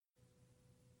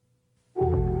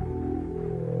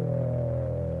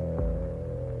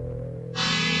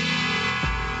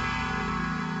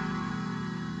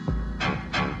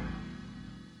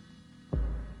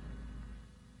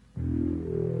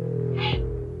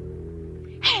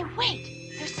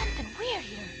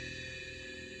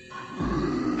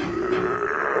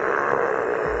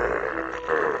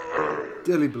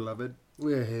Dearly beloved,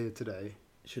 we're here today.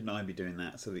 Shouldn't I be doing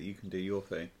that so that you can do your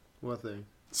thing? What thing?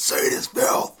 Say this,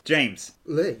 filth! James.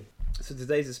 Lee. So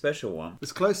today's a special one.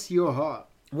 It's close to your heart.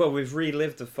 Well, we've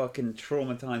relived a fucking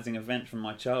traumatising event from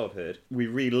my childhood. We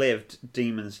relived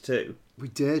Demons 2. We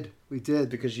did.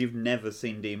 Because you've never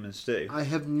seen Demons 2. I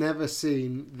have never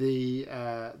seen the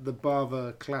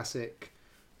Bava classic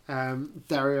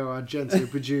Dario Argento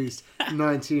produced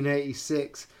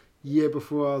 1986, year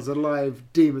before I was alive,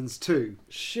 Demons 2.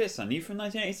 Shit, son, you from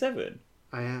 1987?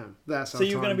 I am. That's how So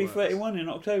you're going to be works. 31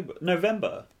 in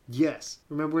November? Yes.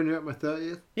 Remember when you were at my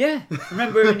 30th? Yeah.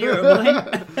 Remember when you were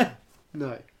at mine?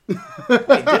 No. Wait,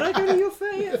 did I go to your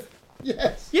 30th?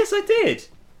 Yes. Yes, I did.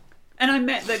 And I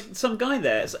met some guy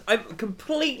there. So I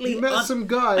completely... You met some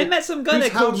guy. I met some guy there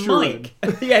whose called house you're in.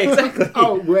 Mike. Yeah, exactly.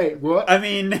 Oh, wait, what? I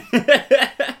mean,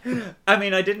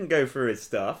 I didn't go through his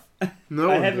stuff. No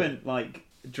I one haven't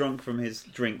drunk from his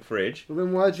drink fridge. Well,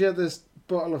 then why'd you have this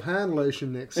bottle of hand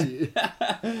lotion next to you?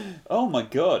 Oh my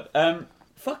god.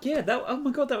 Fuck yeah. Oh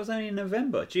my god, that was only in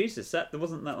November. Jesus, that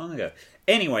wasn't that long ago.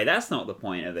 Anyway, that's not the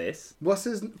point of this. What's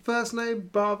his first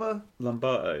name? Bava?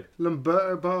 Lamberto.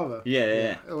 Lamberto Bava. Yeah.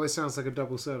 It always sounds like a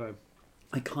double surname.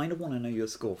 I kind of want to know your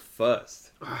score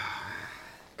first.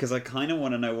 Because I kind of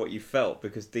want to know what you felt,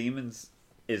 because Demons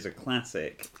is a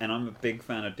classic, and I'm a big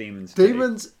fan of Demons 2.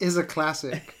 Demons is a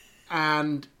classic,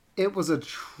 and it was a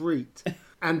treat.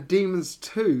 And Demons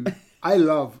 2, I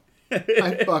love.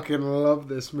 I fucking love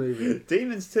this movie.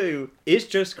 Demons 2 is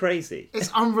just crazy.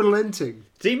 It's unrelenting.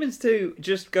 Demons 2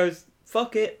 just goes,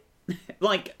 fuck it.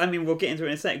 We'll get into it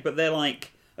in a sec, but they're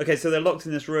like, okay, so they're locked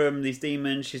in this room, these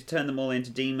demons, she's turned them all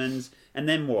into demons, and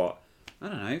then what? I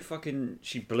don't know, fucking,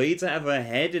 she bleeds out of her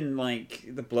head and,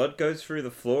 the blood goes through the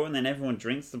floor and then everyone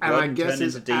drinks the blood and guess turn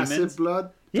into it's demons. acid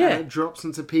blood. Yeah. And it drops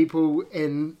into people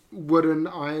in wooden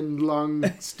iron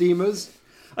lung steamers.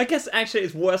 I guess actually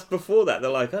it's worse before that. They're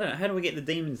like, I don't know, how do we get the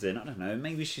demons in? I don't know,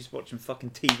 maybe she's watching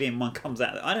fucking TV and one comes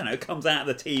out, comes out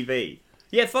of the TV.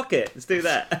 Yeah, fuck it, let's do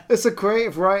that. It's a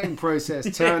creative writing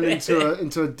process turned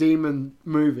into a demon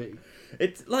movie.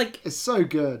 It's it's so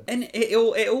good, and it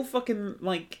all fucking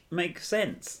makes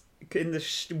sense in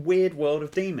the weird world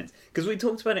of demons. Because we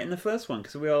talked about it in the first one.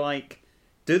 Because we were like,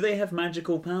 do they have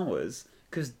magical powers?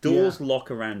 Because doors lock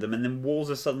around them, and then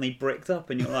walls are suddenly bricked up,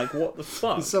 and you're like, what the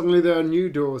fuck? And suddenly there are new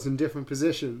doors in different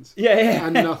positions. Yeah.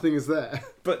 And nothing is there.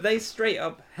 But they straight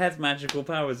up have magical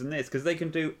powers in this, because they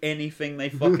can do anything they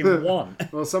fucking want.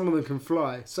 Well, some of them can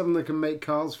fly. Some of them can make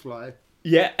cars fly.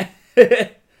 Yeah.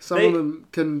 Some of them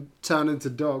can turn into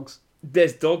dogs.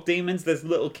 There's dog demons, there's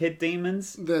little kid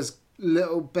demons. There's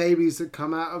little babies that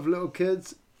come out of little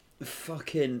kids.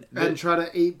 And try to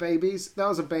eat babies. That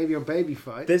was a baby on baby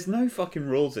fight. There's no fucking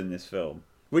rules in this film.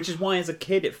 Which is why as a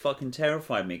kid it fucking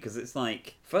terrified me. Because it's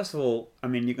like, first of all,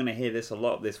 you're going to hear this a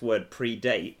lot, this word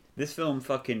predate. This film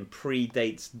fucking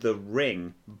predates The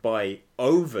Ring by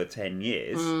over 10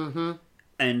 years. Mm-hmm.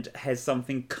 And has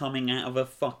something coming out of a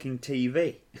fucking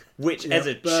TV. Which, as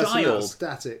a child,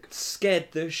 scared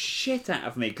the shit out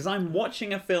of me. Because I'm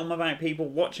watching a film about people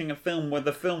watching a film where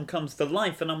the film comes to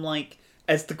life. And I'm like,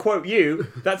 as to quote you,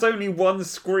 that's only one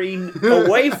screen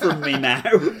away from me now.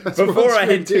 Before I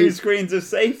had two screens of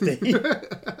safety.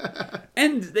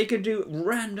 And they could do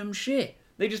random shit.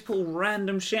 They just pull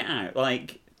random shit out.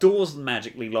 Like, doors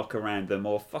magically lock around them.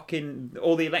 Or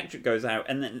the electric goes out.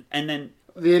 And then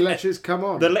the electrics come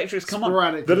on. The electrics come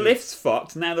on. The lift's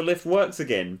fucked. Now the lift works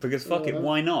again. Because fucking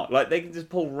why not? Like, they can just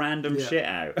pull random shit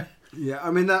out. Yeah,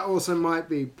 that also might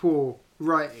be poor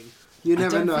writing. You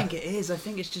never know. I don't think it is. I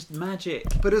think it's just magic.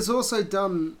 But it's also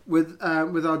done with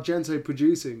Argento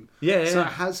producing. Yeah. So it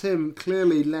has him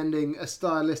clearly lending a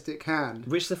stylistic hand.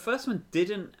 Which the first one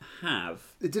didn't have.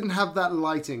 It didn't have that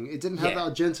lighting. It didn't have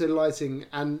that Argento lighting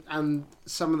and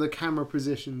some of the camera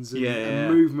positions and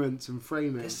movements and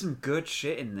framing. There's some good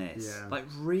shit in this. Yeah. Like,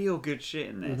 real good shit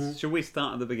in this. Mm-hmm. Should we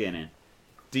start at the beginning?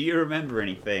 Do you remember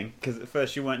anything? Because at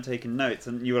first you weren't taking notes,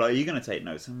 and you were like, are you going to take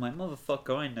notes? I'm like,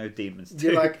 motherfucker, I know Demons 2.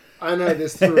 You're like, I know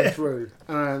this through and through.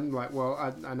 And I'm like, well,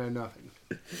 I know nothing.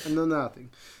 I know nothing.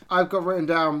 I've got written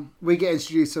down, we get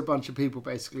introduced to a bunch of people,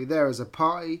 basically. There is a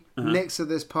party. Next to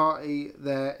this party,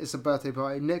 there is a birthday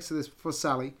party. Next to this, for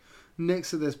Sally.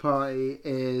 Next to this party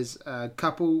is a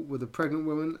couple with a pregnant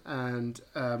woman and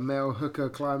a male hooker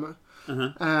climber.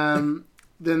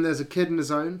 Then there's a kid in his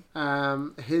own.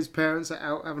 His parents are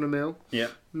out having a meal. Yeah.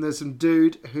 And there's some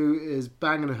dude who is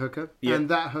banging a hooker. Yep. And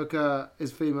that hooker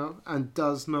is female and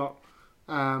does not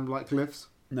like lifts.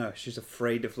 No, she's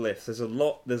afraid of lifts. There's a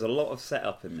lot of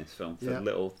setup in this film for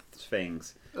little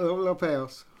things. Little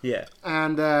payoffs. Yeah.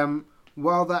 And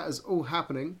while that is all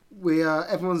happening,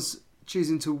 everyone's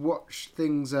choosing to watch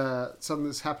things, something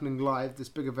that's happening live, this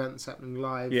big event that's happening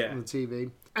live on the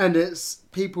TV. And it's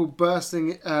people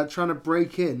bursting, trying to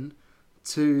break in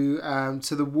to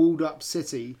the walled up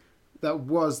city that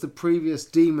was the previous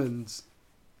Demons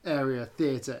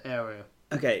theatre area.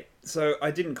 Okay, so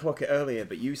I didn't clock it earlier,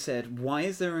 but you said, why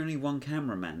is there only one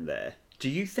cameraman there? Do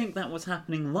you think that was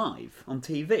happening live on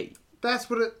TV? That's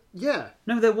what it... Yeah.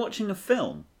 No, they're watching a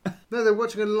film. No, they're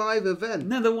watching a live event.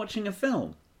 No, they're watching a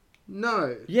film.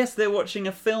 No. Yes, they're watching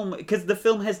a film, because the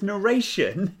film has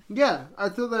narration. Yeah, I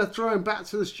thought they were throwing back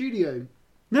to the studio.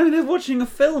 No, they're watching a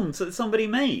film that somebody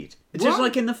made. What? Just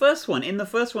like in the first one. In the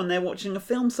first one, they're watching a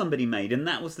film somebody made, and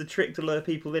that was the trick to lure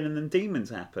people in, and then Demons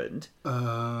happened.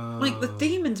 Like, the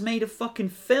Demons made a fucking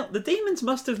film. The Demons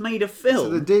must have made a film. So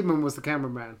the Demon was the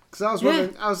cameraman. Because I was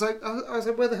wondering, I was like,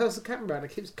 where the hell's the cameraman?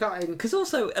 It keeps cutting. Because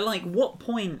also, like, what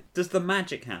point does the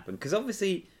magic happen? Because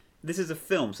obviously, this is a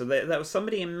film, so there was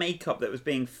somebody in makeup that was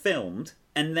being filmed,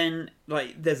 and then,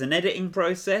 like, there's an editing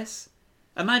process.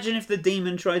 Imagine if the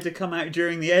demon tried to come out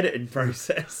during the editing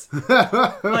process.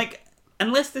 Like,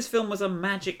 unless this film was a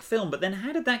magic film, but then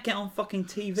how did that get on fucking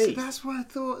TV? So that's why I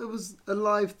thought it was a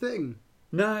live thing.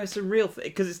 No, it's a real thing,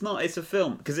 because it's not. It's a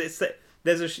film. Because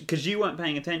because you weren't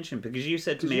paying attention, because you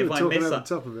said to me if I missed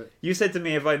something. You said to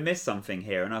me if I missed something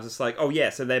here, and I was just like, oh yeah,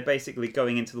 so they're basically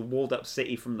going into the walled up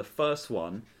city from the first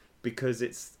one. Because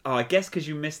it's... Oh, I guess because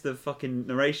you missed the fucking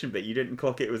narration bit, you didn't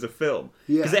clock it was a film.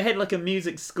 Yeah. Because it had like a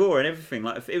music score and everything.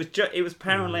 Like it was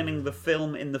paralleling the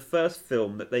film in the first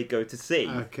film that they go to see.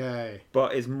 Okay.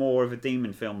 But it's more of a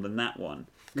demon film than that one.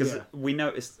 Because we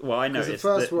noticed... Well, I noticed... Because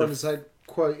the first one is like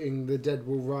quoting The Dead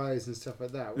Will Rise and stuff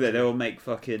like that. Yeah, they will make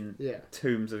fucking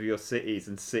tombs of your cities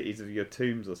and cities of your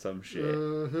tombs or some shit.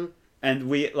 Mm-hmm. And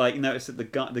we like noticed that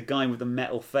the guy with the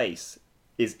metal face...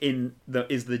 is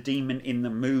the demon in the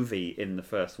movie in the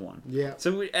first one. Yeah.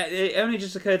 So it only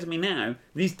just occurred to me now,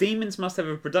 these demons must have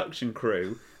a production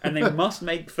crew, and they must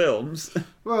make films.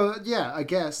 Well, yeah, I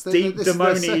guess. Deep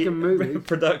Demoni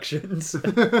Productions.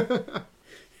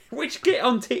 Which get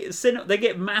on they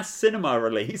get mass cinema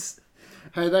release.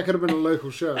 Hey, that could have been a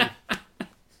local show.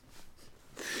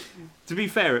 To be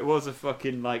fair, it was a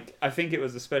fucking, like, I think it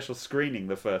was a special screening,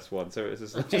 the first one, so it was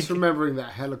just like... Just remembering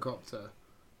that helicopter.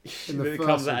 In the it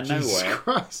comes out of nowhere.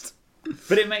 Christ.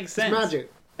 But it makes sense. It's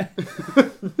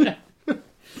magic.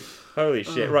 Holy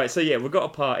shit! Right, so yeah, we've got a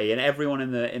party, and everyone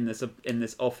in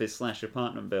this office /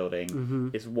 apartment building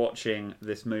is watching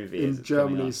this movie. In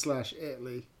Germany /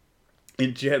 Italy.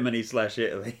 In Germany /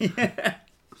 Italy.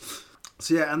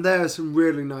 So yeah, and there are some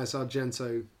really nice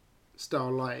Argento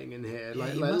style lighting in here,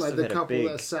 like the couple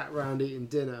that sat around eating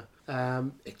dinner.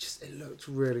 It looked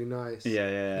really nice.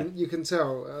 Yeah. You can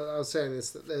tell. I was saying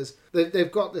this that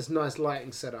they've got this nice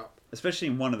lighting set up, especially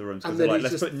in one of the rooms. Because they're like,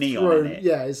 let's put neon in it.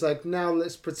 Yeah, it's like now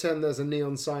let's pretend there's a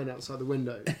neon sign outside the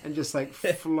window and just like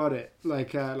flood it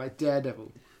like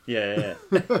Daredevil. Yeah.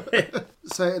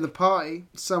 So in the party,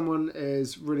 someone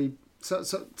is really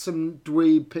some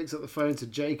dweeb picks up the phone to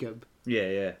Jacob.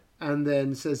 Yeah. And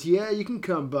then says, "Yeah, you can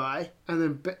come by." And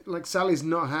then like Sally's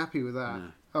not happy with that.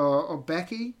 No. Or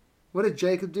Becky. What did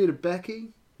Jacob do to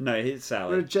Becky? No, it's Sally.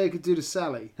 What did Jacob do to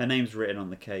Sally? Her name's written on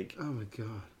the cake. Oh my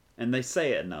god. And they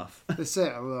say it enough. They say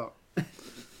it a lot.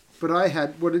 But I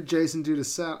had, what did Jason do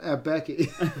to Becky?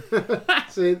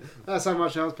 See, that's how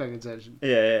much I was paying attention.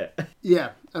 Yeah.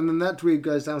 Yeah, and then that dweeb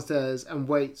goes downstairs and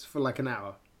waits for like an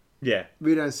hour. Yeah.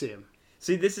 We don't see him.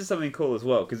 See, this is something cool as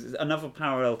well, because it's another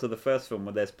parallel to the first film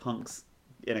where there's punks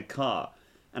in a car.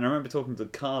 And I remember talking to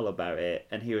Carl about it,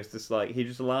 and he was just like, he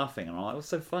was just laughing, and I'm like, what's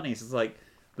so funny? It's just like,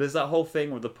 there's that whole thing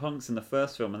with the punks in the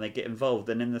first film, and they get involved,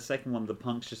 and in the second one, the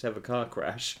punks just have a car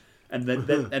crash, and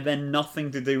then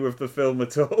nothing to do with the film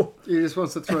at all. He just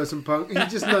wants to throw some punk. He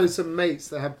just knows some mates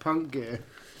that have punk gear.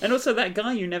 And also that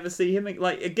guy, you never see him,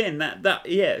 like, again,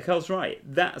 yeah, Carl's right.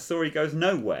 That story goes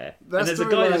nowhere. And there's a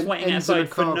guy that's waiting outside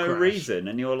for no reason,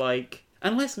 and you're like...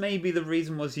 Unless maybe the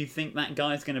reason was you think that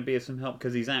guy's going to be of some help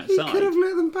because he's outside. He could have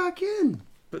let them back in.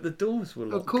 But the doors were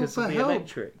locked because of the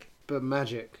electric. But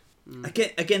magic.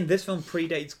 Again, this film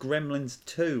predates Gremlins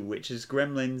 2, which is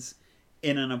Gremlins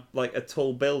in a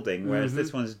tall building, whereas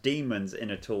this one's demons in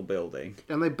a tall building.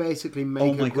 And they basically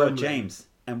make God, James.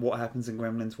 And what happens in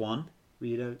Gremlins 1?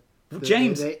 You don't...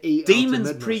 James,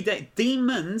 Demons predates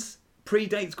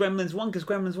Gremlins 1 because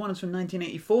Gremlins 1 is from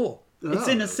 1984. It's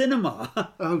in a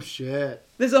cinema. Oh, shit.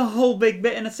 There's a whole big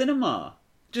bit in a cinema.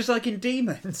 Just like in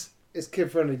Demons. It's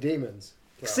kid-friendly Demons.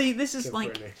 Well, see, this is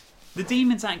like... The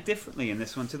demons act differently in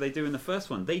this one to they do in the first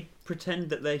one. They pretend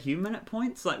that they're human at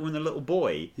points. Like when the little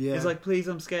boy is like, please,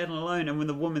 I'm scared and alone. And when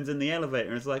the woman's in the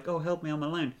elevator, it's like, oh, help me, I'm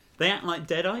alone. They act like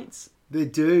deadites. They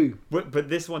do. But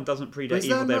this one doesn't predate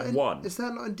Evil Dead 1. Is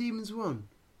that not in Demons 1?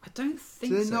 I don't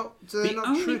think so. Do they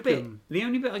not trick them? The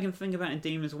only bit I can think about in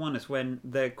Demons 1 is when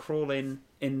they're crawling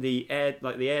in the air,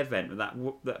 like the air vent with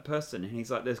that person, and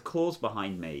he's like, "There's claws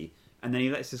behind me," and then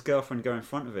he lets his girlfriend go in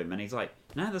front of him, and he's like,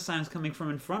 "Now the sound's coming from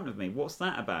in front of me. What's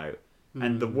that about?"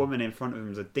 And the woman in front of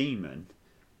him is a demon.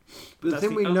 But the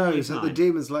thing we know is that the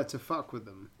demons like to fuck with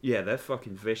them. Yeah, they're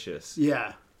fucking vicious.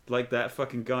 Yeah. Like that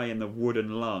fucking guy in the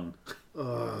wooden lung.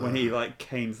 When he like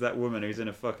canes that woman who's in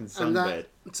a fucking sunbed.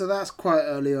 So that's quite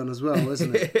early on as well,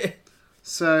 isn't it?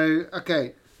 So,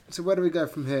 okay. So where do we go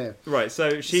from here? Right,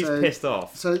 so she's pissed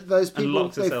off. So those people,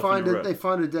 they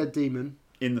find a dead demon.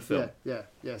 In the film.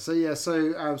 Yeah.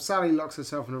 So Sally locks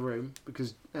herself in a room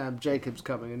because Jacob's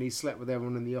coming and he slept with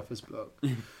everyone in the office block.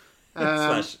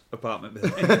 Slash apartment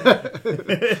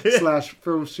building. Slash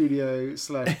film studio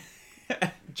slash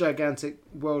gigantic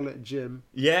well-lit gym.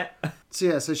 Yeah.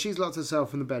 So she's locked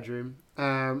herself in the bedroom.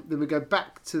 Then we go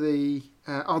back to the...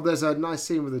 there's a nice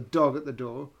scene with a dog at the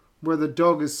door where the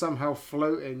dog is somehow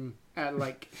floating at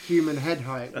like human head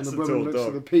height and the woman looks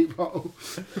through the peephole.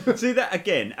 See that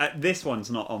again, this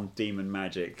one's not on Demon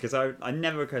Magic because I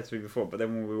never occurred to me before, but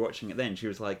then when we were watching it then she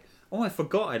was like, "Oh, I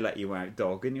forgot I let you out,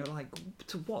 dog." And you're like,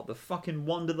 to what? The fucking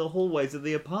wander the hallways of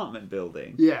the apartment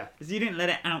building? Yeah. Because you didn't let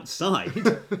it outside.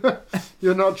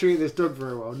 You're not treating this dog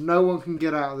very well. No one can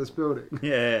get out of this building.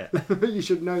 Yeah. You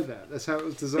should know that. That's how it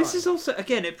was designed. This is also,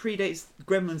 again, it predates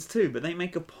Gremlins 2, but they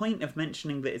make a point of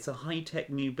mentioning that it's a high-tech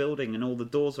new building and all the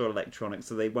doors are electronic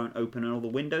so they won't open and all the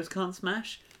windows can't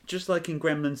smash. Just like in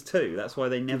Gremlins 2. That's why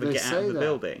they never get out of the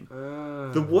building.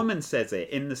 The woman says it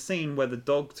in the scene where the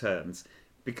dog turns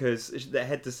because they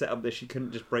had to set up that she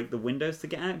couldn't just break the windows to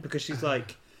get out because she's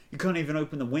like, "You can't even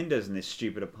open the windows in this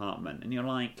stupid apartment." And you're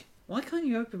like, why can't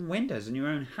you open windows in your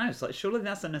own house? Like, surely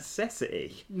that's a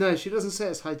necessity. No, she doesn't say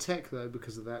it's high tech though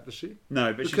because of that, does she?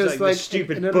 No, but she's like the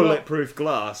stupid bulletproof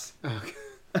glass. Okay.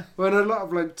 Well, in a lot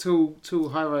of like tall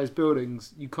high-rise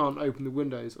buildings, you can't open the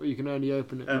windows, or you can only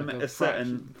open it in like a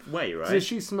certain way, right? So if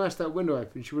she smashed that window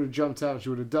open, she would have jumped out and she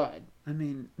would have died. I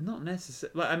mean, not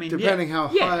necessarily. Like, I mean, depending how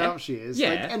high up she is,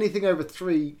 like anything over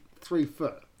 3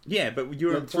 foot. Yeah, but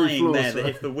you're implying there that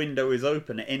if the window is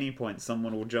open at any point,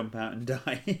 someone will jump out and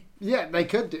die. Yeah, they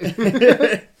could do.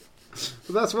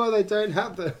 But that's why they don't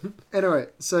have them. Anyway,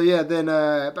 so then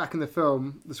back in the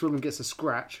film, this woman gets a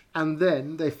scratch, and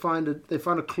then they find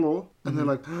a claw, and they're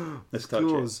like, oh, "This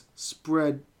claws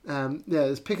spread."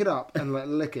 Let's pick it up and like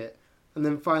lick it, and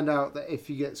then find out that if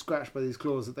you get scratched by these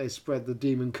claws, that they spread the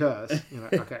demon curse. You're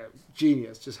like, okay,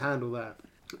 genius, just handle that.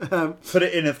 Put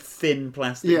it in a thin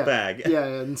plastic bag. Yeah,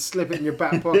 and slip it in your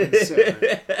back pocket. And sit on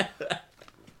it.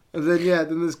 And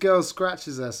then this girl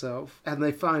scratches herself and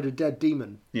they find a dead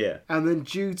demon. Yeah. And then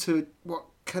due to what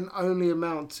can only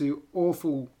amount to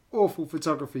awful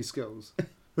photography skills,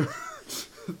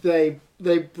 they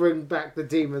bring back the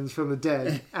demons from the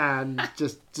dead and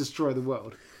just destroy the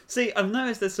world. See, I've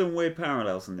noticed there's some weird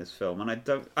parallels in this film, and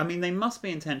I mean, they must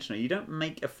be intentional. You don't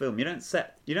make a film, you don't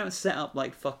set up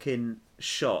like fucking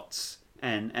shots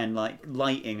and like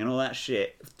lighting and all that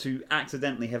shit to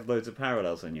accidentally have loads of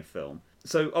parallels in your film.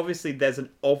 So obviously there's an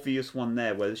obvious one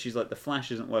there where she's like, the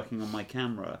flash isn't working on my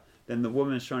camera. Then the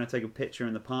woman's trying to take a picture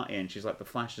in the party and she's like, the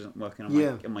flash isn't working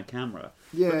on my camera.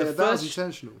 Yeah, that was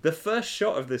intentional. The first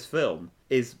shot of this film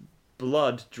is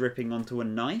blood dripping onto a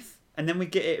knife. And then we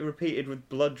get it repeated with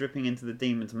blood dripping into the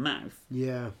demon's mouth.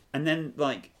 Yeah. And then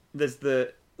like there's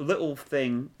the little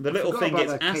thing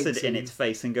gets acid in its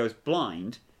face and goes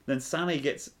blind. Then Sally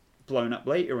gets blown up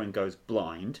later and goes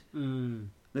blind.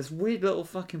 There's weird little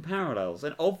fucking parallels,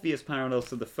 and obvious parallels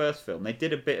to the first film. They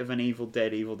did a bit of an Evil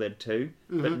Dead 2,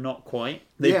 but not quite.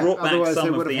 They brought back some of the actors. Otherwise they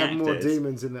would have had more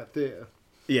demons in that theatre.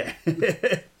 Yeah.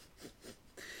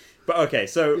 But okay,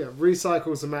 so... Yeah,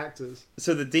 recycle some actors.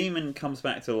 So the demon comes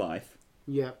back to life.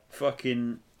 Yeah.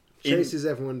 Fucking... Chases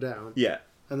everyone down. Yeah.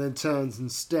 And then turns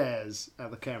and stares at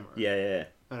the camera. Yeah.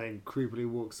 And then creepily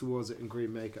walks towards it in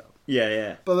green makeup.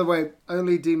 Yeah. By the way,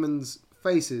 only demons'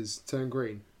 faces turn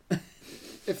green.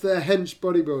 If they're hench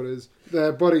bodybuilders,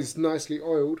 their body's nicely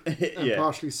oiled and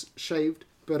partially shaved,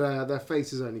 but their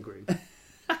face is only green.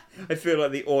 I feel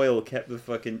like the oil kept the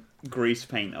fucking grease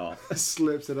paint off.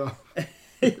 Slips it off.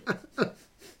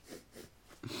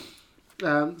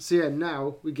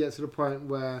 Now we get to the point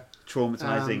where...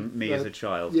 Traumatising me as a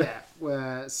child. Yeah,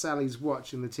 where Sally's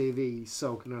watching the TV,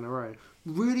 sulking on her own.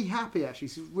 Really happy, actually.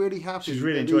 She's really happy. She's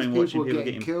really enjoying watching people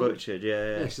getting butchered.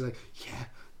 Yeah. She's like, yeah,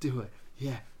 do it.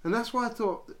 Yeah. And that's why I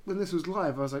thought, when this was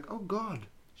live, I was like, oh God,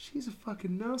 she's a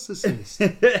fucking narcissist.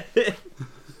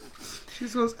 She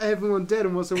just wants everyone dead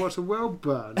and wants to watch the world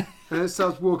burn. And it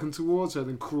starts walking towards her and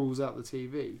then crawls out the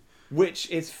TV. Which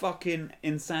is fucking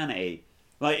insanity.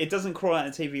 Like, it doesn't crawl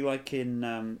out the TV like in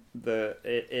the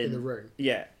Ring.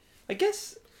 Yeah. I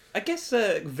guess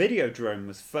Videodrome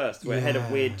was first, where it had a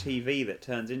weird TV that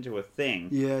turns into a thing.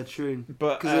 Yeah, true.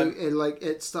 But because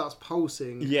it starts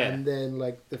pulsing, and then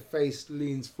like the face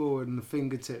leans forward and the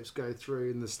fingertips go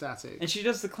through in the static. And she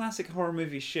does the classic horror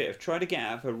movie shit of try to get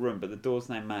out of her room, but the door's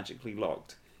now magically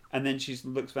locked. And then she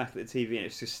looks back at the TV and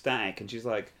it's just static, and she's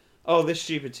like, "Oh, this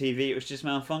stupid TV, it was just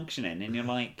malfunctioning." And you're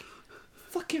like,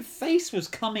 fucking face was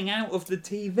coming out of the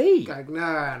TV. Like,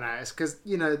 no, it's because,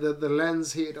 you know, the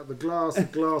lens heated up the glass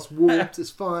warped, it's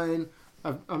fine.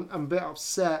 I'm a bit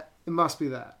upset. It must be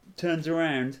that. Turns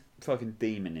around, fucking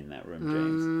demon in that room,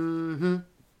 James. Mm-hmm.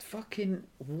 Fucking,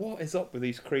 what is up with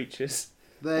these creatures?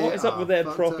 What is up with their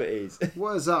properties?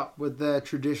 What is up with their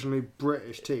traditionally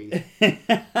British teeth?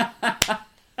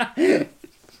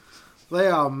 They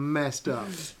are messed up.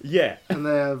 Yeah. And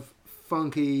they have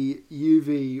funky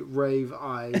UV rave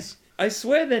eyes. I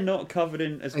swear they're not covered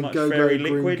in as much fairy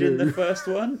liquid in the first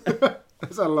one.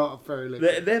 There's a lot of fairy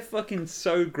liquid. They're fucking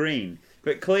so green,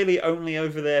 but clearly only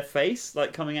over their face,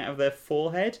 like coming out of their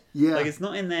forehead. Yeah, like it's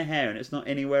not in their hair and it's not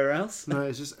anywhere else. No,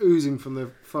 it's just oozing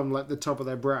from like the top of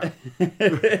their brow.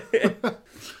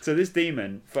 So this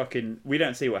demon, fucking, we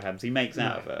don't see what happens. He makes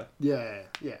out of her. Yeah.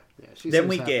 Then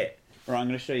we get. Right, I'm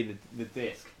going to show you the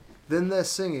disc. Then they're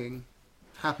singing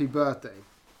Happy Birthday.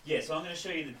 Yeah, so I'm going to show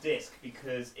you the disc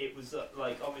because it was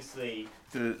like obviously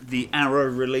the Arrow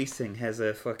releasing has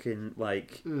a fucking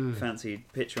like fancy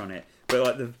picture on it, but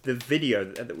like the video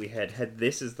that we had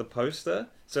this as the poster.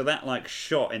 So that like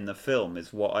shot in the film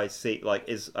is what I see like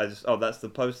that's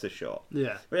the poster shot.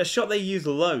 Yeah, but a shot they use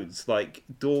loads, like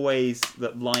doorways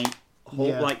that light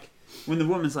like when the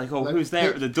woman's like, "Oh, like who's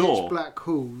there at the door?" Pitch black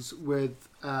halls with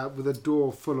a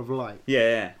door full of light.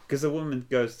 Yeah, because the woman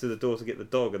goes to the door to get the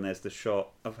dog, and there's the shot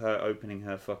of her opening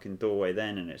her fucking doorway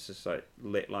then, and it's just like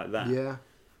lit like that. Yeah.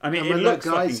 I mean, it looks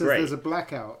fucking great. The guy says there's a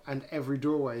blackout, and every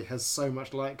doorway has so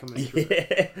much light coming through.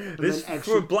 Yeah,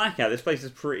 for a blackout, this place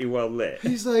is pretty well lit.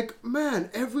 He's like, man,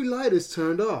 every light is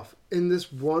turned off in this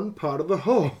one part of the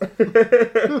hall.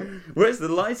 Where's the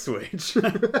light switch?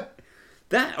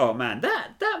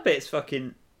 That bit's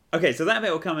fucking... Okay, so that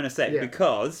bit will come in a sec,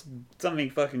 because something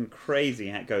fucking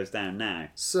crazy goes down now.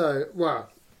 So,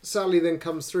 Sally then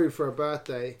comes through for her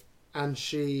birthday, and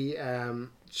she's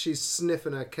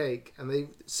sniffing her cake, and they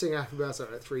sing Happy Birthday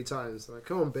like 3 times. They're like,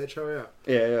 come on, bitch, hurry up.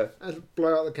 Yeah. And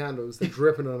blow out the candles. They're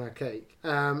dripping on her cake.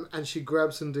 And she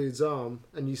grabs some dude's arm,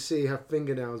 and you see her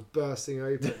fingernails bursting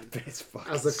open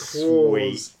as the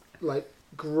claws like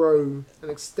grow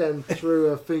and extend through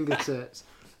her fingertips.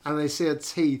 And they see her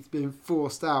teeth being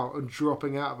forced out and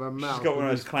dropping out of her mouth. She's got one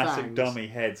of those classic dummy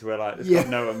heads where like there's got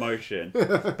no emotion.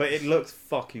 But it looks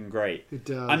fucking great. It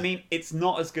does. I mean, it's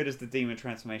not as good as the demon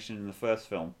transformation in the first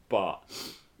film, but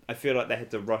I feel like they had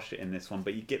to rush it in this one.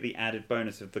 But you get the added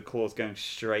bonus of the claws going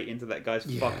straight into that guy's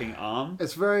fucking arm.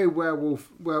 It's very werewolf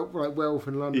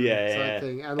in London type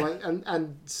thing. And like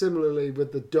and similarly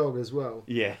with the dog as well.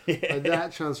 Yeah. Like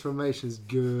that transformation's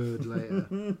good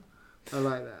later. I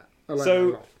like that.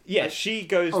 She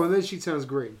goes... Oh, and then she turns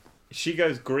green. She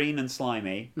goes green and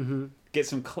slimy. Mm-hmm. There's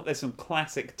some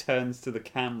classic turns to the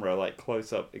camera, like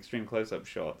extreme close-up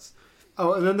shots.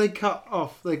 Oh, and then they cut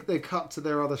off. They cut to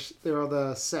their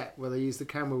other set where they use the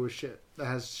camera with shit that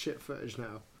has shit footage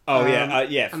now. Oh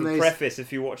For preface,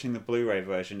 if you're watching the Blu-ray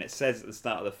version, it says at the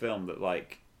start of the film that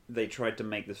like they tried to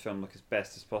make this film look as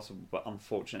best as possible, but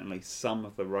unfortunately, some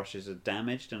of the rushes are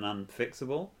damaged and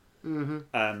unfixable.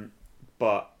 Mm-hmm.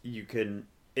 But you can...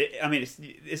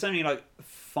 it's only like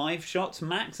 5 shots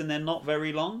max, and they're not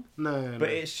very long. No. But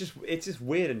it's just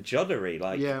weird and juddery,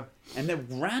 like. Yeah. And they're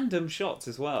random shots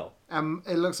as well.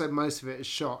 It looks like most of it is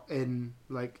shot in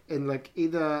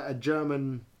either a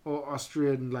German or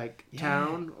Austrian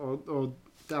town or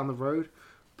down the road.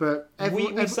 But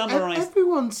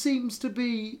everyone seems to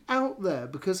be out there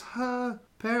because her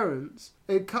parents.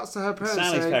 It cuts to her parents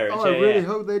Sally's saying, parents, "Oh, I really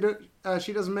hope they don't.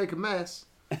 She doesn't make a mess."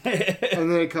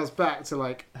 And then it cuts back to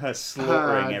like her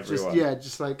slaughtering everyone.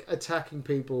 Just like attacking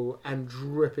people and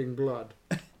dripping blood.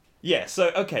 Yeah, so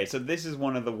this is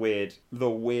one of the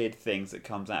weird things that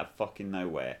comes out of fucking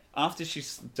nowhere. After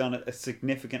she's done a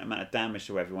significant amount of damage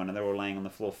to everyone and they're all laying on the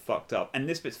floor fucked up, and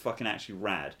this bit's fucking actually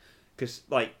rad, because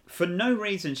like for no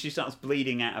reason she starts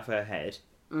bleeding out of her head.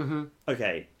 Mm-hmm.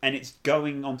 Okay, and it's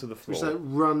going onto the floor. Which like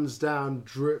runs down,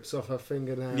 drips off her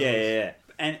fingernails. Yeah.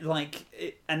 And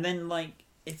then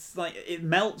it's like it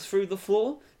melts through the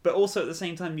floor, But also at the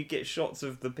same time, you get shots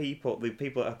of the people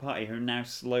at a party who are now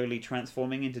slowly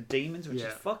transforming into demons, which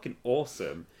is fucking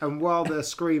awesome. And while they're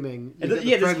screaming,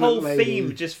 this whole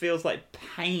theme just feels like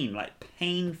pain, like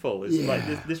painful. It's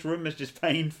like this room is just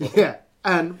painful. Yeah.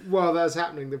 And while that's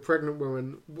happening, the pregnant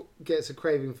woman gets a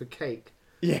craving for cake.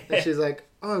 Yeah. And she's like,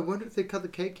 "Oh, I wonder if they cut the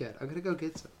cake yet. I'm gonna go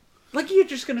get some." Like, you're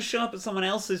just gonna show up at someone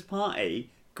else's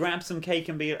party, grab some cake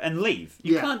and leave.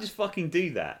 You can't just fucking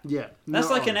do that. Yeah. That's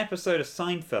like an episode of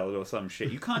Seinfeld or some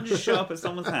shit. You can't just show up at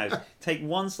someone's house, take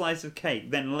one slice of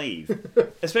cake, then leave.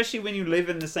 Especially when you live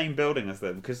in the same building as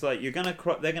them, because like they're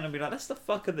gonna be like, "That's the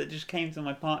fucker that just came to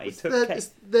my party, took cake."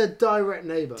 It's their direct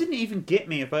neighbour. Didn't even get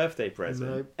me a birthday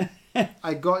present. No.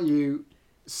 I got you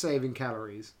saving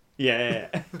calories. Yeah.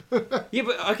 Yeah,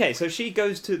 but okay, so she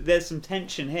goes to... There's some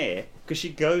tension here, because she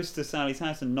goes to Sally's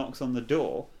house and knocks on the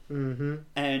door,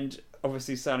 and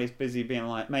obviously Sally's busy being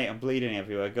like, "Mate, I'm bleeding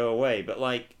everywhere, go away." But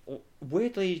like,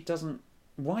 weirdly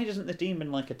why doesn't the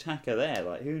demon like attack her there?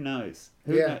 Like, who knows?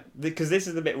 Because this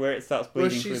is the bit where it starts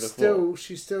bleeding through the floor.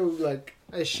 She's still like,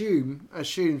 assume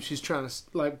she's trying to,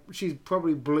 like, she's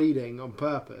probably bleeding on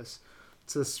purpose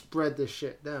to spread this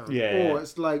shit down. Yeah. Or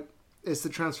it's like, it's the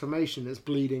transformation. It's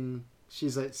bleeding.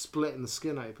 She's like splitting the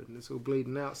skin open. It's all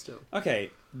bleeding out still. Okay,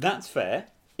 that's fair.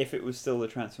 If it was still the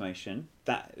transformation,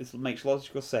 makes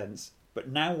logical sense. But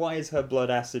now, why is her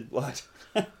blood acid blood?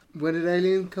 When did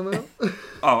Alien come out?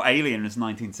 Oh, Alien was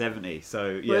 1970.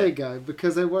 So yeah. There you go.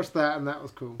 Because I watched that and that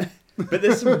was cool. But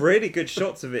there's some really good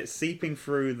shots of it seeping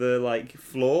through the like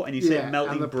floor, and you see it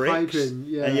melting and the bricks. Piping,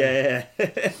 Yeah.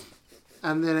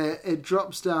 And then it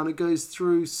drops down. It goes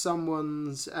through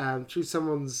someone's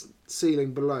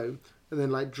ceiling below, and then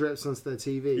like drips onto their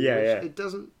TV. Yeah. It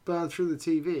doesn't burn through the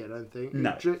TV. I don't think.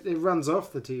 No. It runs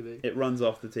off the TV. It runs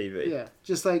off the TV. Yeah,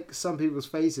 just like some people's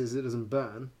faces, it doesn't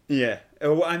burn. Yeah.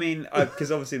 Well, I mean,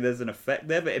 because obviously there's an effect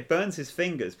there, but it burns his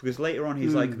fingers because later on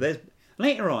he's like,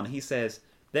 Later on he says,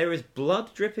 "There is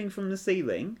blood dripping from the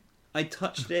ceiling. I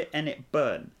touched it and it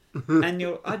burned." And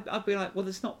I'd be like, "Well,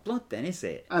 there's not blood then, is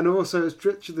it?" And also, it's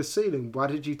dripped to the ceiling. Why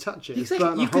did you touch it?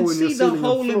 Exactly. You can see the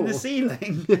hole in the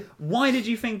ceiling. Why did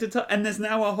you think to touch? And there's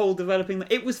now a hole developing.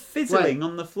 It was fizzling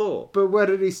on the floor. But where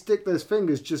did he stick those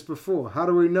fingers just before? How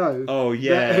do we know? Oh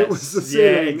yeah, that it was the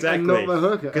ceiling and not the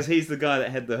hooker. Because he's the guy that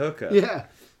had the hooker. Yeah.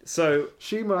 So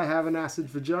she might have an acid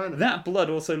vagina. That blood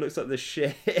also looks like the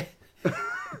shit.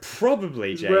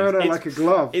 Probably, James. Wearing it like a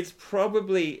glove. It's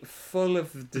probably full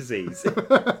of disease.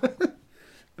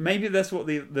 Maybe that's what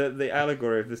the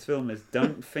allegory of this film is.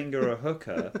 Don't finger a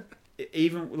hooker.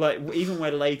 Even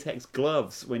wear latex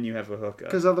gloves when you have a hooker.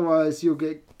 Because otherwise you'll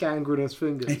get gangrenous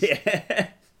fingers. Yeah.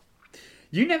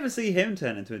 You never see him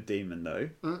turn into a demon, though.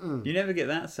 Mm-mm. You never get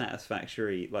that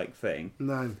satisfactory, thing.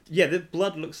 No. Yeah, the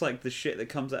blood looks like the shit that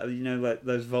comes out of, like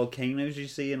those volcanoes you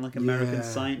see in, like, American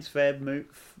science fair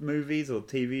movies or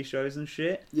TV shows and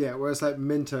shit. Yeah, where it's like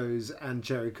Mentos and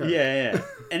Cherry Coke. Yeah.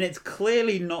 And it's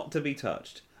clearly not to be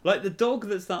touched. Like, the dog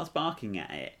that starts barking at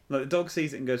it, like, the dog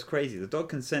sees it and goes crazy. The dog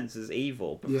can sense it's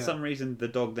evil, but for some reason, the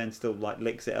dog then still,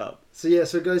 licks it up. So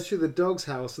it goes through the dog's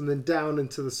house and then down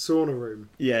into the sauna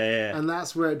room. Yeah. And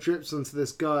that's where it drips onto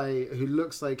this guy who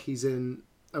looks like he's in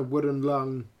a wooden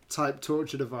lung type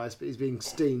torture device, but he's being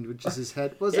steamed, which is his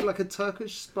head. Was it like a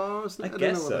Turkish spa or something? I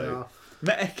guess don't know what they are.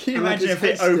 Can you imagine if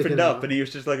it opened up and he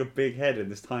was just like a big head in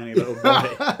this tiny little body?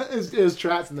 it was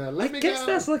trapped in there. I guess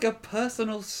that's like a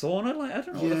personal sauna. Like, I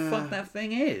don't know what the fuck that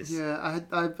thing is. Yeah,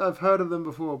 I've heard of them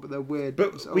before, but they're weird.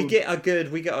 But we get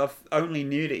our only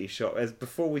nudity shot as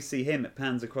before we see him. It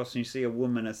pans across and you see a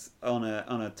woman on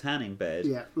a tanning bed.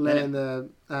 Yeah, laying the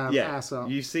ass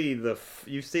up. You see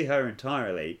her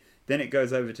entirely. Then it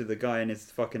goes over to the guy in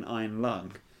his fucking iron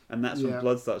lung. And that's when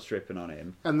blood starts dripping on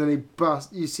him. And then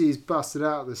you see he's busted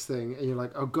out of this thing, and you're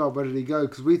like, oh god, where did he go?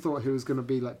 Because we thought he was going to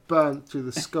be like burnt through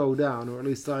the skull down, or at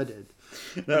least I did.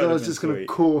 I was just going to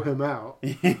claw him out.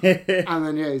 And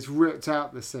then he's ripped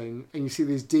out this thing, and you see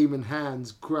these demon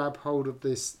hands grab hold of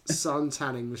this sun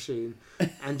tanning machine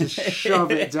and just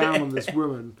shove it down on this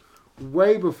woman,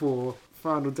 way before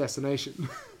Final Destination.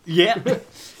 Yeah.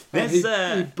 He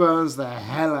burns the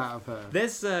hell out of her.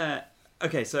 There's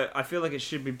okay, so I feel like it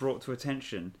should be brought to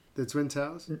attention. The Twin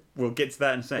Towers? We'll get to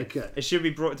that in a sec. Okay. It should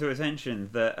be brought to attention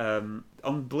that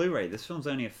on Blu-ray, this film's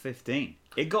only a 15.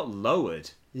 It got lowered.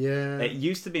 Yeah. It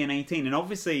used to be an 18, and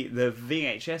obviously the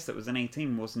VHS that was an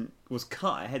 18 was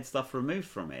cut. It had stuff removed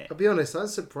from it. I'll be honest, I'm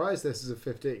surprised this is a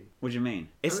 15. What do you mean?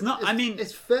 It's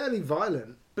fairly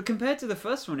violent. But compared to the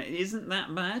first one, it isn't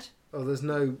that bad. Oh, there's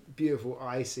no beautiful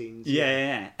eye scenes.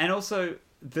 Yeah. And also,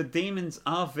 the demons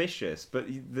are vicious, but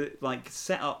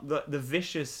set up the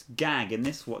vicious gag in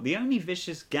this one. The only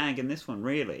vicious gag in this one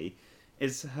really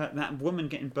is that woman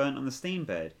getting burnt on the steam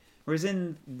bed. Whereas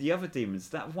in the other demons,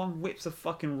 that one whips a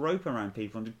fucking rope around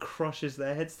people and crushes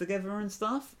their heads together and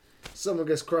stuff. Someone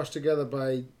gets crushed together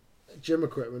by gym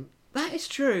equipment. That is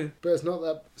true, but it's not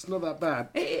that bad.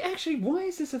 Actually, why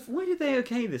did they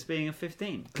okay this being a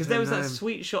 15? Because there was that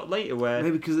sweet shot later where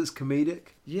maybe because it's comedic.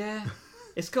 Yeah,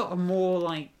 it's got a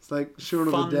more it's like Shaun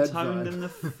fun of the Dead tone vibe. than the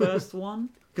first one.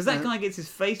 Because that guy gets his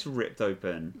face ripped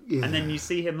open, and then you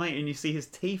see him later and you see his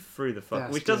teeth through the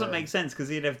fuck, which doesn't make sense because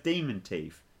he'd have demon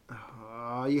teeth.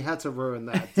 Oh, you had to ruin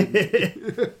that, didn't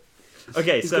you?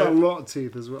 Okay, He's got a lot of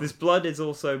teeth as well. This blood is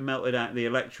also melted out the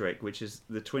electric, which is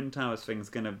the Twin Towers thing's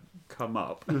going to come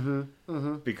up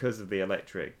because of the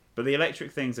electric. But the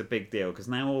electric thing's a big deal because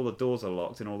now all the doors are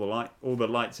locked and all the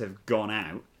lights have gone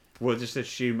out. We'll just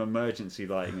assume emergency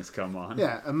lighting has come on.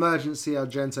 Yeah, emergency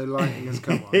Argento lighting has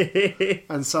come on.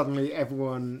 And suddenly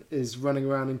everyone is running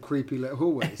around in creepy little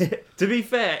hallways. To be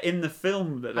fair, in the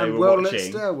film that they were well-lit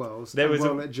watching... stairwells there was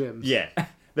well-lit gyms. Yeah.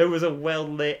 There was a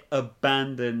well-lit,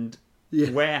 abandoned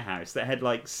warehouse that had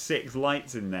like 6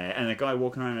 lights in there and a guy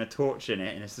walking around with a torch in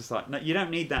it, and it's just like, no, you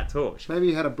don't need that torch. Maybe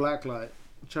you had a black light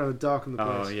trying to darken the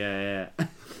place. Oh, yeah.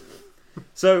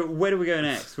 So, where do we go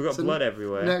next? We've got blood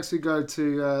everywhere. Next we go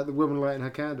to the woman lighting her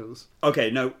candles.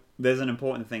 Okay, no, there's an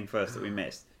important thing first that we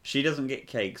missed. She doesn't get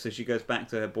cake, so she goes back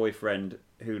to her boyfriend,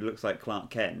 who looks like Clark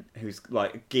Kent, who's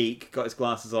like a geek, got his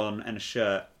glasses on and a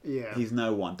shirt. Yeah. He's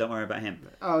no one. Don't worry about him.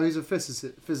 Oh, he's a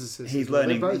physicist. He's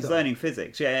learning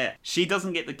physics. Yeah. She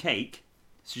doesn't get the cake,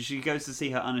 so she goes to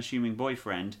see her unassuming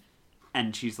boyfriend,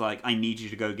 and she's like, I need you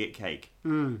to go get cake.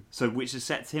 So, which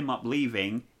sets him up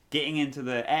leaving, getting into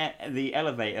the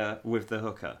elevator with the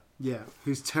hooker. Yeah,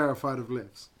 who's terrified of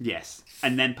lifts. Yes.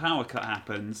 And then power cut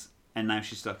happens, and now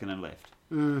she's stuck in a lift.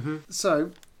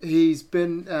 So he's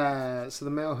been so the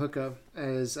male hooker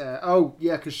is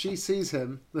because she sees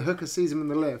him, the hooker sees him in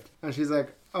the lift, and she's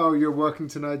like, oh, you're working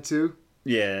tonight too?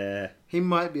 Yeah, he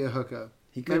might be a hooker.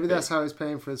 Maybe that's how he's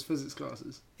paying for his physics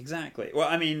classes. Exactly. Well,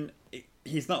 I mean,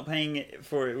 he's not paying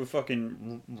for it with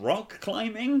fucking rock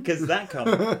climbing, because that comes...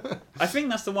 I think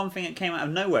that's the one thing that came out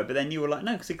of nowhere, but then you were like,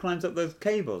 no, because he climbs up those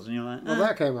cables, and you're like... Well,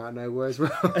 that came out of nowhere as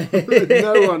well.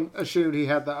 No one assumed he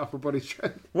had that upper body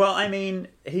strength. Well, I mean,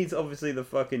 he's obviously the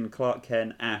fucking Clark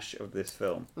Kent Ash of this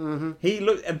film.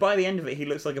 And by the end of it, he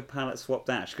looks like a palette swapped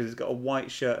Ash, because he's got a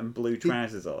white shirt and blue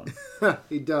trousers on.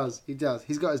 He does.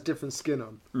 He's got his different skin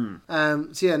on.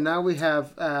 So yeah, now we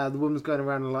have the woman's going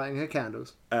around and lighting her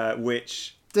candles.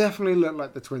 Which definitely look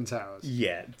like the Twin Towers.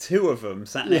 Yeah, 2 of them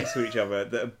sat next to each other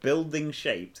that are building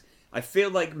shaped. I feel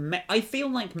like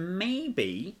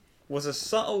maybe was a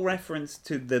subtle reference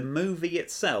to the movie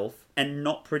itself and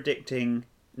not predicting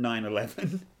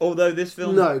 9/11. Although this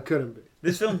film... No, it couldn't be.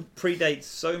 This film predates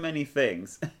so many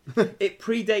things. It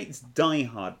predates Die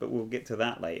Hard, but we'll get to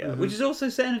that later. Which is also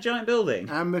set in a giant building.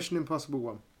 And Mission Impossible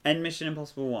 1. And Mission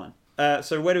Impossible 1.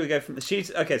 So where do we go from the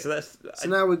sheets? Okay, so that's... So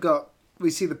now we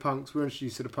see the punks. We're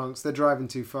introduced to the punks. They're driving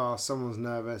too fast. Someone's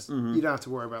nervous. You don't have to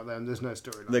worry about them. There's no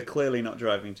storyline. They're clearly not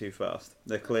driving too fast.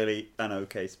 They're clearly an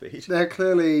okay speed. They're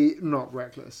clearly not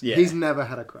reckless. Yeah. He's never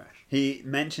had a crash. He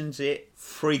mentions it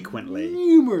frequently.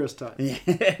 Numerous times.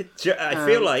 Yeah. I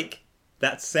feel like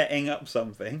that's setting up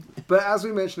something. But as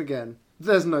we mentioned again,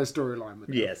 there's no storyline with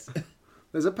it. Yes.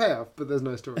 There's a payoff, but there's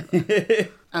no storyline.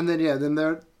 And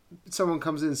then someone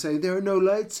comes in and say, there are no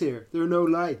lights here. There are no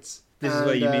lights. This is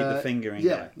where you meet the fingering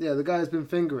guy. Yeah, the guy who's been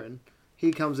fingering.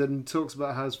 He comes in and talks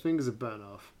about how his fingers are burnt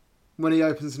off. When he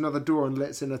opens another door and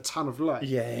lets in a ton of light.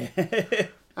 Yeah.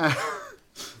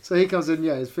 So he comes in,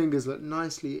 his fingers look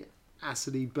nicely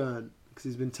acidy burnt because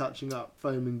he's been touching up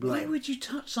foaming blood. Why would you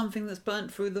touch something that's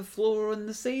burnt through the floor and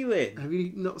the ceiling? Have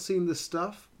you not seen The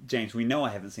Stuff? James, we know I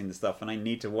haven't seen The Stuff and I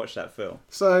need to watch that film.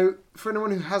 So, for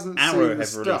anyone who hasn't seen The Stuff... Arrow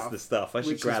have released The Stuff. I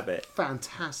should grab it.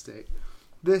 Fantastic.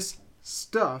 This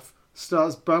stuff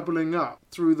starts bubbling up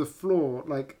through the floor,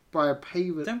 like by a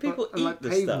pavement. Don't people eat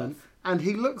the stuff? And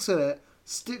he looks at it,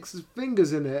 sticks his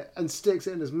fingers in it, and sticks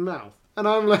it in his mouth. And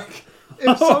I'm like,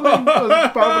 if something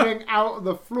was bubbling out of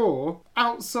the floor,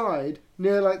 outside,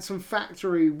 near like some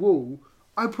factory wall,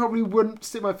 I probably wouldn't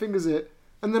stick my fingers in it,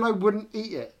 and then I wouldn't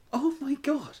eat it. Oh my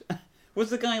god. Was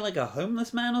the guy like a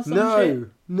homeless man or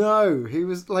something? No. He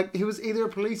was either a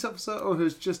police officer or he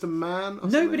was just a man or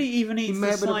Nobody something. even eats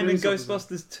the slime in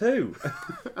Ghostbusters 2.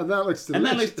 And that looks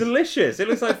delicious. It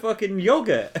looks like fucking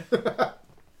yogurt.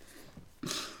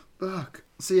 Fuck.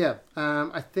 So yeah,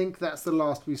 I think that's the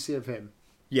last we see of him.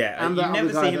 Yeah, and you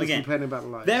never see him again. Complaining about the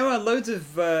lights. There are loads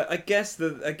of, I guess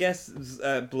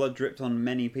blood dripped on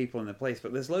many people in the place,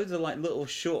 but there's loads of like little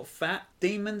short fat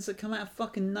demons that come out of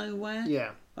fucking nowhere.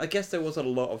 Yeah. I guess there was a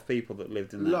lot of people that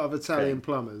lived in that. A lot of Italian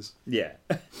plumbers. Yeah.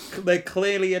 They're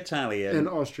clearly Italian. In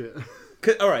Austria.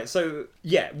 Alright, so,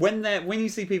 yeah, when you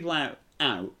see people out,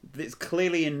 it's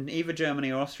clearly in either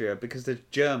Germany or Austria because there's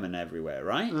German everywhere,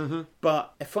 right? Mm-hmm.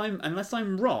 But unless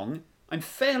I'm wrong, I'm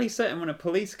fairly certain when a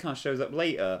police car shows up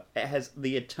later, it has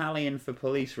the Italian for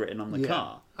police written on the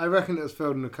car. I reckon it was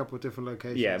filmed in a couple of different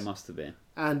locations. Yeah, it must have been.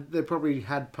 And they probably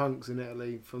had punks in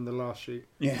Italy from the last shoot.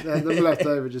 Yeah. They're left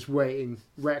over just waiting,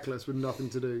 reckless, with nothing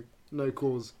to do. No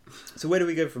cause. So where do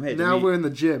we go from here? Now we're in the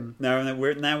gym.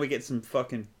 Now we get some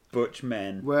fucking butch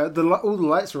men. Where all the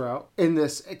lights are out in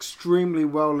this extremely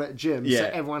well-lit gym, so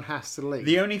everyone has to leave.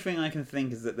 The only thing I can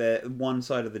think is that one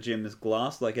side of the gym is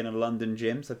glass, like in a London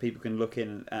gym, so people can look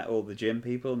in at all the gym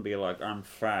people and be like, I'm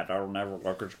fat, I'll never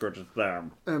look as good as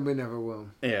them. And we never will.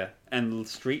 Yeah, and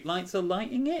street lights are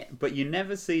lighting it, but you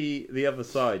never see the other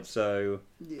side, so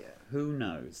who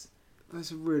knows?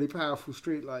 Those are really powerful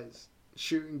street lights,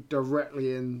 shooting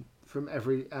directly in from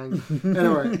every angle.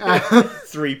 Anyway.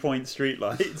 3-point street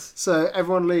lights. So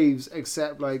everyone leaves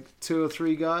except like 2 or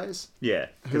 3 guys. Yeah,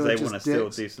 because they want to still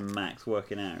do some max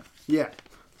working out. Yeah.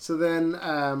 So then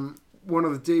one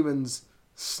of the demons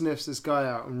sniffs this guy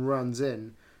out and runs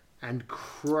in and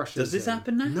crushes him. Does this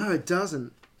happen now? No, it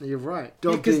doesn't. You're right.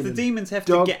 Because the demons have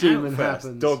to get out first.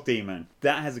 Happens. Dog demon.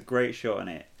 That has a great shot in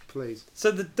it. Please.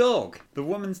 So the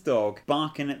woman's dog,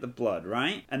 barking at the blood,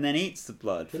 right? And then eats the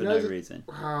blood for no reason.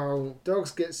 How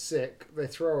dogs get sick, they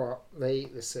throw up, they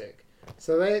eat the sick.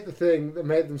 So they ate the thing that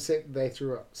made them sick, they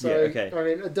threw up. So, I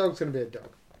mean, a dog's going to be a dog.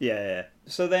 Yeah.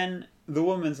 So then the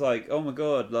woman's like, oh my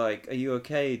god, like, are you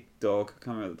okay, dog? I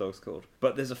can't remember what the dog's called.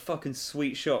 But there's a fucking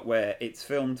sweet shot where it's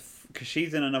filmed, because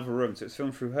she's in another room, so it's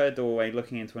filmed through her doorway,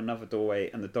 looking into another doorway,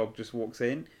 and the dog just walks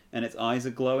in. And its eyes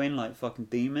are glowing like fucking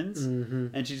demons.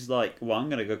 Mm-hmm. And she's like, well, I'm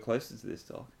going to go closer to this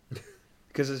dog.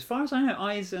 Because as far as I know,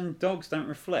 eyes and dogs don't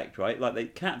reflect, right?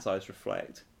 Like, cat's eyes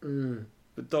reflect. Mm.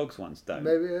 But dogs' ones don't.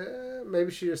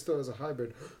 Maybe she just thought it was a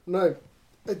hybrid. No,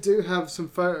 I do have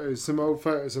some old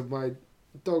photos of my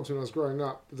dogs when I was growing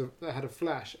up. They had a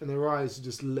flash and their eyes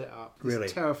just lit up. It's really?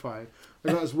 Terrifying.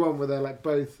 I got this one where they're like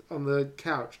both on the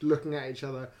couch looking at each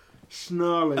other,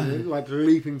 snarling and like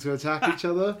leaping to attack each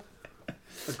other.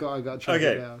 I got to track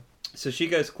it down. So she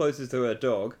goes closest to her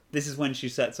dog. This is when she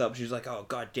sets up. She's like, oh,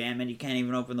 god damn it, you can't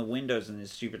even open the windows in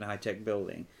this stupid high-tech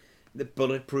building. The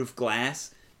bulletproof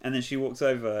glass. And then she walks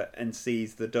over and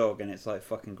sees the dog, and it's like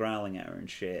fucking growling at her and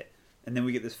shit. And then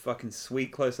we get this fucking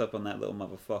sweet close-up on that little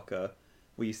motherfucker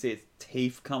where you see its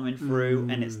teeth coming through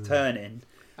and it's turning.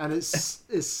 And its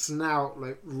snout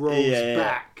like rolls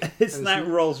back. Its snout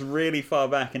rolls really far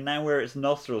back, and now where its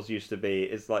nostrils used to be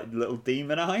is like little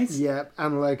demon eyes. Yeah,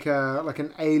 and like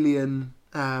an alien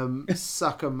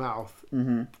sucker mouth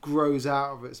grows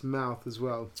out of its mouth as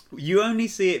well. You only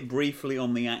see it briefly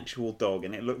on the actual dog,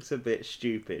 and it looks a bit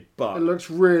stupid, but it looks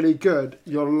really good.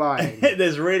 You're lying.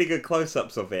 There's really good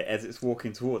close-ups of it as it's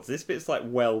walking towards. This bit's like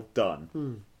well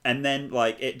done, and then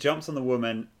like it jumps on the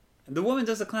woman. The woman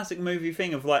does a classic movie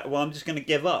thing of like, well, I'm just going to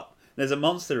give up. There's a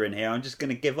monster in here. I'm just going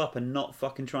to give up and not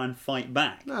fucking try and fight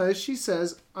back. No, she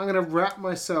says, I'm going to wrap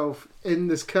myself in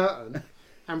this curtain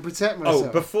and protect myself. Oh,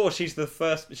 before she is the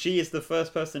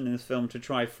first person in this film to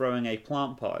try throwing a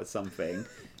plant pot at something.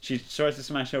 She tries to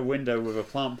smash her window with a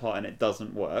plant pot and it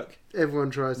doesn't work. Everyone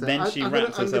tries that. Then she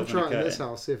wraps herself in a curtain. I'm going to try it in this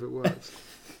house, see if it works.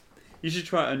 You should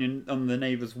try it on the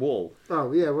neighbour's wall.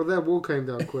 Oh, yeah, well, their wall came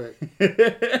down quick.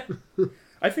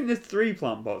 I think there's 3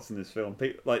 plant pots in this film.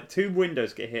 Like 2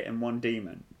 windows get hit and 1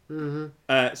 demon.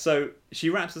 Mm-hmm. So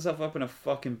she wraps herself up in a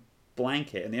fucking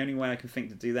blanket, and the only way I can think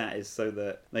to do that is so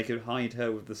that they could hide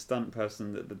her with the stunt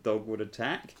person that the dog would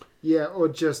attack. Yeah, or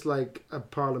just like a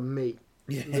pile of meat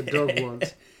the dog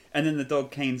wants. And then the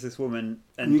dog canes this woman,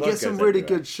 and you blood get some goes really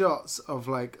everywhere. good shots of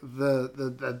like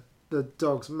the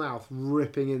dog's mouth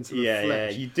ripping into the flesh. Yeah,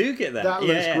 you do get that. That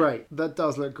looks great. That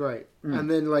does look great. And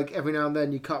then, like, every now and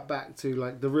then you cut back to,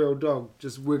 like, the real dog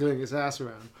just wiggling its ass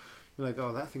around. You're like,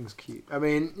 oh, that thing's cute. I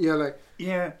mean, you're like...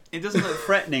 Yeah, it doesn't look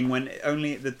threatening when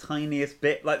only the tiniest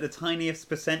bit, like the tiniest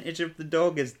percentage of the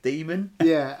dog is demon.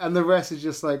 Yeah, and the rest is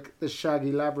just, like, the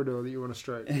shaggy Labrador that you want to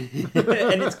stroke.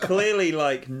 And it's clearly,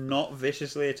 like, not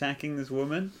viciously attacking this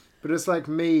woman. But it's like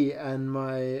me and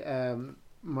my...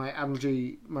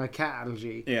 my cat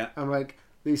allergy. Yeah. I'm like,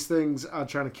 these things are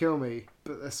trying to kill me,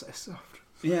 but they're so soft.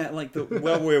 Yeah, like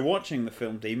while we were watching the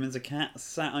film Demons, a cat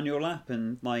sat on your lap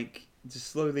and like just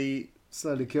slowly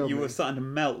slowly killed me. You were starting to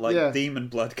melt like demon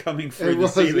blood coming through the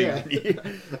ceiling.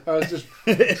 Yeah. I was just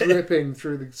dripping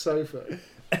through the sofa.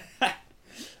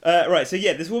 Right, so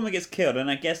this woman gets killed, and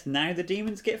I guess now the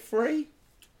demons get free?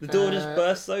 The door just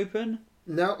bursts open?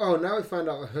 Now we find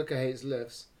out the hooker hates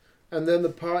lifts. And then the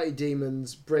party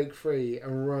demons break free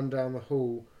and run down the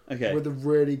hall with the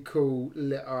really cool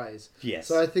lit eyes. Yes.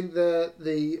 So I think the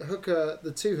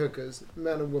two hookers,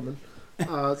 man and woman,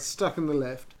 are stuck in the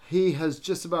lift. He has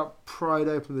just about pried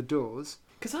open the doors.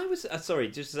 Because I was, sorry,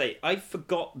 just to say, I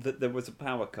forgot that there was a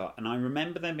power cut, and I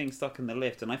remember them being stuck in the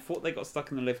lift, and I thought they got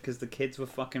stuck in the lift because the kids were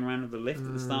fucking around with the lift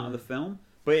at the start of the film,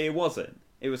 but it wasn't.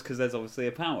 It was because there's obviously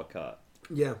a power cut.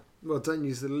 Yeah. Well, don't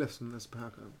use the lifts when there's a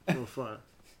power cut or fire.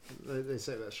 They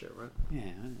say that shit, right? Yeah,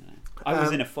 I don't know. I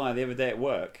was in a fire the other day at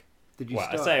work. Did you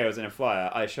start? I say I was in a fire.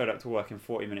 I showed up to work, and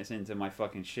 40 minutes into my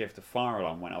fucking shift, a fire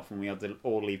alarm went off, and we had to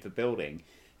all leave the building.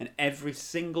 And every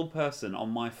single person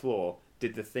on my floor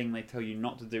did the thing they tell you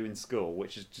not to do in school,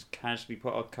 which is just casually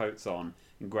put our coats on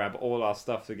and grab all our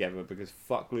stuff together because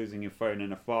fuck losing your phone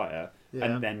in a fire,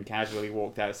 and then casually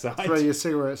walked outside. Throw your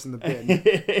cigarettes in the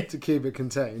bin to keep it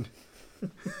contained.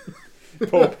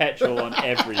 Pour petrol on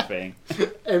everything.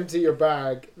 Empty your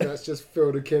bag that's just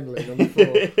filled with kindling on the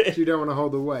floor. So you don't want to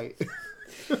hold the weight.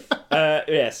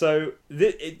 So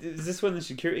is this when the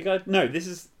security guard? No, this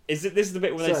is the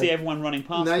bit where they see everyone running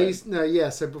past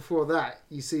them? So before that,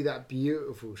 you see that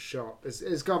beautiful shot.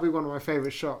 It's got to be one of my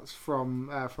favourite shots from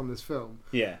this film.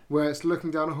 Yeah. Where it's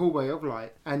looking down a hallway of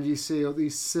light, and you see all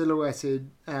these silhouetted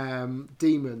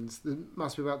demons. There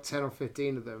must be about 10 or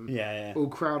 15 of them. Yeah. All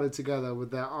crowded together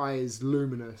with their eyes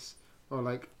luminous, or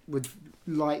like with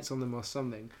lights on them or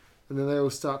something. And then they all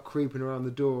start creeping around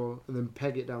the door and then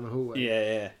peg it down the hallway.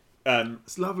 Yeah.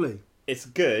 It's lovely. It's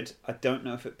good. I don't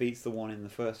know if it beats the one in the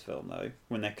first film though.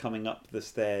 When they're coming up the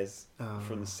stairs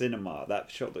from the cinema, that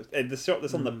shot looks. The shot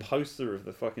that's on the poster of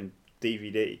the fucking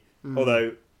DVD.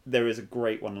 Although there is a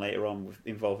great one later on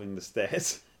involving the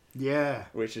stairs. Yeah,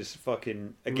 which is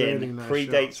fucking again really nice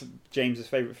predates shots. James's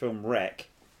favourite film Wreck.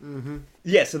 Mm-hmm.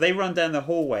 Yeah, so they run down the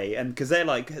hallway, and because they're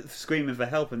like screaming for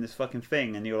help in this fucking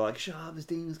thing, and you're like, "Shut up, there's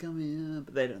demons coming!"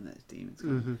 But they don't know there's demons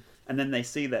coming. Mm-hmm. And then they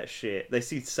see that shit. They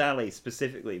see Sally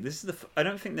specifically. This is I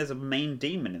don't think there's a main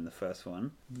demon in the first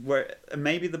one. Where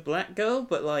maybe the black girl,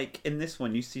 but like in this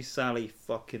one, you see Sally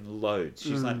fucking loads.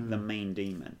 She's like the main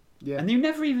demon. Yeah. And you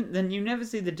never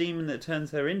see the demon that turns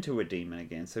her into a demon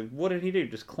again. So what did he do?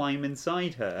 Just climb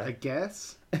inside her? I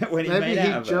guess. When maybe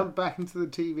he jumped back into the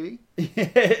TV.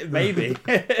 Yeah, maybe.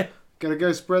 Gotta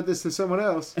go spread this to someone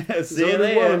else. See you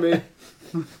later.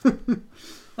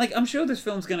 Like, I'm sure this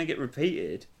film's going to get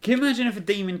repeated. Can you imagine if a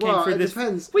demon came through this?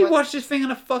 Depends. We watched this thing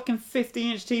on a fucking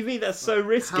 50-inch TV. That's so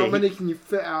risky. How many can you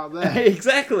fit out there?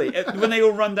 Exactly. When they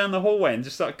all run down the hallway and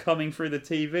just start coming through the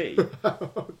TV.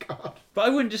 Oh, God. But I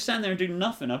wouldn't just stand there and do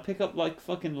nothing. I'd pick up, like,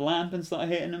 fucking lamp and start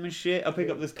hitting them and shit. I'd pick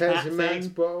up this cat thing. Max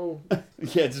bottle.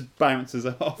 Yeah, it just bounces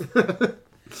off.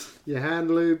 Your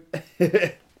hand lube.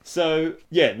 So,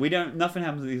 nothing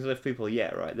happens to these left people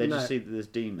yet, right? They just see that there's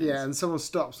demons. Yeah, and someone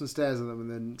stops and stares at them, and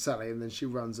then Sally, and then she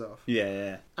runs off.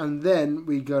 Yeah. And then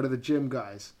we go to the gym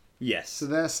guys. Yes. So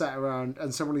they're sat around,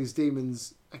 and some of these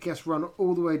demons, I guess, run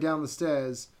all the way down the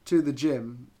stairs to the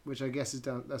gym, which I guess is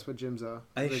down. That's where gyms are.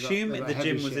 I assume the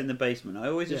gym was in the basement. I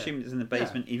always assumed it's in the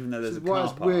basement, even though there's a car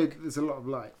park. Why it's weird, there's a lot of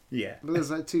light. Yeah. But there's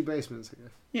like 2 basements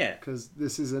here. Yeah. Because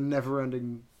this is a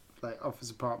never-ending office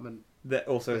apartment. That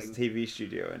also has a TV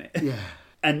studio in it. Yeah.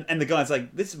 And the guy's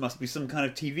like, this must be some kind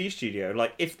of TV studio.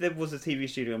 Like, if there was a TV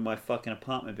studio in my fucking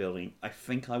apartment building, I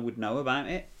think I would know about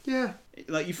it. Yeah.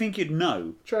 Like, you think you'd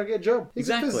know. Try and get a job. He's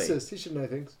exactly. a physicist. He should know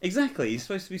things. Exactly. He's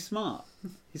supposed to be smart.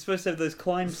 He's supposed to have those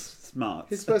climb smarts.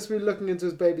 He's supposed to be looking into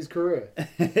his baby's career.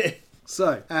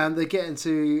 So, they get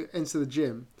into the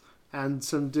gym. And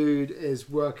some dude is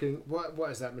working.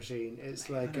 What is that machine? It's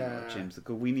like. Jim's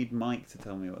called. We need Mike to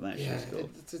tell me what that shit's called.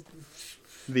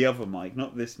 The other Mike,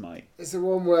 not this Mike. It's the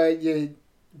one where you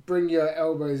bring your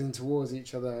elbows in towards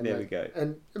each other. And there we go.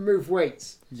 And move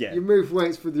weights. Yeah. You move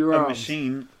weights with your arms.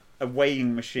 A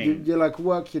weighing machine. You like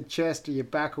work your chest or your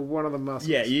back or one of the muscles.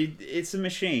 Yeah, it's a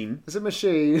machine. It's a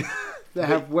machine that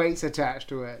have weights attached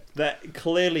to it. That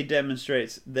clearly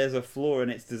demonstrates there's a flaw in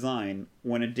its design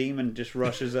when a demon just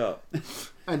rushes up.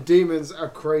 And demons are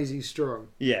crazy strong.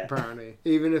 Yeah. Apparently.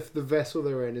 Even if the vessel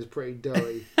they're in is pretty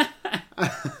doughy.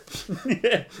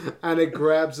 And it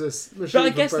grabs this machine. But I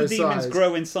guess the demons sides.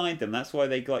 grow inside them. That's why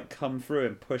they like come through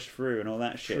and push through and all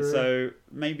that shit. True. So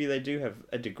maybe they do have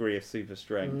a degree of super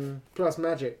strength. Plus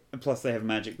magic. And plus they have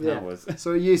magic powers.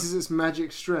 So it uses its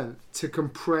magic strength to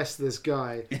compress this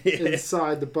guy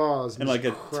inside the bars. And like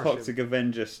a Toxic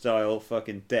Avenger style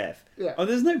fucking death. Yeah. Oh,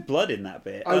 there's no blood in that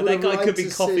bit. That guy could be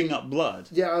coughing up blood.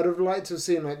 Yeah, I'd have liked to have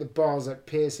seen like the bars like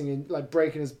piercing and like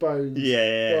breaking his bones.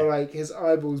 Yeah. Or like his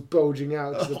eyeballs bulging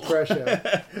out to the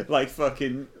pressure. Like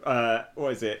fucking,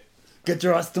 what is it? Get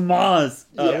your ass to Mars!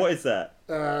 What is that?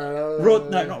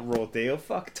 Not Raw Deal.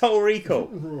 Fuck, Total Recall.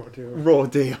 Raw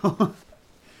Deal.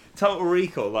 Total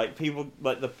Recall, like people,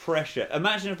 like the pressure.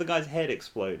 Imagine if the guy's head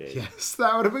exploded. Yes,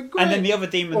 that would have been great. And then the other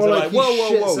demons or are like,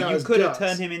 whoa, you could have guts.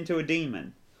 turned him into a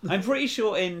demon. I'm pretty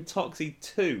sure in Toxie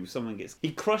 2,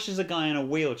 he crushes a guy in a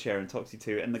wheelchair in Toxie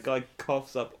 2, and the guy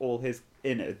coughs up all his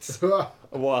innards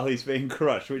while he's being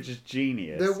crushed, which is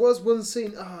genius. There was one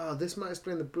scene, this might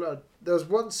explain the blood. There was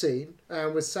one scene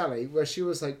with Sally where she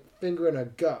was like fingering her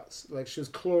guts, like she was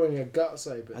clawing her guts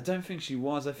open. I don't think she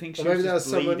was. I think she maybe was just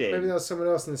bleeding. Maybe there was someone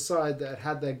else on the side that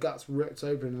had their guts ripped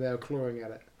open and they were clawing at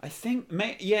it. I think,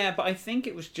 but I think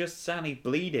it was just Sally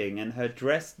bleeding and her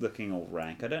dress looking all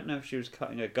rank. I don't know if she was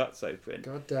cutting her guts open.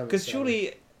 God damn it. Because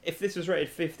surely, if this was rated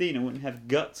 15, it wouldn't have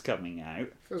guts coming out.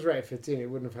 If it was rated 15, it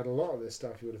wouldn't have had a lot of this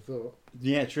stuff, you would have thought.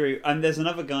 Yeah, true. And there's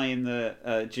another guy in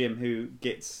the gym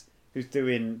who's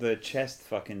doing the chest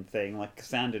fucking thing, like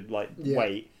standard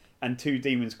weight, and two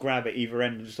demons grab at either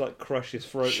end and just like crush his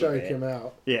throat. Choke him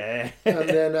out. Yeah. And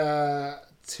then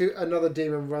another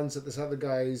demon runs at this other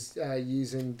guy who's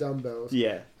using dumbbells.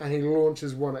 Yeah. And he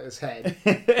launches one at his head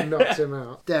and knocks him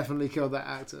out. Definitely killed that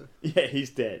actor. Yeah, he's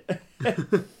dead.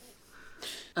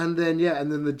 And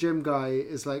then the gym guy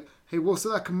is like, hey, what's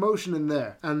that commotion in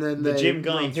there? And then the gym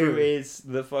guy who is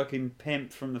the fucking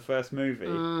pimp from the first movie,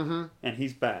 and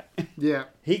he's back. Yeah.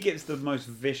 He gets the most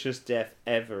vicious death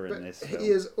ever in this film. He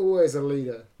is always a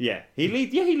leader. Yeah, he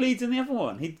leads in the other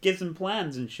one. He gives them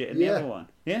plans and shit in the other one.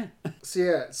 Yeah.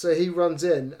 So he runs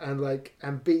in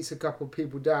and beats a couple of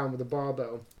people down with a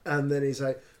barbell, and then he's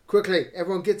like, quickly,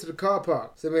 everyone get to the car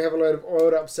park. So then we have a load of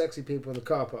oiled up sexy people in the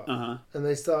car park. And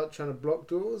they start trying to block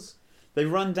doors. They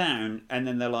run down and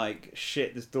then they're like,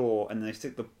 shit, this door, and they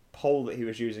stick the pole that he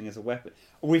was using as a weapon.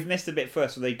 We've missed a bit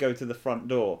first where they go to the front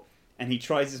door and he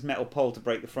tries his metal pole to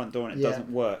break the front door and it doesn't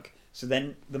work. So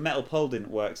then the metal pole didn't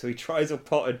work, so he tries a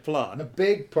potted plant. A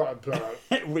big potted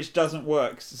plant. Which doesn't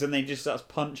work, so then he just starts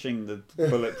punching the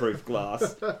bulletproof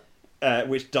glass.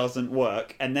 Which doesn't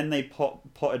work, and then they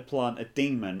potted plant a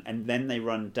demon, and then they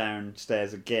run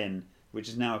downstairs again, which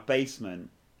is now a basement,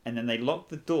 and then they lock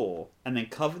the door, and then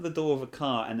cover the door with a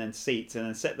car, and then seats, and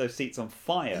then set those seats on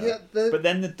fire. Yeah, but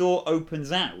then the door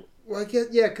opens out. Well,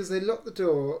 because they locked the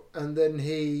door, and then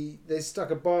they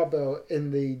stuck a barbell in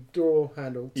the door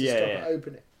handle to stop it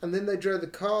opening, and then they drove the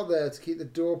car there to keep the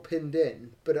door pinned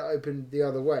in, but it opened the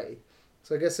other way.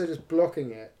 So I guess they're just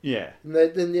blocking it. Yeah. And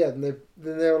then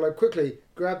they were like, quickly,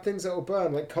 grab things that will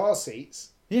burn, like car seats.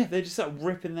 Yeah, they just start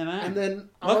ripping them out. And then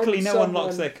luckily no one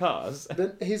locks their cars.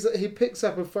 Then he picks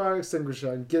up a fire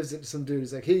extinguisher and gives it to some dude.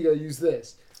 He's like, here you go, use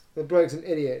this. The bloke's an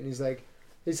idiot, and he's like,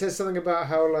 he says something about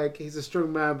how like he's a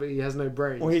strong man but he has no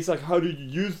brains. Well, he's like, how did you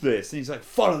use this? And he's like,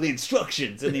 follow the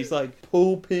instructions. And he's like,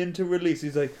 pull pin to release.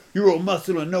 He's like, you're all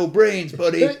muscle and no brains,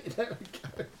 buddy. There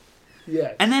we go.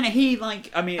 Yeah. And then he then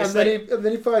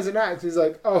he finds an axe. He's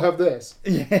like, I'll have this.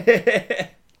 Yeah.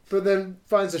 But then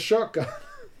finds a shotgun.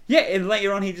 Yeah, and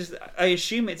later on I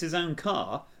assume it's his own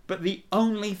car, but the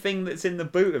only thing that's in the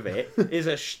boot of it is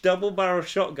a double-barrel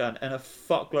shotgun and a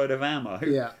fuckload of ammo.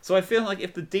 Yeah. So I feel like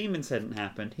if the demons hadn't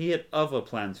happened, he had other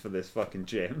plans for this fucking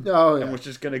gym. Oh, yeah. And was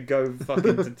just going to go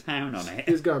fucking to town on it.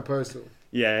 He was going postal.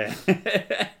 Yeah.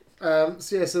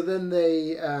 So then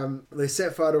they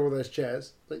set fire to all those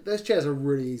chairs. Like, those chairs are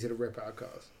really easy to rip out of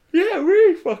cars. Yeah,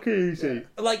 really fucking easy. Yeah.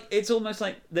 Like, it's almost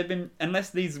like they've been...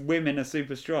 Unless these women are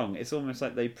super strong, it's almost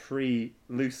like they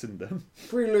pre-loosened them.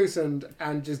 Pre-loosened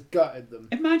and just gutted them.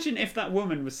 Imagine if that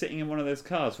woman was sitting in one of those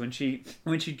cars when she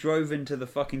drove into the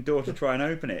fucking door to try and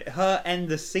open it. Her end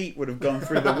the seat would have gone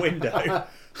through the window.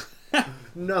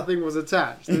 Nothing was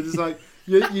attached. They're just like...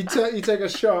 You take a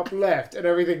sharp left and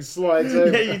everything slides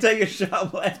over. Yeah, you take a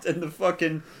sharp left and the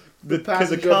fucking... The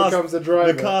passenger becomes the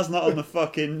driver. The car's not on the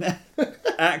fucking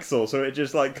axle, so it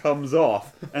just like comes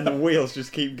off and the wheels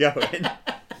just keep going.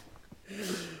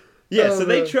 Yeah, so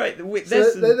they try...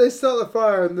 They start the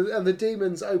fire and the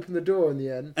demons open the door in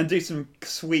the end. And do some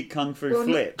sweet kung fu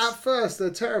flips. At first, they're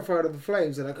terrified of the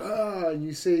flames. They're like, and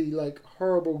you see like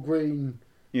horrible green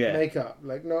makeup,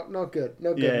 like not good,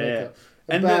 no good makeup.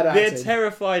 And they're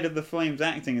terrified of the Flames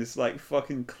acting as like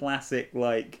fucking classic,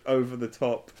 like over the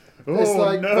top. It's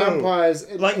like vampires,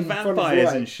 in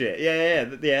vampires and shit.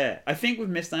 Yeah. I think we've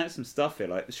missed out some stuff here.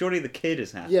 Like, surely the kid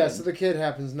has happened. Yeah, so the kid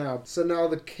happens now. So now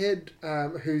the kid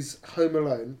who's home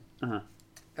alone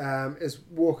is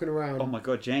walking around. Oh my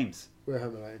god, James. We're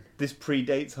Home Alone. This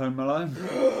predates Home Alone.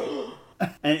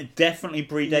 And it definitely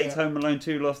predates Home Alone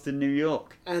 2 Lost in New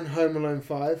York. And Home Alone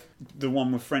 5. The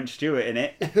one with French Stewart in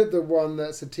it. The one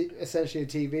that's essentially a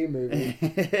TV movie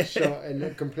shot in a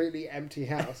completely empty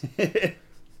house.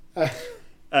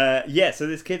 So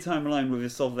this kid's home alone with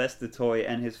his Sylvester toy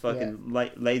and his fucking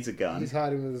laser gun. He's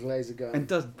hiding with his laser gun. And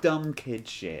does dumb kid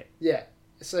shit. Yeah.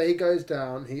 So he goes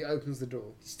down, he opens the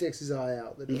door, he sticks his eye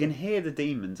out the door. You can hear the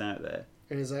demons out there.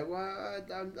 And he's like, well,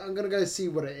 I'm going to go see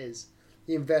what it is.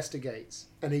 He investigates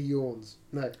and he yawns.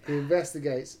 No, he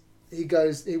investigates.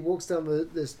 He walks down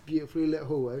this beautifully lit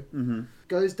hallway,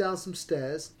 goes down some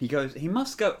stairs. He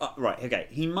must go up,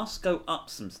 he must go up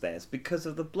some stairs because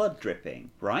of the blood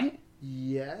dripping, right?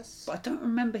 Yes. But I don't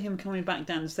remember him coming back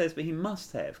down the stairs, but he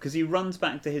must have, because he runs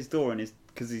back to his door, and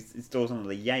because his door's on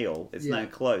the Yale, it's now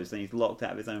closed, and he's locked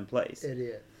out of his own place.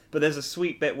 Idiot. But there's a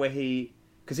sweet bit where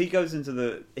because he goes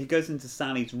into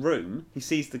Sally's room, he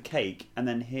sees the cake, and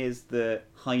then hears the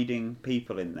hiding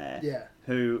people in there,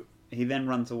 who he then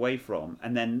runs away from,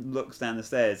 and then looks down the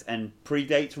stairs, and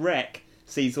predates Wreck,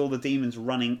 sees all the demons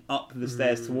running up the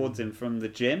stairs towards him from the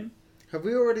gym. Have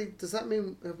we already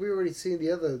seen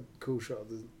the other cool shot of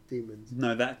the demons?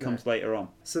 No, that comes later on.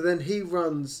 So then he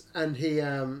runs, and he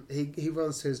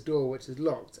runs to his door, which is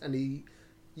locked, and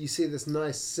you see this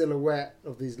nice silhouette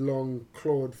of these long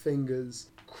clawed fingers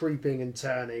creeping and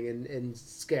turning in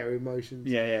scary motions.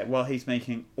 Yeah. While he's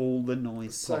making all the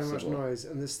noise possible. So much noise,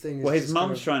 and this thing is... Well, his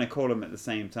mum's trying to call him at the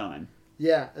same time.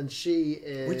 Yeah, and she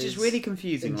is... Which is really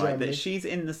confusing, right? That she's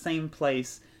in the same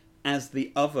place as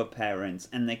the other parents,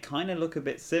 and they kind of look a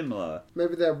bit similar.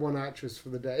 Maybe they're one actress for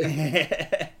the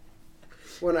day.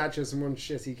 One actress and one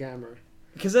shitty camera.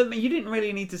 Because I mean, you didn't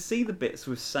really need to see the bits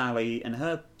with Sally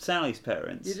and Sally's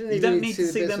parents. You don't need to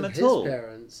see them at all.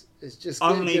 Parents. It's just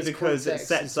only because it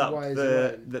sets up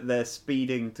that they're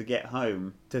speeding to get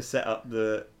home to set up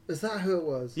the... Is that who it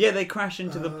was? Yeah, they crash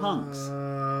into the punks.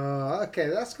 Okay,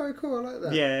 that's quite cool. I like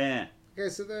that. Yeah. Okay,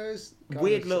 so there's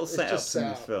weird little setups in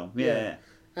this film. Yeah.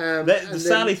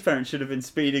 Sally's parents should have been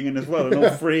speeding in as well, and all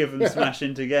three of them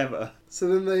smashing together. So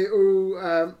then they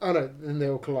all... then they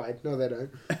all collide. No, they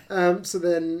don't. So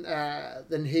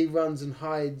then he runs and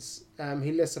hides.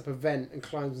 He lifts up a vent and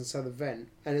climbs inside the vent.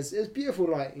 And it's beautiful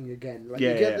lighting again. You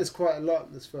get this quite a lot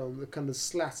in this film, the kind of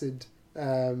slatted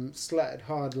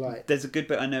hard light. There's a good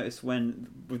bit I noticed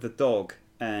with the dog,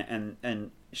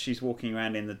 and she's walking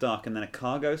around in the dark, and then a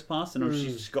car goes past, and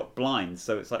she's got blinds,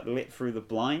 so it's like lit through the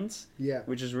blinds. Yeah,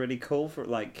 which is really cool for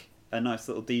like a nice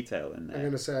little detail in there. I'm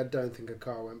gonna say I don't think a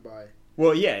car went by.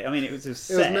 Well, yeah, I mean it was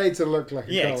set. It was made to look like a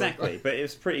car. Yeah, exactly. But it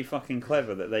was pretty fucking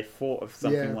clever that they thought of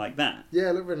something like that. Yeah,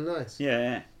 it looked really nice.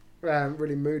 Yeah.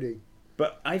 Really moody.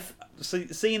 But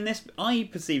seeing this, I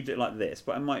perceived it like this,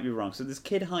 but I might be wrong. So this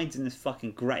kid hides in this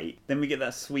fucking grate. Then we get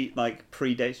that sweet, like,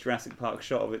 predates Jurassic Park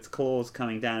shot of its claws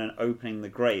coming down and opening the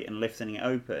grate and lifting it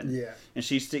open. Yeah. And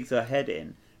she sticks her head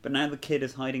in. But now the kid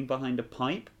is hiding behind a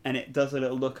pipe, and it does a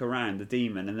little look around, the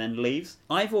demon, and then leaves.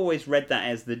 I've always read that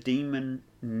as the demon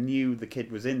knew the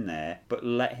kid was in there, but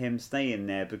let him stay in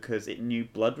there because it knew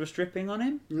blood was dripping on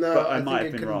him. No, but I might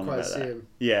have been wrong about that. Him.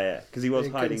 Yeah, because he was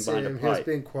hiding behind a pipe. He was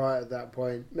being quiet at that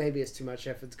point. Maybe it's too much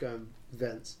effort to go in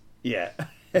vents. Yeah.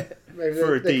 Maybe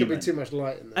there could be too much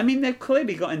light in there. I mean, they've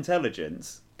clearly got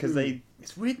intelligence, because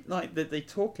it's weird like that they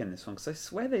talk in this one, because I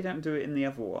swear they don't do it in the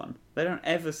other one. They don't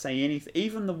ever say anything.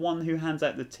 Even the one who hands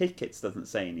out the tickets doesn't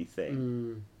say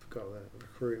anything. Forgot that.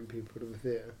 Recruiting people to the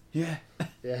theatre. Yeah.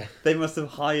 They must have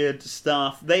hired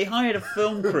staff. They hired a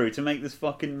film crew to make this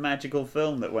fucking magical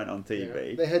film that went on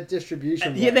TV. Yeah. They had distribution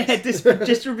rights. Yeah, they had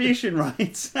distribution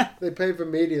rights. They paid for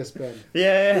media spend.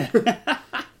 Yeah.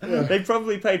 They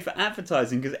probably paid for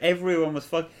advertising because everyone was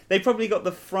They probably got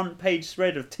the front page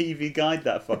spread of TV Guide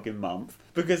that fucking month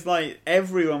because like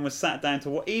everyone was sat down to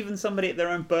watch. Even somebody at their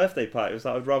own birthday party was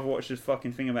like, "I'd rather watch this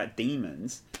fucking thing about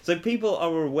demons." So people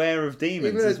are aware of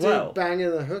demons as well. Even a dude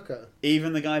banging a hooker.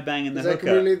 Even the guy banging the hooker.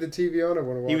 Can we leave the TV on? I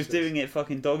want to watch. He was doing it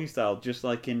fucking doggy style, just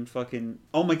like in fucking.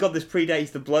 Oh my god! This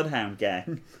predates the Bloodhound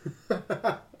Gang.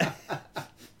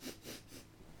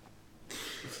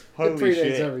 Holy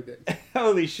shit! Everything.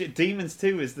 Holy shit! Demons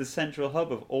 2 is the central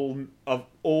hub of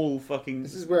all fucking.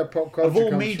 This is where pop culture of all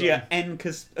comes media from.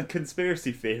 and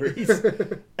conspiracy theories.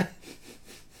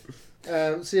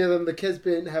 So yeah, then the kid's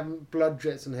been having blood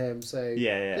drips on him. So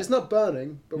yeah. It's not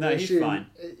burning, but no, he's fine.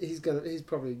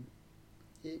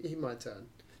 He might turn.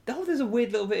 Oh, there's a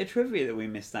weird little bit of trivia that we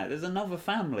missed out. There's another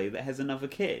family that has another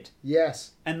kid.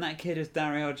 Yes. And that kid is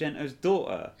Dario Argento's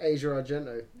daughter. Asia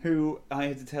Argento. Who, I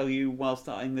had to tell you while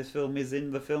starting this film, is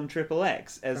in the film Triple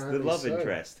X as the love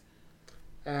interest.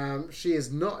 She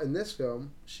is not in this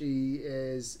film. She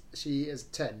is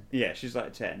 10. Yeah, she's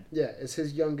like 10. Yeah, it's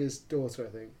his youngest daughter,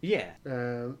 I think. Yeah.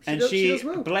 She does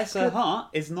well. Bless her heart,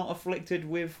 is not afflicted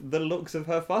with the looks of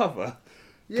her father.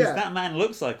 Because that man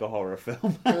looks like a horror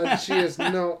film. And she is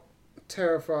not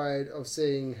terrified of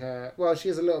seeing her... Well, she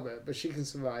is a little bit, but she can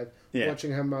survive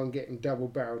watching her mum getting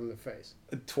double-barreled in the face.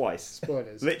 Twice.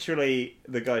 Spoilers. Literally,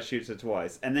 the guy shoots her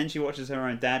twice. And then she watches her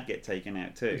own dad get taken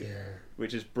out too. Yeah.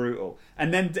 Which is brutal.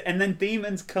 And then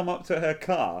demons come up to her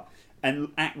car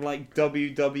and act like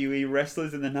WWE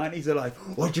wrestlers in the 90s. They're like,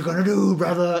 what you gonna do,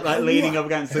 brother? Like leaning up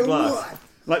against the glass.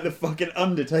 Like the fucking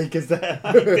Undertaker's there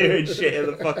doing shit at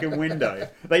the fucking window.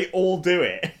 They all do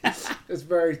it. It's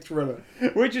very Thriller.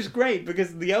 Which is great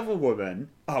because the other woman...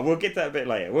 Oh, we'll get to that a bit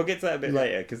later.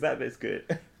 Later because that bit's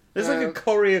good. There's like a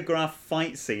choreographed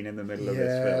fight scene in the middle of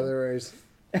this film. Yeah, there is.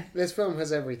 This film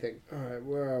has everything. Alright,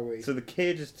 where are we? So the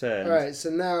kid has turned. Alright,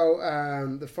 so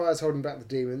now the fire's holding back the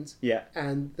demons. Yeah.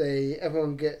 And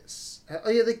everyone gets...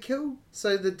 they kill...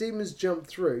 So the demons jump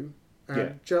through...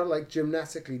 like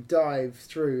gymnastically dive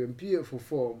through in beautiful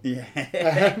form.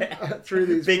 Yeah. Through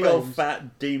these big flames. old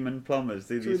fat demon plumbers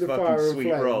do these fucking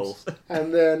sweet rolls.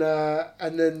 And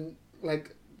then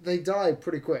like they die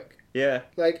pretty quick. Yeah.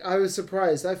 Like I was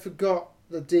surprised. I forgot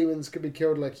that demons could be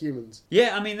killed like humans.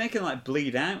 Yeah, I mean they can like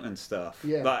bleed out and stuff.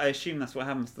 Yeah. But I assume that's what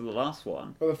happens to the last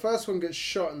one. Well, the first one gets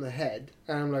shot in the head,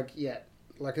 and I'm like,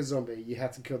 like a zombie, you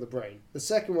have to kill the brain. The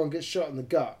second one gets shot in the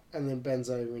gut and then bends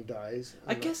over and dies.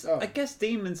 I guess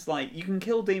demons, like, you can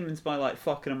kill demons by like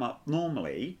fucking them up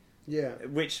normally. Yeah.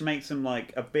 Which makes them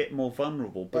like a bit more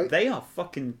vulnerable, but they are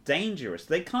fucking dangerous.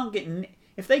 They can't get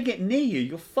if they get near you,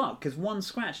 you're fucked because one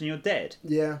scratch and you're dead.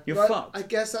 Yeah. You're fucked. I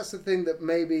guess that's the thing, that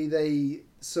maybe they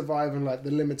survive on like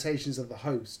the limitations of the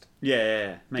host.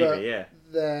 Yeah, maybe, yeah.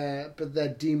 But their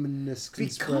demonness can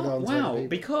spread on to other people.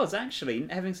 Because actually,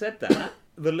 having said that,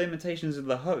 the limitations of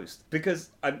the host, because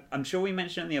I'm sure we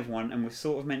mentioned it in the other one and we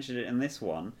sort of mentioned it in this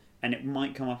one, and it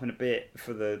might come up in a bit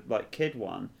for the like kid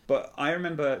one, but I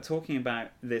remember talking about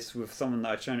this with someone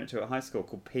that I'd shown it to at high school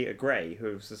called Peter Gray,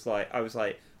 who was just like, I was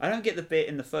like, I don't get the bit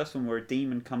in the first one where a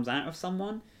demon comes out of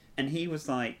someone, and he was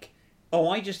like, oh,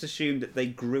 I just assumed that they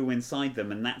grew inside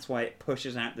them and that's why it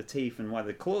pushes out the teeth and why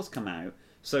the claws come out.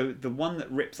 So the one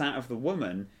that rips out of the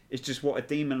woman is just what a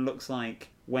demon looks like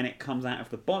when it comes out of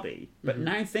the body. But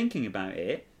now thinking about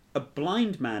it, a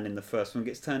blind man in the first one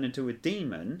gets turned into a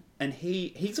demon, and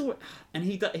he's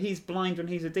blind when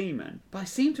he's a demon. But I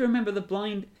seem to remember the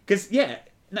blind, because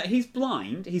he's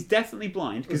blind. He's definitely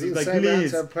blind because he's like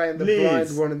Liz. Playing the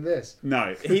blind one in this.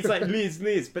 No, he's like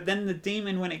Liz. But then the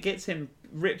demon, when it gets him,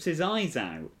 rips his eyes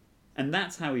out, and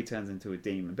that's how he turns into a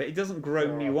demon. But he doesn't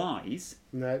grow new eyes.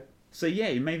 No. So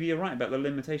yeah, maybe you're right about the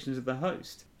limitations of the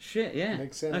host. Shit, yeah.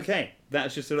 Makes sense. Okay,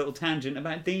 that's just a little tangent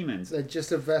about demons. They're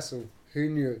just a vessel. Who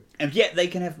knew? And yet they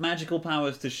can have magical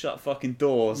powers to shut fucking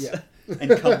doors and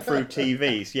come through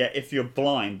TVs. Yeah, if you're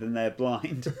blind, then they're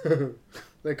blind.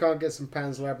 They can't get some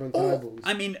Pan's Labyrinth eyeballs.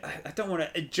 I mean, I don't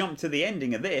want to jump to the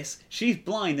ending of this. She's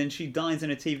blind and she dies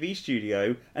in a TV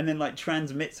studio and then like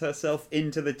transmits herself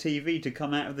into the TV to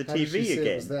come out of the How TV did she see again.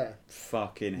 it was there?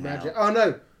 Fucking Magic. hell. Oh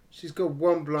no! She's got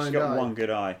one blind eye. She's got one good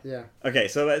eye. Yeah. Okay,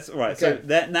 so that's right. Okay. So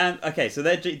that now. Okay, so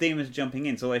they're demons jumping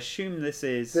in. So I assume this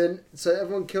is. So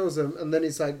everyone kills them, and then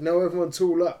it's like, no, everyone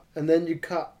tool up, and then you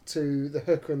cut to the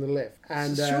hooker in the lift.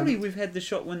 And surely we've had the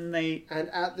shot when they. And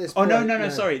at this. Oh point, no!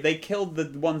 Sorry, they killed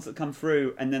the ones that come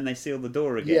through, and then they seal the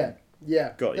door again.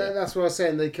 Yeah. Got you. That's what I was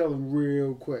saying. They kill them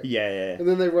real quick. Yeah. And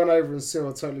then they run over and seal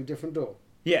a totally different door.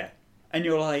 Yeah, and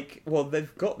you're like, well,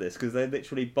 they've got this because they're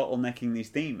literally bottlenecking these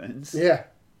demons. Yeah.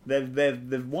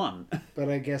 They've won. But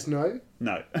I guess no.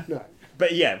 No. No.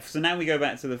 But yeah, so now we go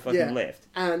back to the fucking lift.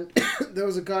 And there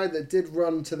was a guy that did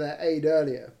run to their aid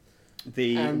earlier.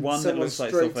 The one that looks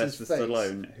like Sylvester face.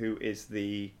 Stallone, who is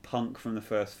the punk from the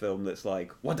first film that's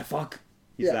like, what the fuck?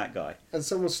 He's that guy. And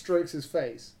someone strokes his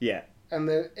face. Yeah. And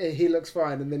then he looks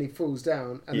fine, and then he falls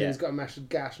down, and then he's got a massive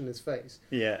gash on his face.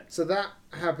 Yeah. So that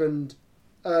happened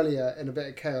earlier in a bit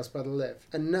of chaos by the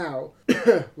lift. And now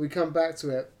we come back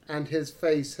to it, and his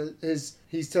face,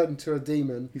 he's turned into a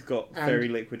demon. He's got fairy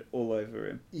liquid all over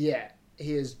him. Yeah,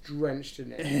 he is drenched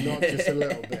in it, not just a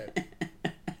little bit.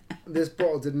 This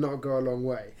bottle did not go a long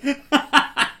way.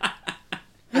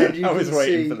 And you I was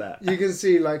waiting for that. You can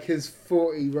see like his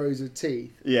 40 rows of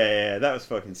teeth. Yeah, that was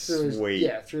fucking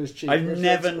sweet. Through his cheek. I've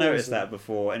never noticed that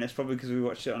before, and it's probably because we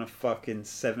watched it on a fucking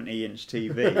 70-inch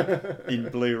TV in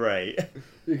Blu-ray.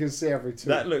 You can see every tooth.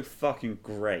 That looked fucking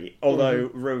great, although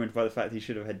ruined by the fact he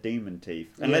should have had demon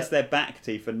teeth. Unless their back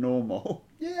teeth are normal.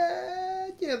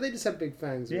 Yeah, they just have big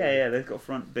fangs. Really. Yeah, they've got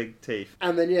front big teeth.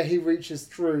 And then he reaches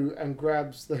through and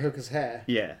grabs the hooker's hair.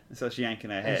 Yeah, so she's yanking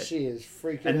her head. And she is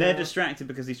freaking out. And they're distracted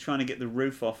because he's trying to get the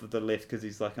roof off of the lift because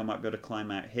he's like, I might be able to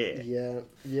climb out here.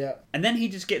 Yeah. And then he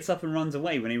just gets up and runs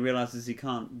away when he realises he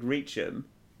can't reach them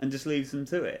and just leaves them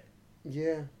to it.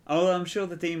 Yeah. Oh, I'm sure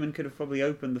the demon could have probably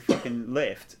opened the fucking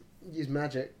lift. Use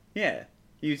magic. Yeah.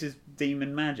 Uses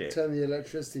demon magic. Turn the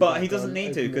electricity But he doesn't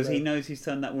need to because he knows he's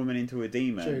turned that woman into a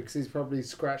demon. True, because he's probably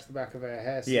scratched the back of her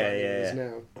hair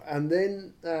now. And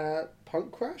then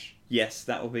punk crash? Yes,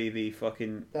 that will be the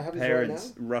fucking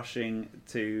parents rushing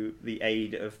to the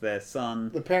aid of their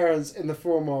son. The parents in the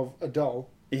form of a doll.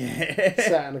 Yeah.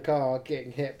 Sat in a car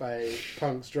getting hit by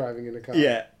punks driving in a car.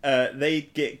 Yeah, they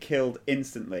get killed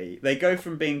instantly. They go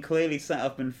from being clearly set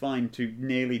up and fine to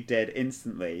nearly dead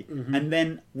instantly. Mm-hmm. And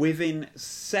then within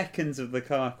seconds of the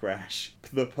car crash,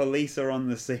 the police are on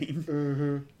the scene.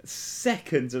 Mm-hmm.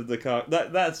 Seconds of the car...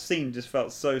 That scene just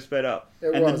felt so sped up. The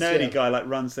nerdy guy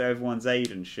runs to everyone's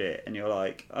aid and shit. And you're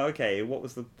like, okay, what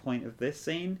was the point of this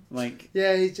scene?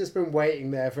 Yeah, he's just been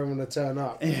waiting there for everyone to turn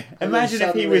up. Yeah. Imagine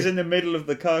if he was in the middle of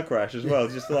the car crash as well,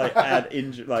 just add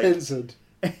injury, pincered,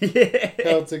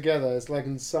 held together. It's like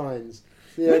in Signs.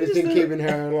 The only thing keeping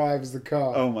her alive is the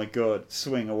car. Oh my god!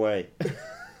 Swing away,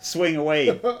 swing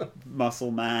away,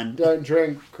 muscle man. Don't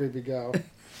drink, creepy girl.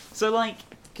 So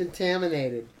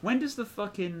contaminated. When does the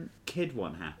fucking kid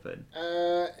one happen?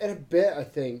 In a bit, I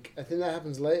think. I think that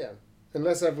happens later.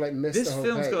 Unless I've missed the whole This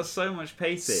film's page. got so much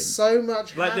pacing. So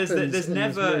much happens. There's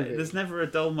never a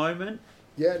dull moment.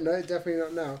 Yeah, no, definitely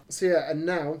not now. So yeah, and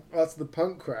now, after the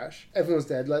punk crash, everyone's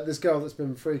dead. This girl that's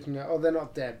been freaking out. Oh, they're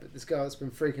not dead, but this girl that's been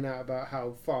freaking out about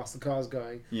how fast the car's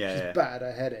going. She's battered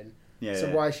her head in.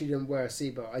 So why she didn't wear a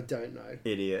seatbelt, I don't know.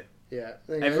 Idiot. Yeah.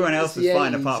 Everyone else is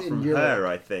fine apart from her,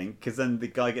 I think. Because then the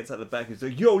guy gets out the back and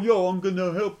says, yo, I'm going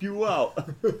to help you out.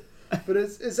 But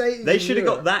it's 80s. They should have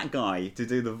got that guy to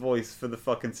do the voice for the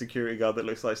fucking security guard that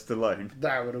looks like Stallone.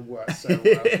 That would have worked so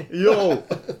well. Yo!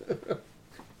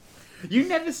 You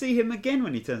never see him again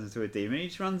when he turns into a demon. He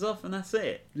just runs off and that's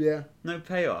it. Yeah. No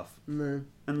payoff. No.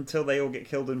 Until they all get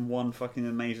killed in one fucking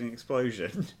amazing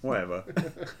explosion. Whatever.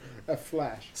 A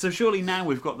flash. So surely now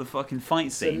we've got the fucking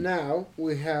fight scene. So now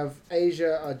we have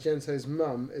Asia Argento's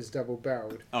mum is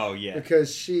double-barreled. Oh, yeah.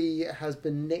 Because she has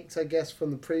been nicked, I guess, from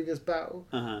the previous battle.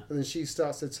 Uh-huh. And then she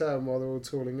starts to turn while they're all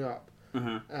tooling up.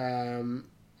 Uh-huh.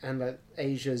 And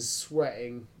Asia's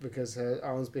sweating because her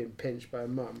arm's being pinched by her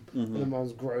mum. Mm-hmm. And the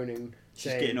mum's groaning.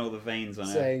 She's getting all the veins on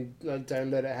her. Saying, don't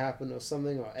let it happen or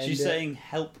something. Or she's saying,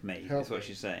 help me, is what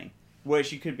she's saying. Where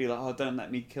she could be like, oh, don't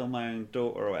let me kill my own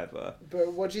daughter or whatever.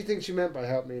 But what do you think she meant by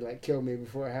help me? Kill me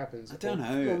before it happens? I don't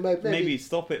know. Maybe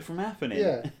stop it from happening.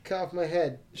 Yeah, cut off my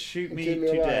head. Shoot me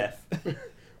to death.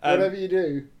 Whatever you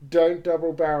do, don't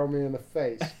double barrel me in the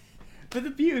face. But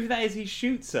the beauty of that is he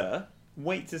shoots her,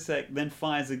 waits a sec, then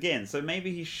fires again. So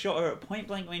maybe he shot her at point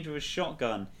blank range with a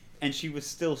shotgun and she was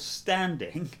still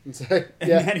standing. And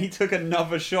then he took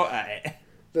another shot at it.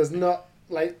 There's not...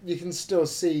 you can still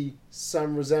see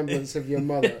some resemblance of your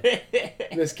mother.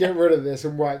 Let's get rid of this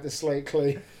and wipe the slate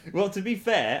clean. Well, to be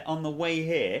fair, on the way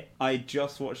here, I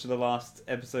just watched the last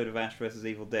episode of Ash vs.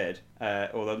 Evil Dead,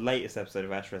 or the latest episode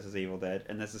of Ash vs. Evil Dead,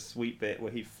 and there's a sweet bit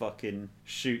where he fucking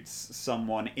shoots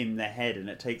someone in the head and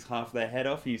it takes half their head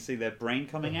off and you see their brain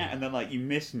coming out and they're like, you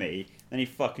missed me. Then he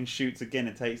fucking shoots again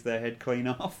and takes their head clean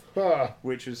off,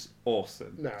 which was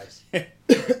awesome. Nice.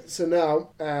 So now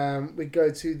we go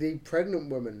to the pregnant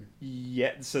woman.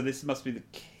 Yeah, so this must be the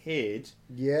kid.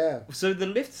 Yeah. So the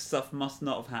lift stuff must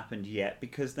not have happened yet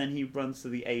because then he runs to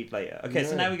the aid later. Okay,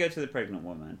 so now we go to the pregnant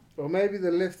woman. Or maybe the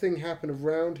lift thing happened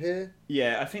around here.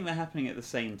 Yeah, I think they're happening at the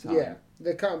same time. Yeah,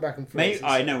 they're cutting back and forth. Maybe,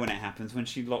 I know when it happens, when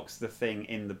she locks the thing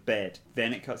in the bed.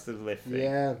 Then it cuts to the lift thing.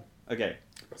 Yeah. Okay.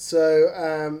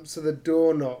 So, so the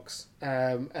door knocks,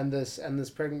 and this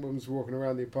pregnant woman's walking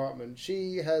around the apartment.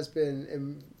 She has been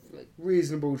in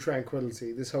reasonable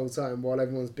tranquility this whole time while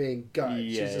everyone's being gutted.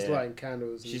 Yeah, she's just lighting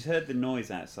candles. She's heard the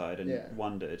noise outside and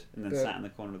wondered, and then sat in the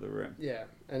corner of the room. Yeah,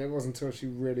 and it wasn't until she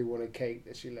really wanted cake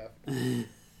that she left.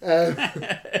 But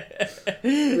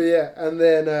yeah, and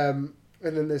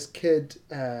then this kid,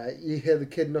 you hear the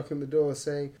kid knocking the door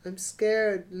saying, "I'm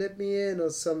scared, let me in,"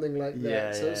 or something like that.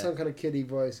 Yeah, so some kind of kiddie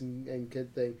voice and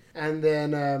kid thing. And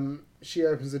then she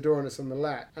opens the door and it's on the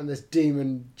lat, and this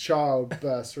demon child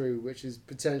bursts through, which is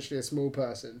potentially a small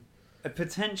person.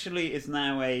 Potentially is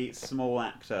now a small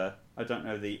actor. I don't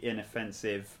know the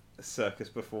inoffensive circus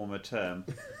performer term.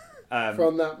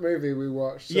 From that movie we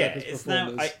watched. It's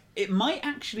now. It might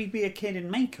actually be a kid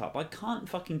in makeup. I can't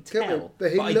fucking tell.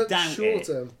 But he looks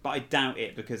shorter. But I doubt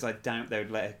it because I doubt they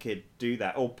would let a kid do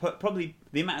that. Or probably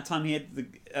the amount of time he had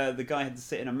the guy had to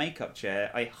sit in a makeup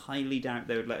chair. I highly doubt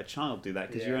they would let a child do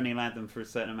that because you only allowed them for a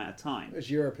certain amount of time. It's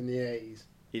Europe in the 80s.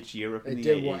 It's Europe in the 80s.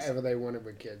 They did whatever they wanted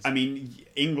with kids. I mean,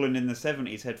 England in the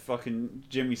 70s had fucking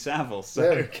Jimmy Savile. So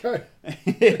there we go.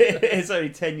 It's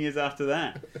only 10 years after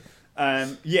that.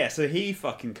 So he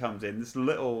fucking comes in, this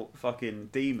little fucking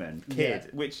demon kid,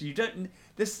 which you don't...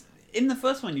 In the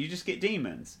first one, you just get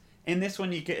demons. In this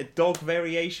one, you get a dog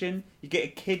variation, you get a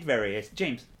kid variation.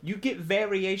 James, you get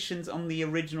variations on the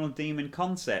original demon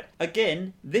concept.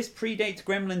 Again, this predates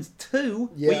Gremlins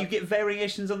 2, where you get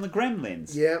variations on the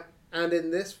Gremlins. Yeah. And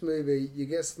in this movie, you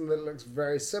get something that looks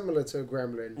very similar to a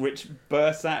gremlin. Which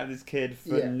bursts out of this kid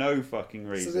for no fucking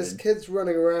reason. So this kid's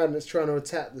running around and is trying to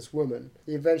attack this woman.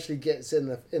 He eventually gets in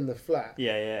the flat.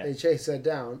 Yeah. And he chases her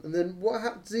down. And then what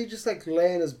happens? Does he just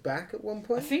lay on his back at one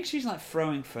point? I think she's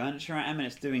throwing furniture at him and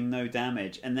it's doing no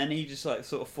damage. And then he just sort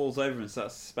of falls over and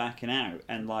starts spacking out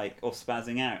and or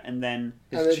spazzing out. And then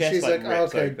his chest she's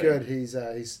rips okay, open. good. He's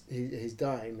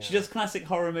dying now. She does classic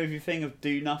horror movie thing of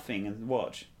do nothing and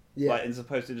watch. Yeah. As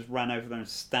opposed to just run over there and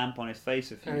stamp on his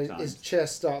face a few times. His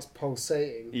chest starts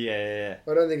pulsating. Yeah.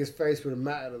 I don't think his face would have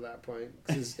mattered at that point.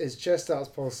 Because his chest starts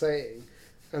pulsating.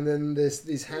 And then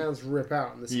these hands rip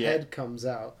out and this head comes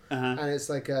out. And it's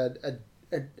like a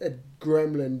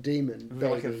gremlin demon. Baby.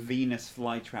 Like a Venus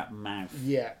flytrap mouth.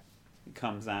 Yeah. It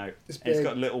comes out. It's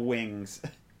got little wings.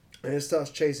 And it starts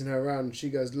chasing her around. And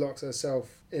she locks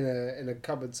herself in a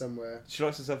cupboard somewhere. She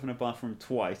locks herself in a bathroom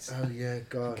twice. Oh yeah,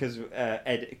 God.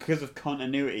 Because of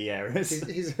continuity errors.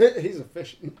 He's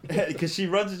efficient. Because she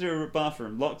runs into a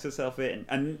bathroom, locks herself in,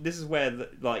 and this is where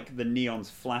the neon's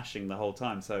flashing the whole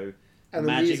time. So and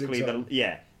magically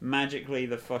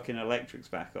the fucking electric's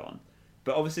back on.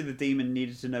 But obviously the demon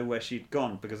needed to know where she'd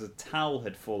gone because a towel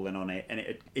had fallen on it and it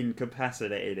had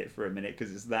incapacitated it for a minute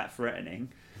because it's that threatening.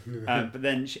 But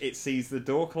then it sees the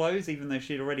door close, even though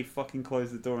she'd already fucking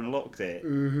closed the door and locked it.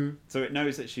 Mm-hmm. So it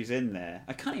knows that she's in there.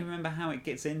 I can't even remember how it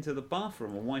gets into the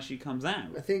bathroom or why she comes out.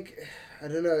 I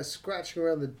don't know, it's scratching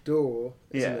around the door,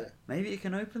 isn't it? Maybe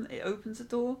it opens the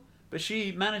door? But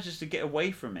she manages to get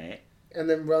away from it. And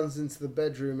then runs into the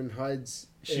bedroom and hides.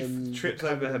 She trips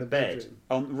over her bed,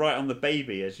 right on the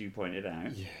baby, as you pointed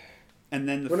out. Yeah. And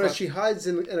then she hides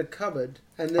in a cupboard,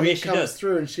 and then it comes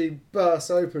through, and she bursts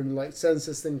open, sends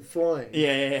this thing flying.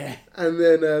 Yeah. And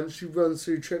then she runs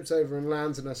through, trips over, and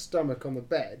lands on her stomach on the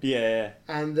bed. Yeah.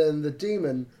 And then the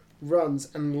demon runs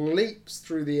and leaps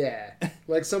through the air,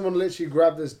 like someone literally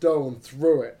grabbed this doll and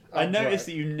threw it. I noticed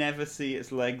that you never see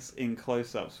its legs in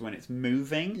close-ups when it's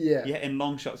moving. Yeah. Yet in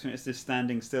long shots when it's just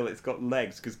standing still, it's got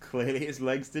legs because clearly its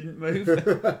legs didn't move.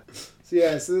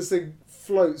 So this thing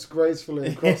floats gracefully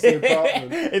across the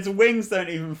apartment. Its wings don't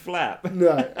even flap.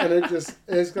 No, and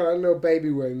it's got little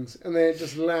baby wings, and then it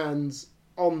just lands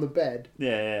on the bed.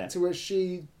 Yeah. To which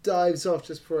she dives off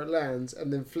just before it lands,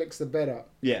 and then flicks the bed up.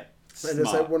 Yeah. And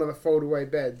it's like one of the fold-away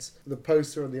beds, the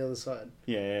poster on the other side.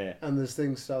 Yeah. And this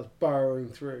thing starts burrowing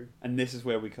through. And this is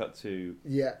where we cut to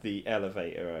the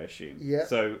elevator, I assume. Yeah.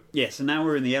 So now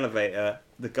we're in the elevator.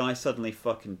 The guy suddenly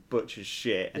fucking butchers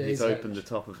shit, and he's opened the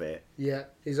top of it. Yeah,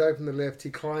 he's opened the lift, he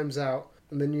climbs out,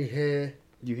 and then you hear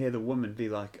the woman be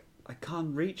like, I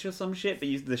can't reach or some shit, but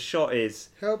the shot is...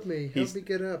 Help me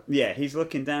get up. Yeah, he's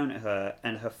looking down at her,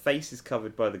 and her face is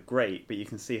covered by the grate, but you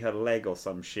can see her leg or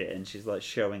some shit, and she's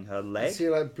showing her leg.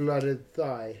 You see blooded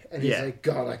thigh, and he's like,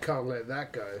 God, I can't let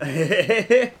that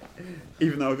go.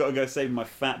 Even though I've got to go save my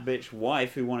fat bitch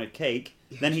wife who wanted cake,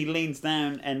 then he leans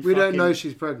down and We don't know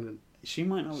she's pregnant. She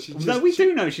might not... No, we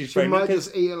do know she's pregnant. She might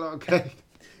just eat a lot of cake.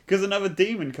 Because another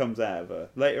demon comes out of her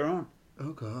later on.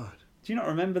 Oh, God. Do you not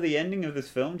remember the ending of this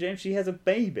film, James? She has a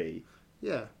baby.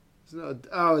 Yeah. It's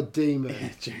not a demon.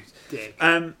 James. Dick.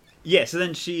 So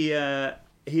then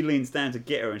he leans down to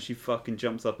get her and she fucking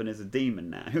jumps up and is a demon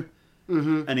now.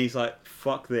 Mm-hmm. And he's like,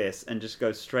 fuck this, and just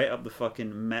goes straight up the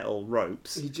fucking metal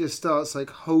ropes. He just starts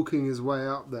hulking his way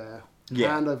up there.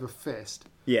 Yeah. Hand over fist.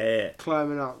 Yeah.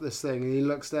 Climbing up this thing, and he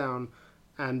looks down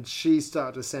and she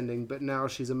starts descending, but now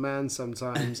she's a man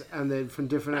sometimes, and then from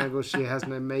different angles she has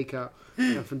no makeup,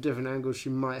 and from different angles she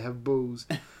might have balls,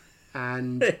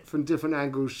 and from different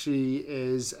angles she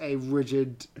is a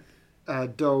rigid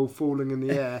doll falling in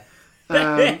the air,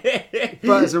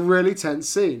 But it's a really tense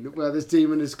scene where this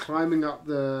demon is climbing up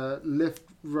the lift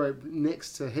rope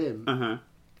next to him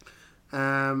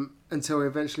until he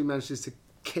eventually manages to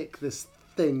kick this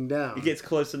thing down. He gets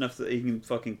close enough that he can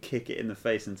fucking kick it in the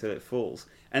face until it falls.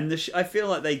 And I feel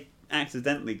like they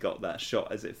accidentally got that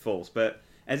shot as it falls, but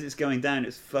as it's going down,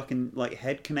 its fucking like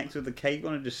head connects with the cable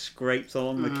and it just scrapes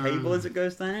along the cable as it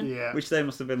goes down. Yeah. Which they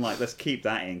must have been like, let's keep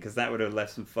that in because that would have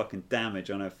left some fucking damage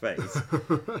on her face.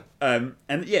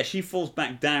 And yeah, she falls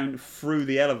back down through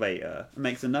the elevator and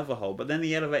makes another hole, but then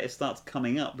the elevator starts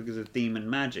coming up because of demon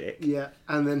magic. Yeah,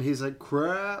 and then he's like,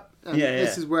 crap. And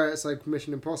this is where it's like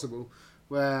Mission Impossible,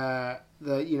 where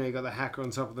you got the hacker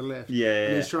on top of the lift.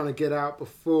 And he's trying to get out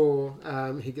before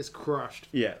he gets crushed.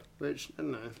 Yeah. Which, I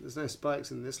don't know, there's no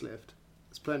spikes in this lift.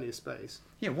 There's plenty of space.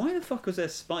 Yeah, why the fuck was there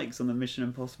spikes on the Mission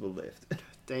Impossible lift?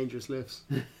 Dangerous lifts.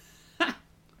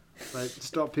 Like,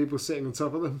 stop people sitting on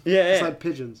top of them. Yeah, It's like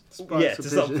pigeons. Spikes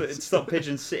to stop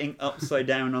pigeons sitting upside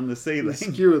down on the ceiling.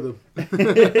 Skewer them.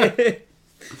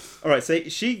 Alright, so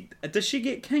does she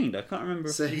get caned? I can't remember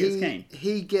if she gets caned.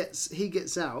 He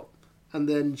gets out, and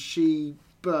then she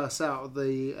bursts out of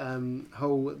the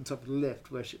hole at the top of the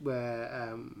lift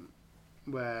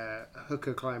where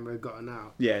Hooker Climber had gotten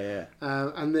out. Yeah.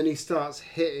 And then he starts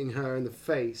hitting her in the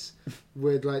face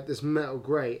with like this metal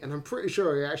grate, and I'm pretty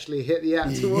sure he actually hit the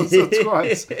actor once or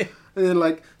twice, and then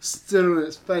like stood on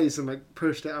its face and like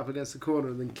pushed it up against the corner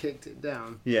and then kicked it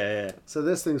down. Yeah. So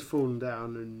this thing's fallen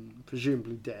down and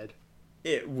presumably dead.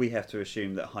 We have to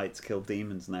assume that heights kill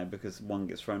demons now because one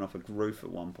gets thrown off a roof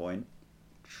at one point.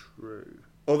 True.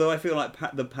 Although I feel like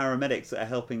the paramedics that are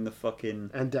helping the fucking...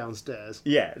 And downstairs.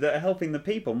 Yeah, that are helping the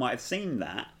people might have seen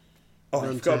that. Oh,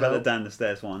 I forgot about the down the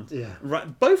stairs ones. Yeah.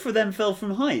 Right, both of them fell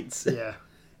from heights. Yeah.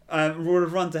 Would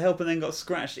have run to help and then got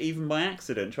scratched even by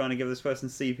accident trying to give this person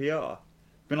CPR.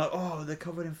 Been like, oh, they're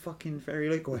covered in fucking fairy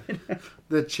liquid.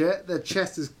 Their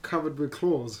chest is covered with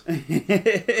claws.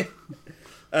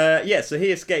 Yeah, so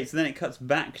he escapes and then it cuts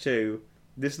back to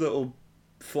this little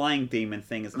flying demon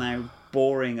thing is now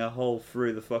boring a hole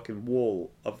through the fucking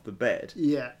wall of the bed.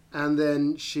 Yeah, and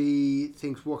then she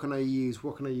thinks, what can I use?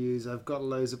 I've got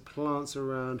loads of plants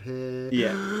around here.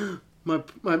 Yeah. My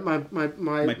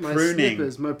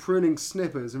pruning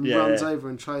snippers, and runs over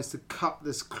and tries to cut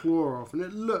this claw off, and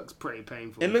it looks pretty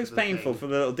painful. It looks painful for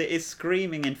the little... It's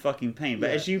screaming in fucking pain,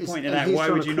 but as you pointed out, why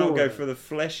would you not go for the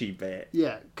fleshy bit?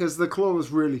 Yeah, because the claw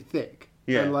was really thick.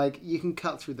 Yeah. And like, you can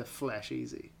cut through the flesh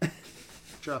easy.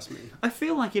 Trust me. I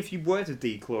feel like if you were to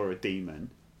declaw a demon,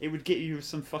 it would get you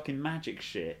some fucking magic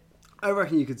shit. I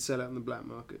reckon you could sell it on the black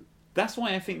market. That's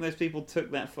why I think those people took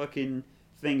that fucking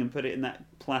thing and put it in that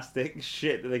plastic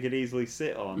shit that they could easily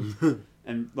sit on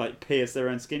and like pierce their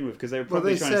own skin with, because they were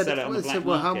probably trying to sell it on the black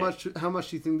market. How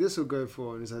much do you think this will go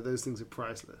for? And he's like, those things are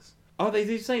priceless. Oh, they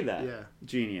do say that? Yeah.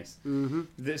 Genius.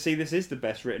 Mm-hmm. See, this is the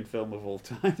best written film of all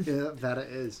time. Yeah, that it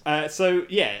is. So,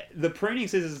 yeah, the pruning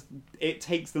scissors, it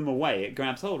takes them away. It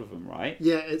grabs hold of them, right?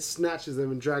 Yeah, it snatches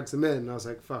them and drags them in. And I was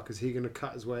like, fuck, is he going to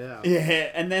cut his way out?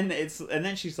 Yeah, and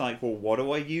then she's like, well, what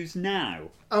do I use now?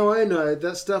 Oh, I know.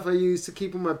 That stuff I use to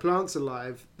keep all my plants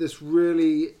alive. This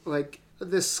really, like,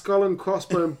 this skull and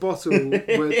crossbone bottle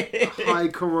with high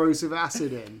corrosive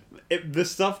acid in. The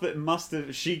stuff that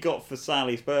she got for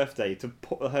Sally's birthday to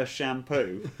put her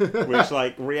shampoo, which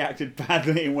like reacted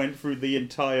badly and went through the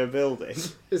entire building.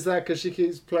 Is that because she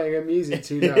keeps playing her music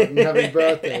too loud and having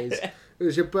birthdays? It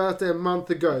was your birthday a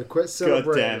month ago. Quit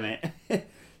celebrating. God damn it.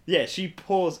 Yeah, she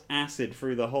pours acid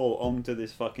through the hole onto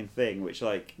this fucking thing, which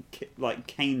like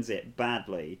canes it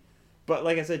badly. But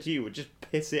like I said to you, would just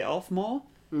piss it off more.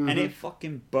 Mm-hmm. And it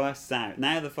fucking bursts out.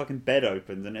 Now the fucking bed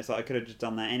opens and it's like, I could have just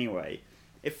done that anyway.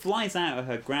 It flies out of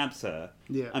her, grabs her.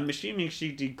 Yeah. I'm assuming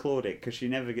she declawed it because she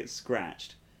never gets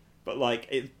scratched. But, like,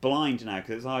 it's blind now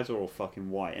because its eyes are all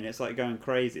fucking white. And it's, like, going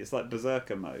crazy. It's, like,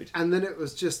 berserker mode. And then it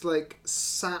was just, like,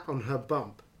 sat on her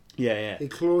bump. Yeah. He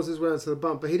claws his way onto the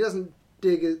bump. But he doesn't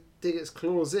dig its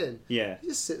claws in. Yeah. He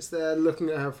just sits there looking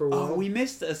at her for a while. Oh, we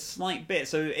missed a slight bit.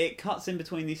 So it cuts in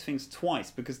between these things twice.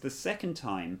 Because the second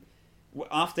time,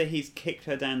 after he's kicked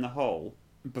her down the hole,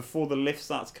 before the lift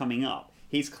starts coming up,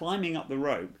 he's climbing up the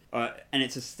rope, and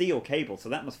it's a steel cable, so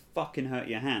that must fucking hurt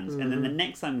your hands. Mm-hmm. And then the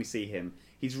next time we see him,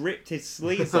 he's ripped his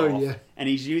sleeves off, and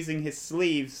he's using his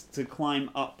sleeves to climb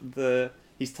up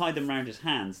He's tied them around his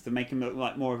hands to make him look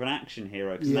like more of an action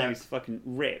hero, because now he's fucking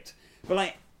ripped. But,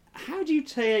 like, how do you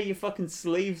tear your fucking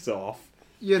sleeves off?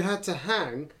 You'd have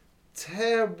to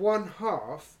tear one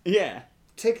half... Yeah.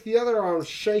 take the other arm,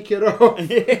 shake it off,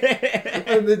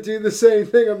 and then do the same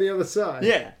thing on the other side.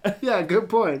 Yeah. Yeah, good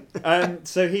point.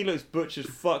 So he looks butch as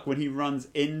fuck when he runs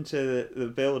into the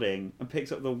building and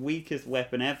picks up the weakest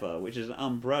weapon ever, which is an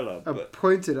umbrella. A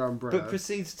pointed umbrella. But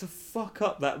proceeds to fuck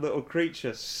up that little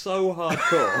creature so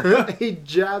hardcore. He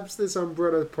jabs this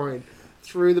umbrella point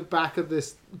through the back of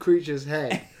this creature's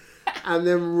head and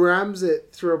then rams it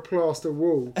through a plaster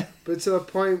wall, but to the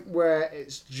point where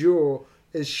its jaw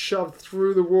is shoved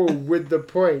through the wall with the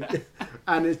point,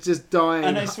 and it's just dying.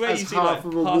 And I swear you see like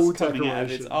pus coming out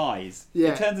of its eyes.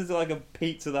 Yeah. It turns into like a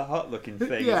Pizza the Hut looking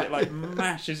thing Yeah. as it like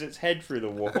mashes its head through the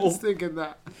wall. I was thinking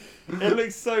that. It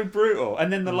looks so brutal.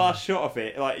 And then the last shot of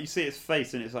it, like you see its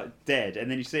face and it's like dead, and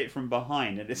then you see it from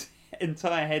behind and its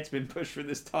entire head's been pushed through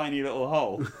this tiny little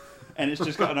hole, and it's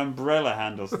just got an umbrella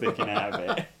handle sticking out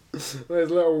of it. There's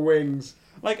little wings.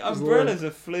 Like, umbrellas are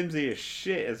flimsy as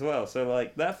shit as well, so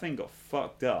like that thing got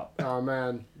fucked up. Oh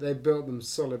man, they built them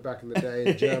solid back in the day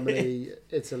in Germany,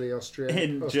 Italy, Austria.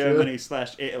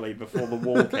 Germany/Italy before the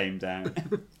wall came down.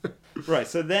 Right,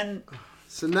 so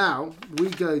now we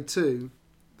go to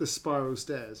the spiral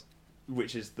stairs,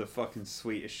 which is the fucking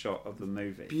sweetest shot of the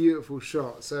movie. Beautiful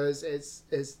shot. So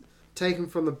it's taken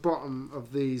from the bottom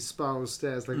of these spiral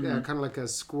stairs, like kind of like a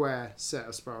square set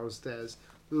of spiral stairs,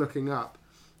 looking up.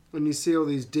 And you see all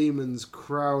these demons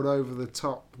crowd over the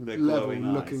top level,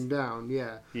 looking down.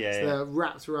 Yeah. So they're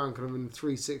wrapped around kind of in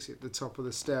 360 at the top of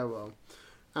the stairwell.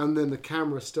 And then the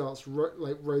camera starts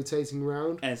rotating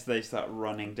around as they start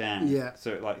running down. Yeah.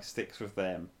 So it like sticks with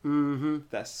them. Mm-hmm.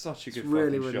 That's such a good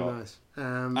really, fucking shot. Really nice.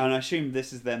 And I assume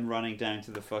this is them running down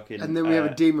to the fucking... And then we have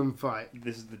a demon fight.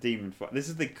 This is the demon fight. This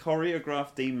is the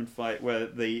choreographed demon fight where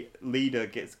the leader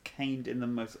gets caned in the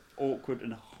most awkward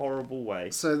and horrible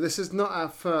way. So this is not our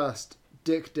first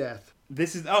dick death.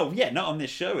 This is... Oh, yeah, not on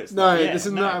this show. It's no, this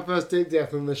is not our first dick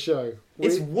death on the show.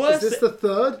 It's worse... Is this the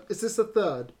third? Is this the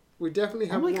third? We definitely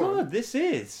have one. Oh my god, this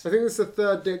is. I think it's the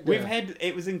third dick death. We've had...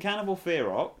 It was in Cannibal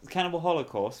Ferox, Cannibal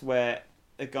Holocaust, where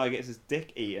a guy gets his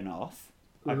dick eaten off,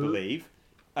 I believe.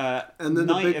 And then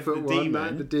Night the Bigfoot one,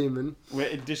 Night of the Demon. Where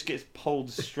it just gets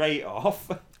pulled straight off.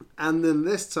 And then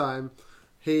this time,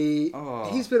 he's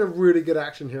been a really good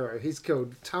action hero. He's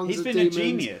killed tons of demons. He's been a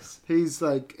genius.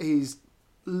 He's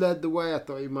led the way. I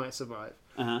thought he might survive.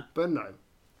 But no.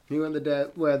 He went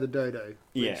where the dodo,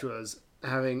 which was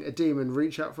having a demon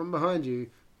reach out from behind you,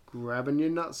 grabbing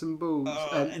your nuts and balls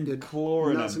and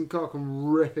clawing nuts them. And cock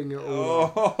and ripping it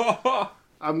all off.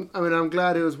 I'm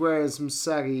glad he was wearing some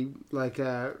saggy like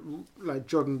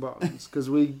jogging bottoms,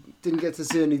 because we didn't get to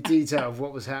see any detail of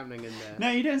what was happening in there. No,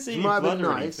 you don't see any blood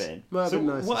or anything. So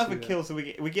what other kills do we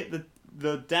get? We get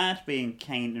the dad being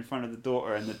caned in front of the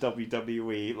daughter and the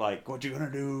WWE like, what you gonna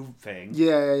do thing.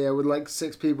 Yeah, with like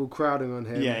 6 people crowding on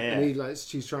him. Yeah. And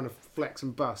she's trying to flex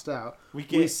and bust out.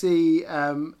 We see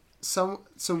some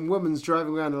woman's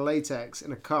driving around in latex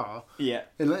in a car. Yeah.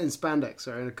 In spandex,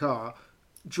 in a car.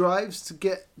 Drives to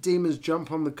get demons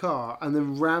jump on the car and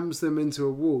then rams them into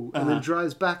a wall, and then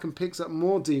drives back and picks up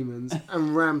more demons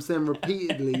and rams them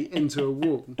repeatedly into a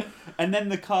wall. And then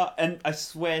the car, and I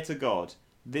swear to God,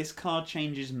 this car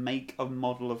changes make of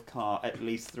model of car at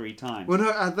least 3 times. Well,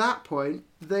 no, at that point,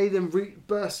 they then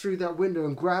burst through that window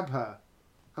and grab her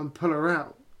and pull her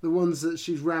out. The ones that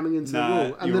she's ramming into the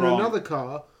wall. And then another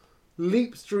car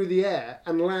leaps through the air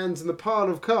and lands in the pile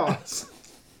of cars.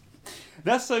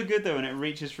 That's so good though when it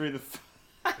reaches through the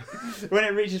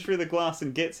glass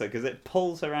and gets her, because it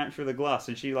pulls her out through the glass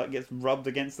and she like gets rubbed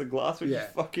against the glass, which is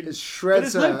fucking. It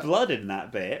shreds but there's no blood in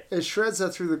that bit. It shreds her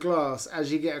through the glass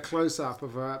as you get a close up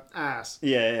of her ass.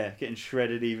 Yeah, getting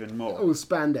shredded even more. All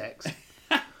spandex.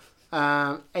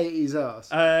 80s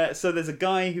ass. So there's a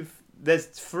guy there's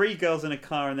 3 girls in a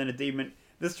car and then a demon.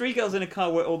 There's 3 girls in a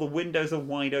car where all the windows are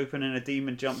wide open and a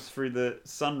demon jumps through the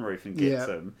sunroof and gets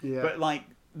them. Yeah. But like,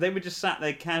 they were just sat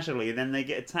there casually and then they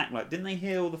get attacked. Like, didn't they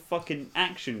hear all the fucking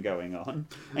action going on?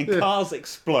 And cars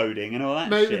exploding and all that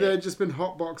Maybe shit? they'd just been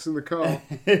hotboxing the car.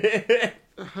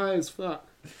 High as fuck.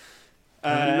 I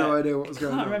have no idea what was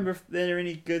going on. I can't remember if there are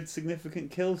any good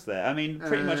significant kills there. I mean,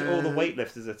 pretty much all the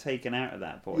weightlifters are taken out at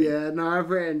that point. Yeah, no, I've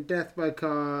written death by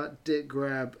car, dick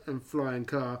grab, and flying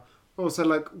car. Also,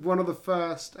 like, one of the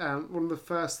first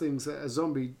things that a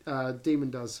zombie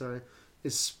demon does,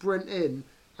 is sprint in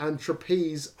and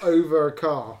trapeze over a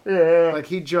car. Yeah. Like,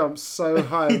 he jumps so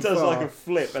high He and does far. like a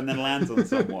flip and then lands on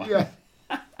someone. Yeah.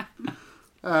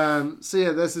 So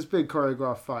yeah, there's this big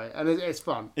choreographed fight, and it's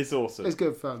fun. It's awesome. It's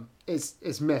good fun.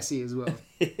 It's messy as well.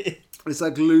 It's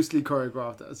like loosely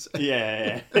choreographed.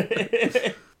 Yeah.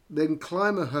 Then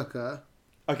climb a hooker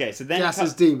Okay, so then gas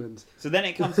is demons. So then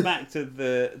it comes back to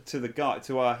the guy,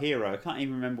 to our hero. I can't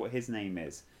even remember what his name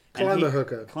is. Climber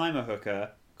hooker,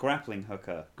 grappling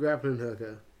hooker. Grappling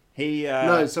hooker. He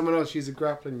no, someone else used a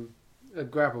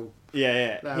grapple.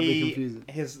 Yeah. That'd be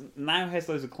confusing. Now has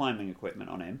loads of climbing equipment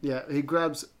on him. Yeah, he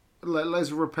grabs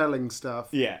loads of rappelling stuff.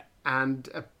 Yeah. And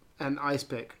an ice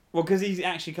pick. Well, because he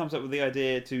actually comes up with the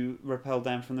idea to rappel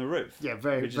down from the roof. Yeah,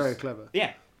 very clever.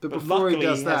 Yeah. But before he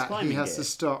does that, he has to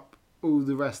stop all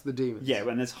the rest of the demons. Yeah,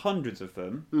 when there's hundreds of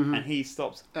them, and he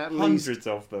stops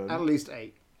of them. At least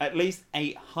 8. At least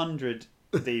 800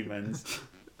 demons.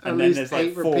 And then there's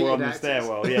like 4 on the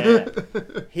stairwell. Yeah.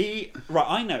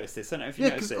 I noticed this. I don't know if you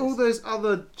noticed this. Yeah, because all those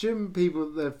other gym people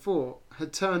that they fought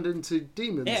had turned into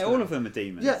demons. Yeah, all of them are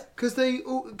demons. Yeah, because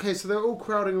so they're all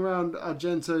crowding around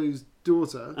Argento's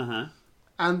daughter. Uh-huh.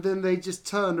 And then they just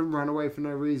turned and ran away for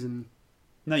no reason.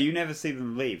 No, you never see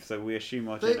them leave, so we assume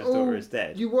Argento's daughter is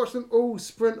dead. You watch them all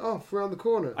sprint off around the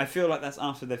corner. I feel like that's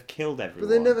after they've killed everyone.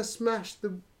 But they never smashed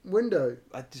the window.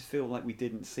 I just feel like we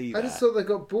didn't see that. I just thought they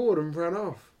got bored and ran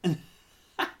off.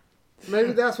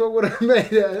 Maybe that's what would have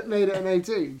made it an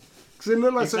 18. Because it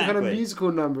looked like some kind of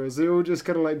musical number as they all just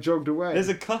kind of like jogged away. There's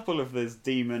a couple of those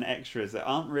demon extras that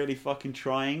aren't really fucking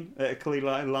trying, that are clearly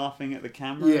like laughing at the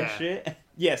camera and shit.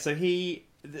 Yeah,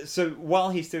 so while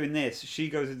he's doing this, she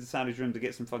goes into Sally's room to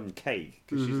get some fucking cake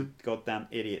because she's a goddamn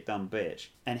idiot dumb bitch.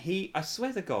 And I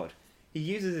swear to God, he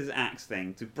uses his axe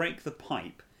thing to break the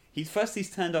pipe. He's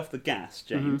turned off the gas,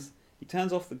 James. He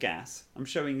turns off the gas. I'm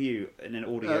showing you in an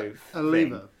audio a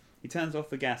lever. He turns off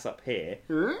the gas up here,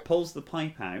 pulls the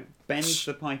pipe out, bends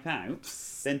the pipe out,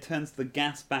 then turns the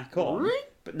gas back on.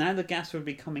 But now the gas would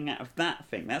be coming out of that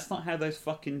thing. That's not how those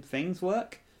fucking things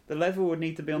work. The lever would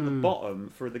need to be on the bottom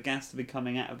for the gas to be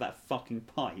coming out of that fucking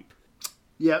pipe.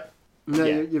 Yep. No,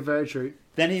 you're very true.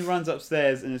 Then he runs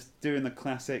upstairs and is doing the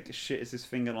classic shit as his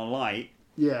finger on light.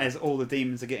 Yeah. As all the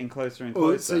demons are getting closer and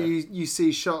closer. So you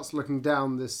see shots looking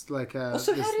down this like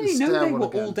Also, how did he know they were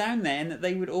all down there and that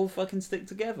they would all fucking stick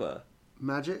together?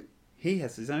 Magic? He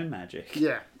has his own magic.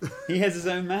 Yeah. He has his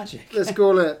own magic. Let's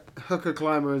call it hooker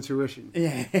climber intuition.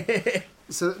 Yeah.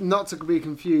 So not to be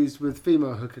confused with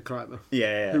female hooker climber.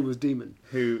 Yeah. Who was demon.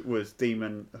 Who was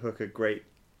demon hooker great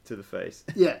to the face.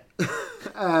 Yeah.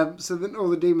 So then all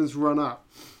the demons run up.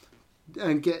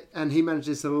 And he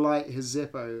manages to light his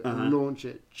Zippo and launch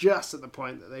it just at the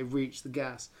point that they reach the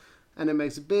gas, and it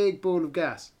makes a big ball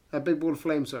of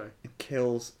flame. Sorry, it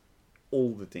kills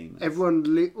all the demons.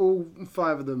 Everyone, all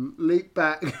 5 of them, leap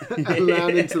back and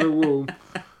land into the wall.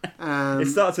 It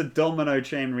starts a domino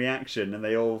chain reaction, and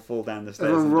they all fall down the stairs.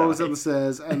 Everyone rolls up the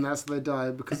stairs, and that's how they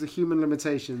die because of human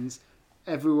limitations.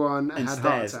 Everyone had heart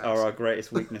attacks. Stairs are our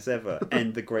greatest weakness ever,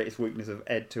 and the greatest weakness of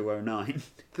Ed 209.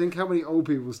 Think how many old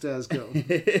people stairs kill.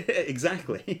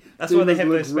 Exactly. That's why they have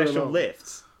those special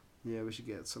lifts. Yeah, we should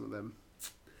get some of them.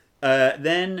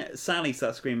 Then Sally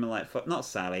starts screaming like not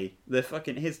Sally.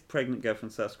 His pregnant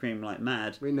girlfriend starts screaming like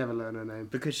mad. We never learn her name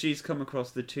because she's come across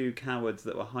the 2 cowards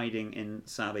that were hiding in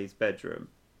Sally's bedroom.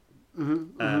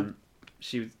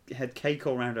 She had cake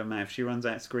all around her mouth. She runs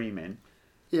out screaming.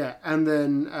 Yeah, and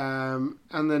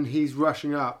then he's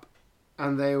rushing up,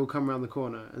 and they all come around the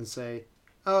corner and say,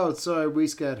 "Oh, sorry, we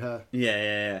scared her."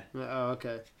 Yeah. Oh,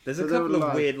 okay. There's a couple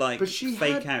of weird out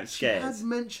scares. She had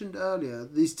mentioned earlier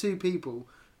these 2 people.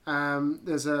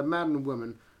 There's a man and a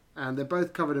woman, and they're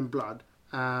both covered in blood.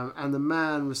 And the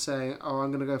man was saying, "Oh,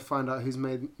 I'm going to go find out who's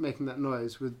making that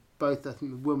noise," with both, I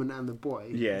think, the woman and the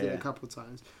boy. Yeah. Did it a couple of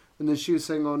times, and then she was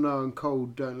saying, "Oh no, I'm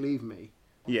cold. Don't leave me."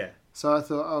 Yeah. So I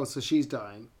thought, oh, so she's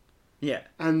dying. Yeah.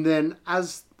 And then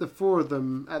as the 4 of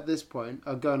them at this point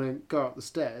are going to go up the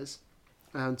stairs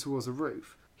towards the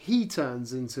roof, he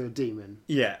turns into a demon.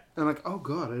 Yeah. And like, oh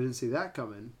God, I didn't see that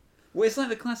coming. Well, it's like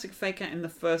the classic fake out in the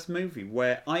first movie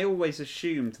where I always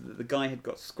assumed that the guy had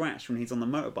got scratched when he's on the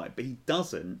motorbike, but he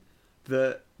doesn't.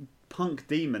 The punk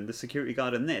demon, the security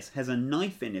guard in this, has a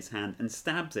knife in his hand and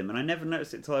stabs him, and I never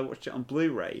noticed it till I watched it on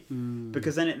Blu-ray.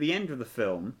 Because then at the end of the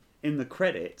film, in the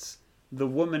credits, the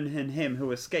woman and him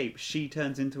who escape, she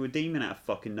turns into a demon out of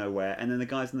fucking nowhere, and then the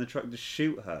guys in the truck just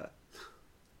shoot her.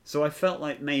 So I felt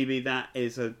like maybe that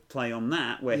is a play on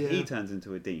that, where he turns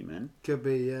into a demon. Could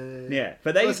be, yeah. Yeah,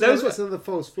 but that's another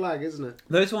false flag, isn't it?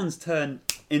 Those ones turn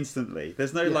instantly.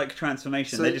 There's no like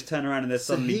transformation. So, they just turn around and they're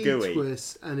suddenly gooey. He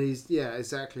twists, and he's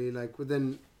exactly like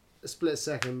within a split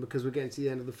second, because we're getting to the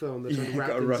end of the film. They're trying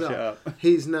to wrap things up.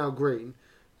 He's now green.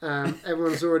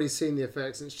 Everyone's already seen the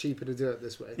effects, and it's cheaper to do it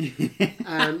this way.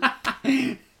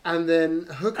 And then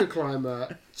Hooker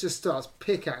Climber just starts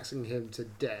pickaxing him to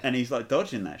death. And he's like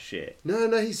dodging that shit. No,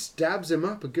 he stabs him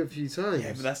up a good few times.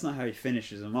 Yeah, but that's not how he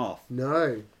finishes him off.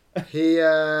 No. He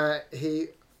I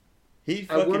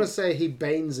fucking... want to say he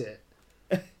banes it.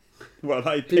 Well,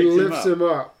 he lifts him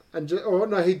up and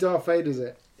he Darth Vader's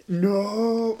it.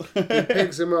 No. He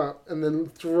picks him up and then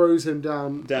throws him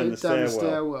down the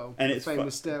stairwell. And it's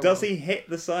famous stairwell. Does he hit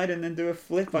the side and then do a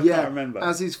flip? I can't remember.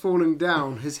 As he's falling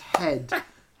down, his head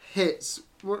hits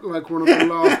like one of the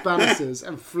last banisters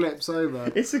and flips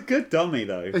over. It's a good dummy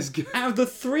though. It's good. Out of the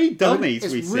 3 dummies we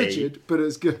see, it's rigid, but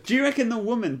it's good. Do you reckon the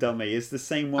woman dummy is the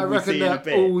same one we see in a bit? I reckon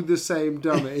they're all the same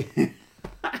dummy.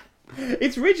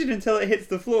 It's rigid until it hits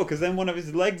the floor, because then one of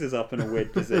his legs is up in a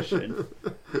weird position.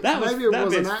 Maybe it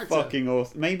was an actor. Fucking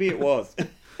awesome. Maybe it was.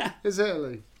 It's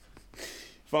Italy.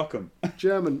 Fuck them.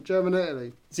 German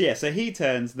Italy. So yeah, so he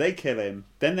turns, they kill him,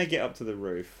 then they get up to the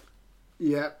roof.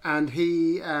 Yeah, and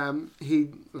he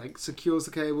like secures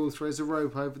the cable, throws a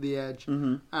rope over the edge,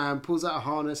 and pulls out a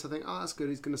harness. I think, that's good.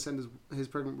 He's going to send his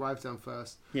pregnant wife down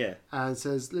first. Yeah, and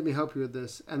says, "Let me help you with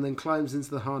this," and then climbs into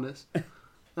the harness.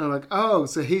 And I'm like, oh,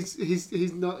 so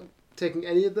he's not taking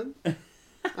any of them.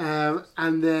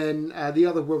 And then the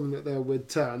other woman that they're with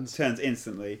turns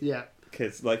instantly. Yeah.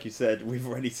 Because, like you said, we've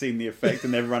already seen the effect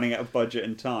and they're running out of budget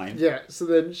and time. Yeah, so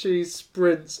then she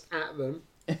sprints at them.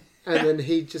 And then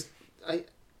he just... what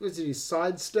did he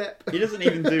sidestep? He doesn't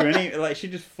even do any... Like, she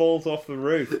just falls off the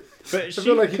roof. But she I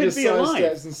feel like he could just be alive.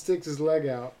 sidesteps and sticks his leg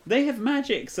out. They have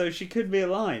magic, so she could be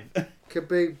alive. Could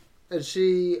be... And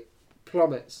she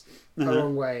plummets a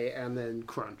long way and then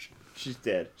crunch. She's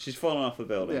dead. She's fallen off the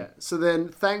building. Yeah. So then,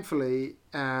 thankfully,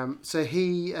 so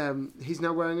he's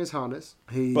now wearing his harness.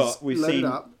 He's loaded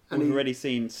up. We've already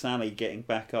seen Sally getting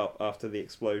back up after the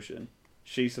explosion.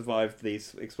 She survived the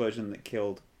explosion that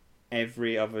killed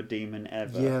every other demon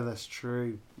ever. Yeah, that's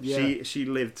true. Yeah. She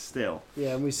lived still.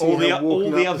 Yeah, and we see all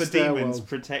the other demons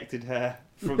protected her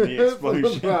from the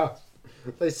explosion.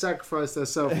 They sacrificed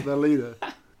themselves for their leader.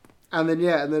 And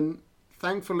then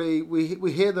thankfully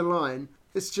we hear the line,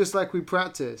 "It's just like we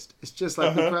practiced." It's just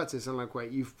like we practiced. I'm like,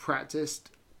 wait, you've practiced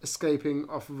escaping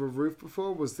off of a roof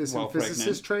before? Was this in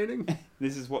physicist training?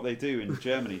 This is what they do in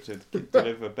Germany to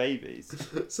deliver babies.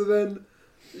 So then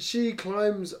she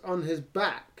climbs on his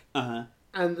back,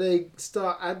 and they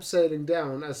start abseiling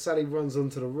down as Sally runs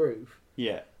onto the roof.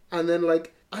 Yeah. And then,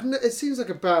 like, I don't know, it seems like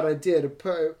a bad idea to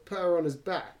put her on his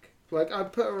back. Like,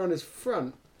 I'd put her on his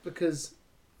front, because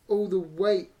all the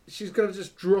weight, she's going to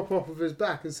just drop off of his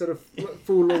back instead of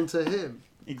fall onto him.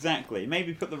 Exactly.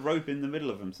 Maybe put the rope in the middle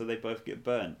of them so they both get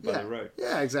burnt by the rope.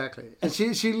 Yeah, exactly. And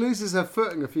she loses her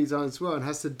footing a few times as well and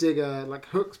has to dig her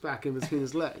hooks back in between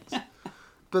his legs.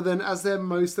 But then as they're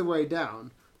most of the way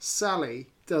down, Sally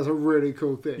does a really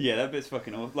cool thing. Yeah, that bit's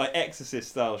fucking awesome. Like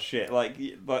Exorcist style shit.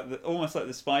 Almost like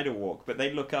the spider walk. But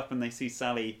they look up and they see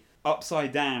Sally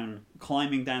upside down,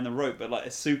 climbing down the rope at like a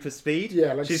super speed.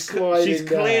 Yeah, like she's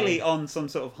clearly on some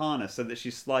sort of harness so that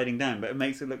she's sliding down, but it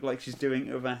makes it look like she's doing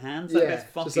it with her hands. Like,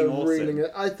 that's fucking awesome.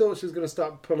 I thought she was going to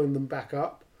start pulling them back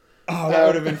up. Oh, that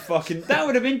would have been fucking... That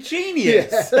would have been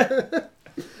genius! Yeah.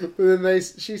 But then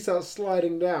she starts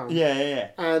sliding down.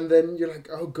 Yeah. And then you're like,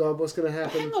 oh god, what's going to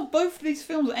happen? But hang on, both of these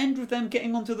films end with them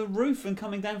getting onto the roof and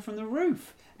coming down from the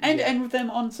roof. And end with them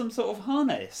on some sort of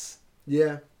harness.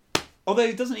 Yeah.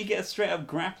 Although, doesn't he get a straight-up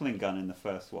grappling gun in the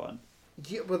first one?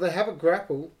 Yeah, well, they have a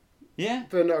grapple. Yeah.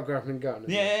 But not a grappling gun.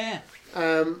 Yeah.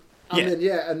 And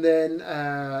then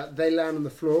they land on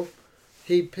the floor.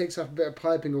 He picks up a bit of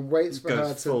piping and waits for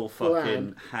her to full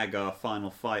fucking Hagar final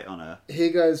fight on her.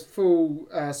 He goes full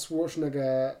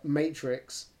Schwarzenegger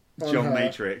Matrix on John her.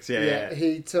 Matrix, yeah.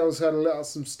 He tells her to let out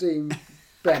some steam,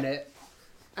 Bennett.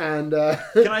 And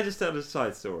Can I just tell a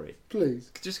side story?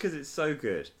 Please. Just because it's so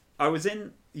good. I was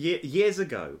in... Years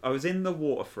ago, I was in the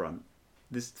Waterfront,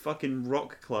 this fucking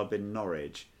rock club in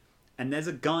Norwich, and there's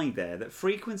a guy there that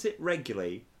frequents it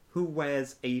regularly who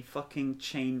wears a fucking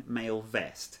chainmail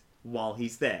vest while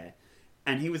he's there.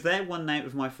 And he was there one night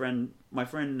with my friend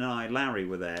and I, Larry,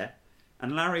 were there,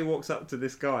 and Larry walks up to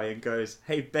this guy and goes,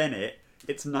 "Hey Bennett,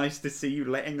 it's nice to see you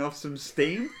letting off some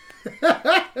steam."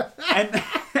 and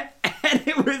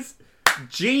it was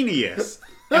genius.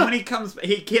 And when he comes,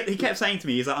 he kept saying to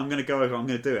me, he's like, "I'm going to go over, I'm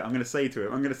going to do it, I'm going to say to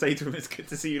him, it's good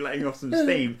to see you letting off some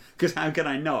steam, because how can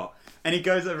I not?" And he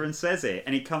goes over and says it,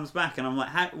 and he comes back, and I'm like,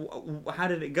 how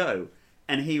did it go?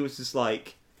 And he was just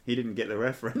like, he didn't get the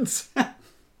reference.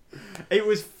 It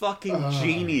was fucking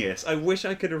genius. I wish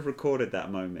I could have recorded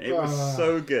that moment. It was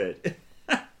so good.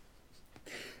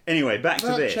 Anyway, back to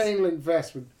this. That chain link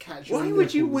vest would catch your Why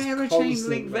would you wear a chain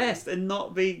link vest and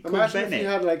not be called Imagine Bennett? if you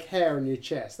had like hair on your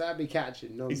chest. That'd be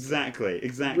catching. Exactly.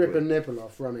 Rip a nipple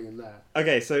off running in there.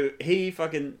 Okay, so he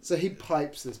fucking... So he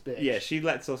pipes this bitch. Yeah, she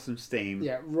lets off some steam.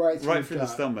 Yeah, right through the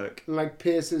stomach. And like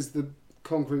pierces the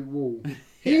concrete wall.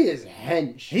 He is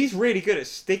hench. He's really good at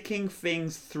sticking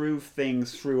things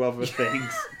through other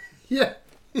things. Yeah.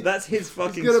 That's his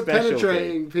fucking specialty. He's good at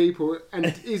penetrating people, and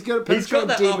he's good at penetrating demons. He's got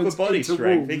that upper body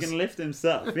strength. Walls. He can lift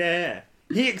himself. Yeah.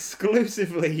 He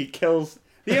exclusively kills...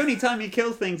 The only time he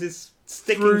kills things is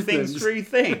sticking things through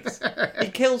things. He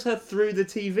kills her through the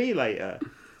TV later.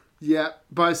 Yeah,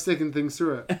 by sticking things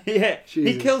through it. Yeah.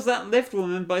 Jesus. He kills that lift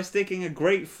woman by sticking a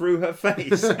grate through her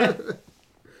face.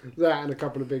 That and a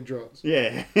couple of big drops.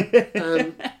 Yeah.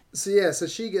 So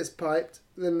she gets piped.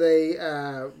 Then they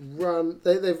run.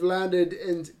 They've landed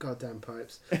in goddamn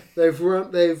pipes. They've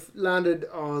landed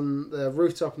on the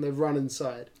rooftop and they've run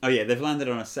inside. Oh yeah, they've landed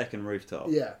on a second rooftop.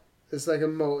 Yeah, it's like a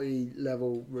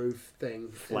multi-level roof thing.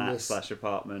 Flat /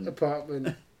 apartment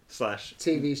 /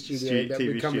 TV studio that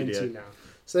we come into now.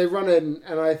 So they run in,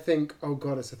 and I think, oh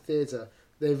god, it's a theatre.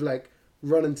 They've like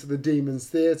run into the Demon's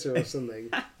Theatre or something.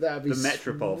 That'd be the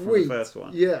Metropole sweet. from the first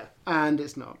one. Yeah, and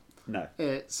it's not. No.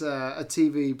 It's a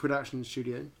TV production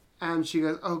studio. And she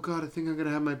goes, oh god, I think I'm going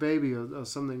to have my baby or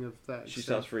something of that. She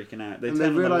starts freaking out. They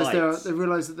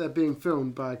realise that they're being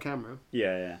filmed by a camera.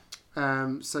 Yeah.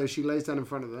 So she lays down in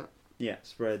front of that. Yeah,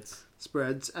 spreads.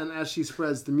 And as she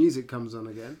spreads, the music comes on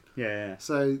again. Yeah.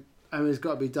 So, I mean, it's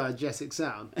got to be diegetic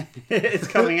sound. It's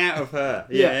coming out of her.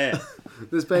 Yeah.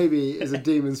 This baby is a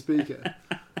demon speaker.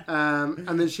 And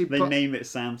then They name it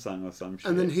Samsung or some shit.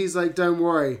 And then he's like, don't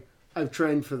worry, I've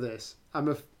trained for this. I'm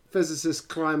a physicist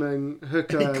climbing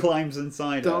hooker. He climbs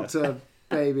inside doctor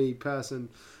baby person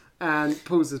and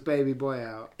pulls this baby boy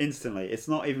out. Instantly. It's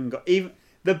not even got...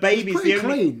 The baby's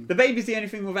the baby's the only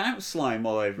thing without slime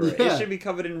all over it. Yeah. It should be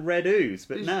covered in red ooze,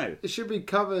 but no. It should be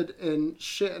covered in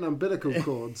shit and umbilical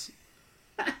cords.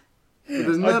 I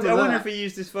wonder if he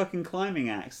used his fucking climbing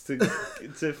axe to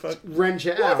wrench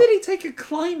it out. Why did he take a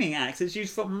climbing axe? It's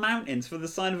used for mountains for the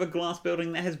side of a glass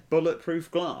building that has bulletproof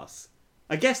glass.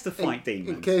 I guess to fight demons.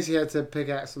 In case he had to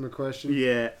pickaxe them a question.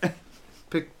 Yeah.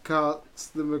 Pickaxe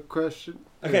them a question.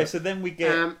 Okay, so then we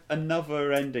get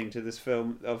another ending to this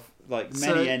film of like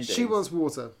many endings. She wants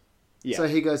water. Yeah. So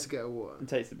he goes to get her water. And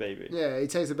takes the baby. Yeah, he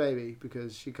takes the baby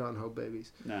because she can't hold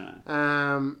babies. No.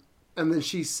 And then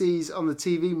she sees on the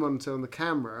TV monitor on the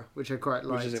camera, which I quite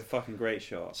like. Which is a fucking great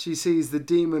shot. She sees the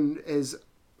demon is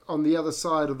on the other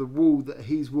side of the wall that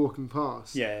he's walking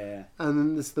past. Yeah. And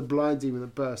then there's the blind demon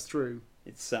that bursts through.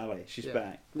 It's Sally. She's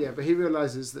back. Yeah, but he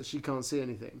realises that she can't see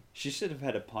anything. She should have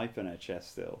had a pipe in her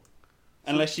chest still.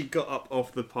 Unless she got up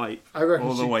off the pipe I reckon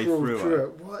all the way through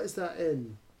it. What is that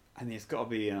in? And it's got to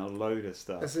be in a load of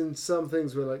stuff. That's in some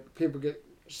things where like people get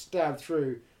stabbed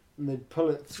through and they pull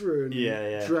it through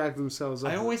and drag themselves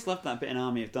up. I always loved that bit in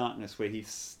Army of Darkness where he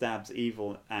stabs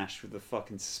evil Ash with a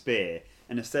fucking spear,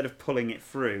 and instead of pulling it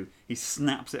through, he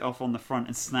snaps it off on the front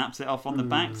and snaps it off on the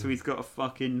back, so he's got a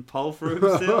fucking pole through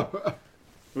him still.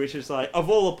 Which is like, of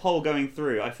all the pole going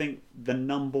through, I think the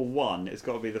number one has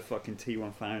got to be the fucking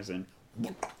T-1000.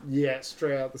 Yeah,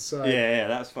 straight out the side. Yeah,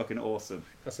 that's fucking awesome.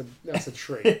 That's a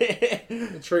treat.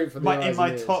 A treat for the eyes in my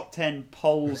and ears. top 10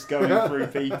 poles going through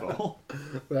people.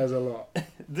 There's a lot.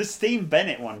 The Steve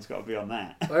Bennett one's got to be on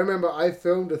that. I remember I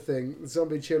filmed a thing,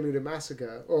 Zombie Cheerleader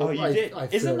Massacre. You did?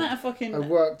 Isn't that a fucking... I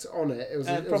worked on it. It was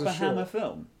a proper short. Hammer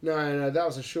film? No, that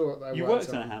was a short that I worked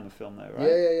on a Hammer film though,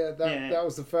 right? Yeah. That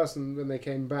was the first one when they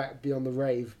came back beyond the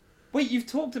rave. Wait, you've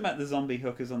talked about the zombie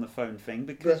hookers on the phone thing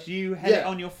because you had it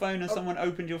on your phone and someone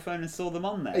opened your phone and saw them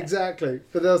on there. Exactly.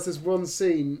 But there was this one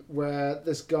scene where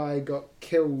this guy got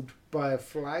killed by a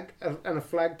flag and a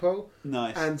flagpole.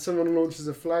 Nice. And someone launches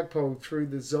a flagpole through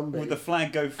the zombie. Would the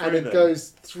flag go through and it goes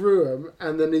through him,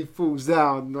 and then he falls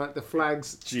down, like the flag's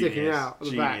sticking out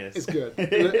of the back. It's good.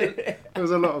 It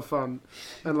was a lot of fun.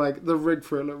 And like the rig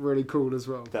for it looked really cool as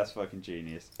well. That's fucking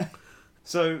genius.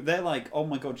 So they're like, oh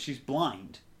my god, she's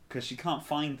blind. Because she can't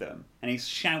find them, and he's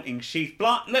shouting, "She's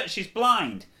blind! Look, she's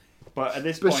blind!" But at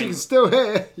this point, she can still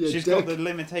hear. She's got the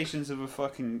limitations of a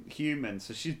fucking human,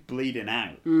 so she's bleeding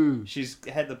out. She's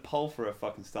had the pole through her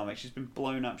fucking stomach. She's been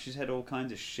blown up. She's had all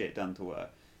kinds of shit done to her,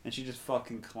 and she just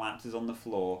fucking collapses on the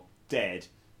floor, dead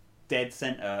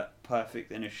center,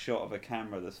 perfect in a shot of a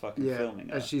camera that's fucking filming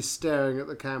her. As she's staring at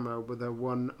the camera with her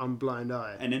one unblind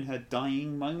eye. And in her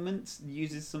dying moments,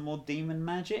 uses some more demon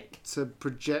magic to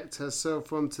project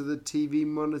herself onto the TV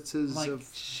monitors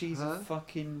she's a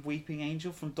fucking weeping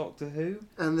angel from Doctor Who.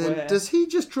 And then, does he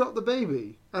just drop the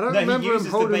baby? I don't remember him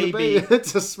holding the baby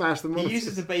to smash the monitors. He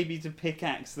uses the baby to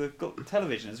pickaxe the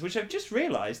televisions, which I've just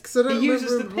realised. He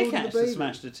uses the pickaxe to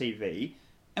smash the TV.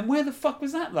 And where the fuck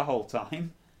was that the whole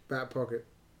time? Back pocket.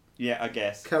 Yeah, I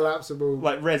guess. Collapsible.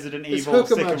 Like Resident Evil,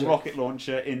 stick a rocket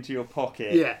launcher into your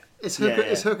pocket. Yeah.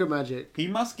 It's hooker magic. He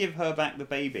must give her back the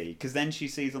baby, because then she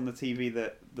sees on the TV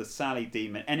the Sally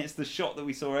demon, and it's the shot that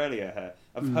we saw earlier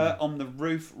her on the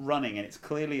roof running, and it's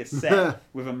clearly a set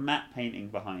with a matte painting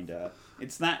behind her.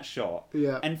 It's that shot.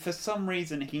 Yeah. And for some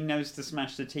reason, he knows to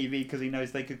smash the TV because he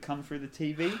knows they could come through the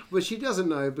TV. Which he doesn't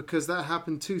know, because that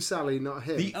happened to Sally, not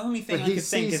him. The only thing I could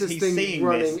think is he's seeing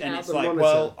this, and it's like,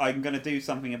 well, I'm going to do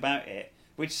something about it.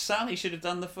 Which Sally should have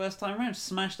done the first time around.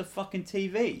 Smash the fucking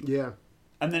TV. Yeah.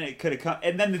 And then it could have come...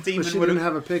 And then the demon would have...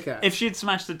 have a pickaxe. If she'd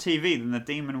smashed the TV, then the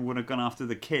demon would have gone after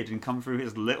the kid and come through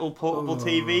his little portable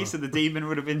TV, so the demon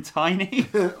would have been tiny.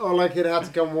 Or like it had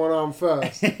to come one arm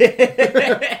first.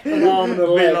 An arm and a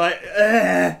leg. Be like,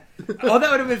 ugh. Oh,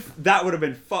 that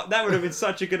would have been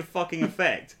such a good fucking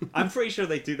effect. I'm pretty sure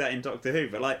they do that in Doctor Who,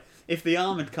 but like, if the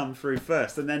arm had come through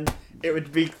first, and then it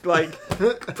would be like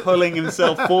pulling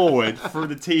himself forward through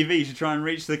the TV to try and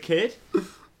reach the kid.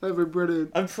 That'd be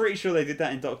brilliant. I'm pretty sure they did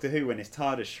that in Doctor Who when his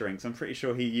TARDIS shrinks. I'm pretty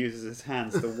sure he uses his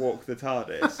hands to walk the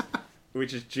TARDIS,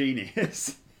 which is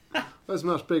genius. That's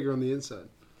much bigger on the inside.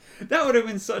 That would have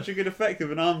been such a good effect if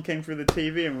an arm came through the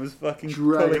TV and was fucking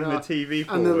pulling the TV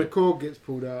forward. And then the cord gets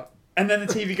pulled out. And then the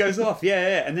TV goes off,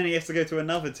 yeah, and then he has to go to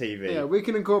another TV. Yeah, we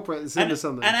can incorporate this into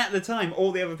something. And at the time,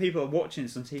 all the other people are watching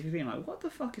this on TV being like, what the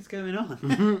fuck is going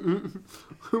on?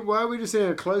 Why are we just seeing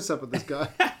a close-up of this guy?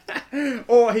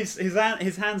 Or his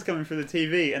hand's coming through the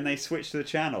TV and they switch to the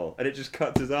channel and it just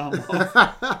cuts his arm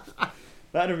off.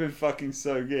 That'd have been fucking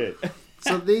so good.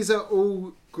 So these are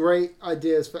all great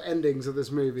ideas for endings of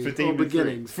this movie, or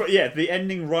beginnings. The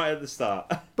ending right at the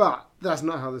start. But that's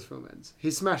not how this film ends. He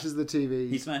smashes the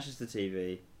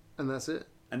TV. And that's it.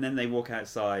 And then they walk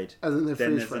outside. And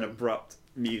then there's an abrupt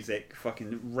music,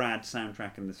 fucking rad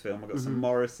soundtrack in this film. I've got some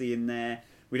Morrissey in there.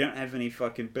 We don't have any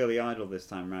fucking Billy Idol this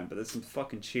time around, but there's some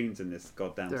fucking tunes in this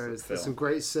goddamn film. There's some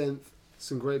great synth.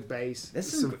 Some great bass.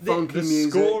 There's some funky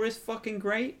music. The score is fucking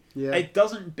great. Yeah. It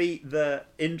doesn't beat the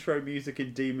intro music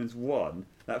in Demons 1.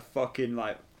 That fucking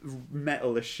like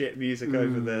metal as shit music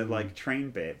over the like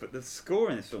train bit. But the score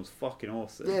in this film's fucking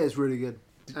awesome. Yeah, it's really good.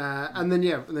 And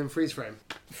then freeze frame.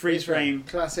 Freeze frame.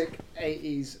 Classic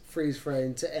 80s freeze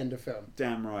frame to end a film.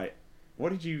 Damn right.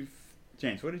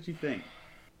 James, what did you think?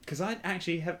 Because I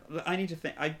actually have... I need to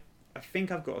think... I think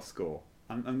I've got a score.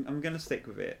 I'm going to stick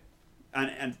with it.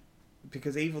 And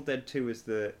because Evil Dead 2 is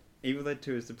the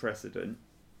precedent.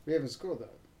 We haven't scored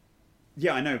that.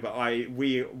 Yeah, I know, but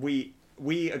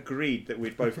we agreed that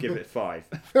we'd both give it 5.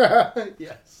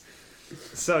 Yes.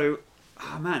 So,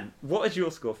 man, what is your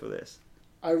score for this?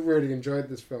 I really enjoyed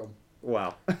this film.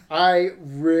 Wow. I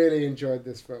really enjoyed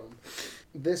this film.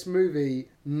 This movie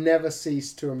never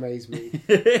ceased to amaze me.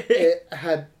 It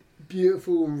had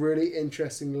beautiful and really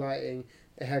interesting lighting.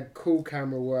 It had cool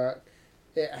camera work.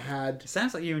 It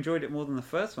sounds like you enjoyed it more than the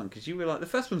first one, because you were like, the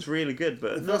first one's really good,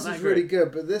 but the first one's really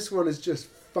good, but this one is just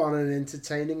fun and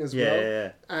entertaining as well.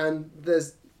 Yeah. And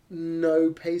there's no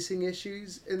pacing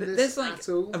issues in this at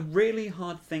all. A really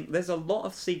hard thing. There's a lot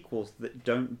of sequels that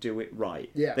don't do it right.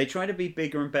 Yeah. They try to be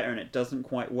bigger and better, and it doesn't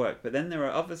quite work. But then there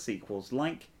are other sequels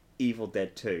like Evil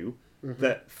Dead 2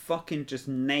 that fucking just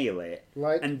nail it.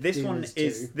 And this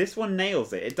one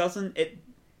nails it.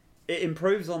 It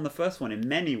improves on the first one in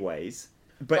many ways.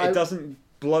 But it doesn't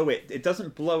blow it. It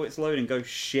doesn't blow its load and go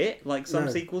shit like some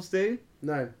sequels do.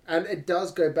 No. And it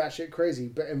does go batshit crazy,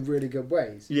 but in really good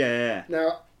ways. Yeah.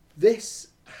 Now, this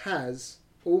has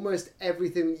almost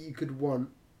everything that you could want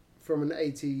from an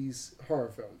 80s horror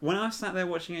film. When I sat there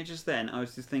watching it just then, I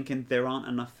was just thinking, there aren't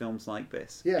enough films like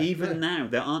this. Yeah, Even now,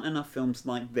 there aren't enough films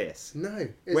like this. No.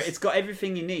 Where it's got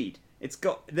everything you need.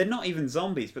 They're not even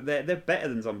zombies, but they're better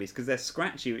than zombies because they're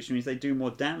scratchy, which means they do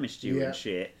more damage to you and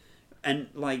shit. And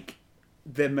like,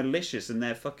 they're malicious and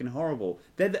they're fucking horrible.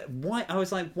 I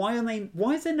was like, why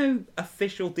is there no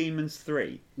official Demons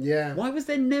 3? Yeah. Why was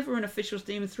there never an official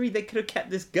Demons 3? They could have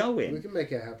kept this going. We can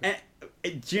make it happen.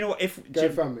 Do you know what? Go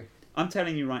fund me. I'm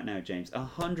telling you right now, James,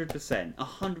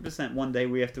 100%, one day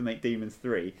we have to make Demons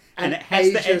 3. And it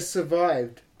has to end,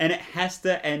 survived. And it has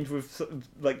to end with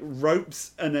like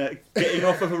ropes and getting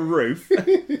off of a roof.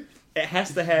 It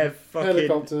has to have fucking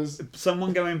helicopters.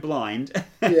 Someone going blind.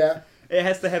 Yeah. It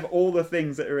has to have all the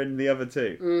things that are in the other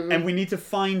two. Mm-hmm. And we need to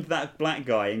find that black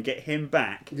guy and get him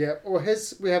back. Yeah, or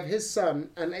we have his son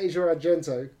and Asia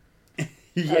Argento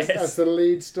yes. as the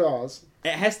lead stars.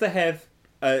 It has to have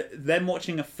them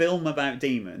watching a film about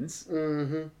demons.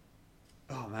 Mm-hmm.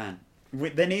 Oh, man.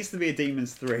 There needs to be a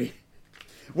Demons 3.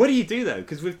 What do you do, though?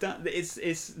 Because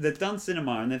they've done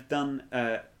cinema and they've done,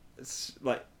 I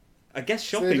guess,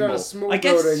 shopping mall. They've done a small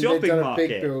building, they've done a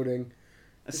big building.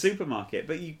 A supermarket,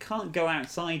 but you can't go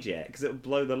outside yet because it'll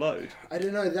blow the load. I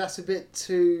don't know. That's a bit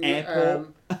too. Airport.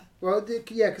 Well,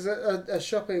 yeah, because a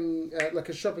shopping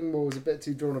mall is a bit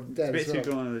too Dawn of the Dead. It's a bit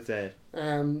too Dawn of the Dead.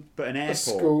 But an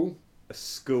airport. A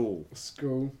school.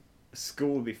 A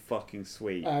school would be fucking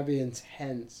sweet. That'd be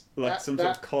intense. Like some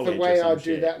sort of college. The way or some I'd do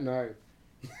shit. that, no.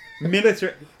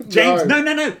 Military. James, no.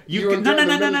 No.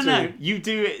 You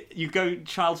do it. You go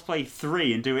Child's Play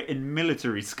 3 and do it in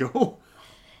military school.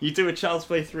 You do a Child's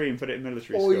Play 3 and put it in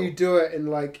military school. Or you do it in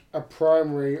like a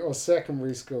primary or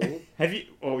secondary school. Have you?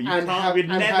 Oh, you can't. We'd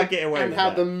never get away with that. And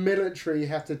have the military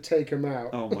have to take them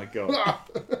out. Oh my god.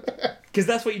 Because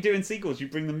that's what you do in sequels. You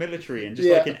bring the military in, just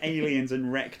like in Aliens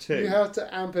and Wreck 2. You have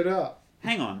to amp it up.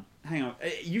 Hang on. Have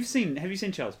you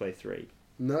seen Child's Play 3?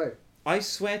 No. I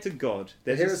swear to God,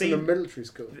 there's a scene in a military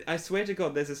school. I swear to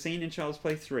God, there's a scene in Child's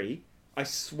Play 3. I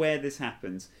swear this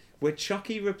happens where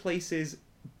Chucky replaces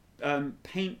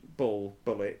paintball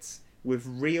bullets with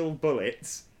real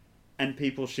bullets, and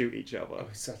people shoot each other. Oh,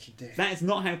 he's such a dick. That is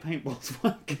not how paintballs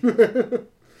work.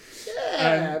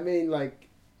 Yeah, I mean, like,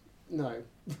 no.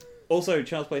 Also,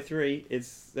 Child's Play 3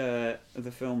 is the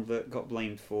film that got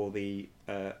blamed for the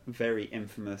very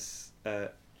infamous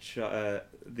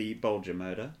the Bulger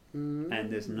murder,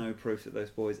 and there's no proof that those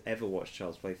boys ever watched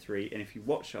Child's Play 3. And if you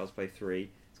watch Child's Play 3,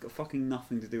 it's got fucking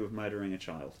nothing to do with murdering a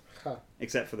child,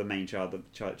 except for the main child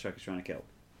that Chuck is trying to kill.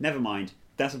 Never mind.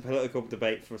 That's a political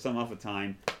debate for some other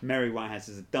time. Mary Whitehouse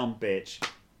is a dumb bitch.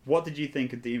 What did you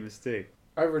think of Demons 2?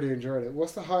 I really enjoyed it.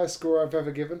 What's the highest score I've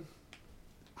ever given?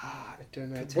 I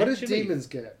don't know. What did Demons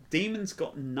get? Demons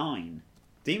got 9.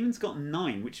 Demons got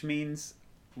 9, which means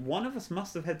one of us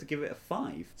must have had to give it a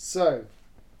 5. So,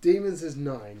 Demons is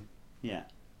 9. Yeah.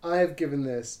 I have given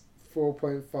this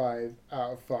 4.5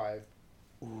 out of 5.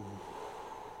 Ooh.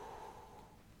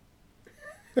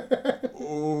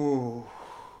 Ooh.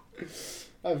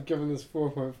 I've given this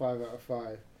 4.5 out of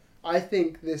 5. I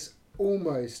think this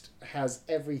almost has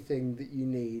everything that you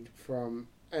need from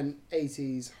an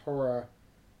 80s horror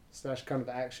 / kind of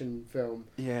action film.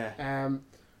 Yeah.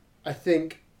 I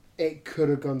think it could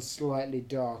have gone slightly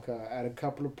darker at a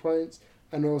couple of points,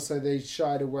 and also they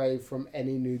shied away from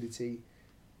any nudity.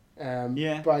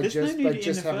 By just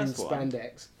having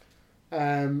spandex.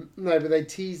 No, but they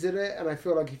teased at it, and I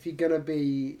feel like if you're gonna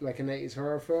be like an 80s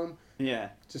horror film,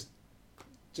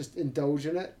 just indulge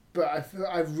in it. But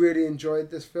I've really enjoyed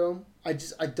this film. I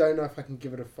don't know if I can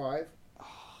give it a 5,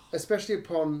 especially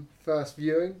upon first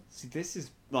viewing. See, this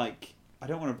is like, I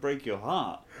don't want to break your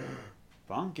heart,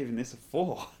 but I'm giving this a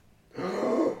 4.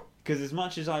 Because as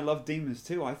much as I love Demons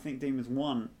 2, I think Demons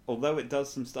 1, although it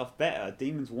does some stuff better,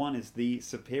 Demons 1 is the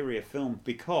superior film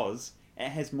because it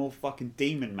has more fucking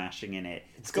demon mashing in it.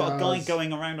 It's got a guy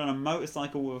going around on a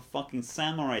motorcycle with a fucking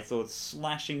samurai sword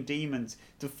slashing demons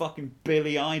to fucking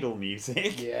Billy Idol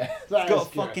music. Yeah, it's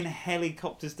got fucking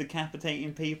helicopters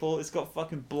decapitating people. It's got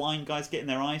fucking blind guys getting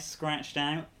their eyes scratched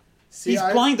out. See, he's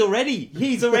blind already.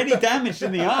 He's already damaged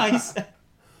in the eyes.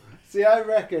 See, I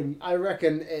reckon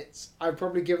I've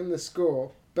probably given the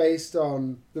score based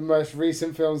on the most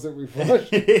recent films that we've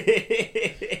watched.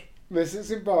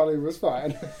 Mrs. in Bali was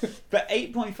fine. But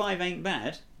 8.5 ain't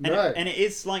bad. And, no. And it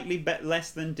is slightly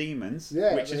less than Demons,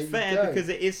 which is fair because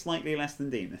it is slightly less than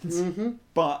Demons. Mm-hmm.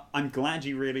 But I'm glad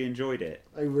you really enjoyed it.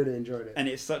 I really enjoyed it. And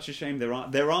it's such a shame there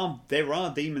are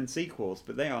Demon sequels,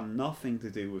 but they are nothing to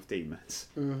do with Demons.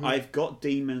 Mm-hmm. I've got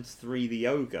Demons 3 the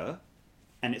Ogre,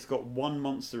 and it's got one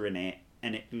monster in it,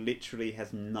 and it literally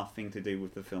has nothing to do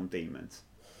with the film Demons.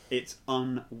 It's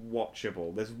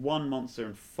unwatchable. There's one monster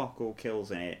and fuck all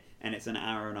kills in it, and it's an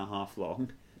hour and a half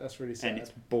long. That's really sad. And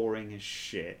it's boring as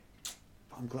shit.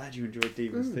 But I'm glad you enjoyed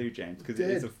Demons 2, James, because it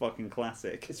is a fucking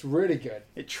classic. It's really good.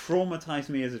 It traumatised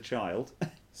me as a child.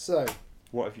 So,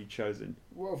 what have you chosen?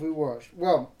 What have we watched?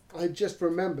 Well, I just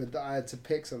remembered that I had to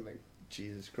pick something.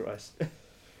 Jesus Christ.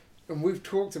 And we've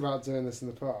talked about doing this in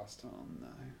the past. Oh no.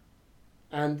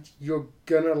 And you're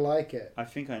gonna like it. I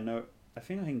think I know. I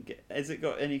think I can get... Has it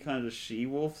got any kind of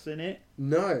she-wolves in it?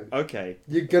 No. Okay.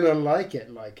 You're gonna like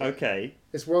it. Okay.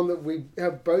 It's one that we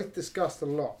have both discussed a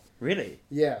lot. Really?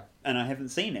 Yeah. And I haven't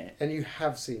seen it. And you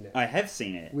have seen it. I have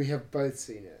seen it. We have both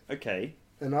seen it. Okay.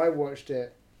 And I watched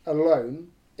it alone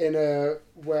in a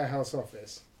warehouse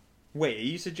office. Wait, are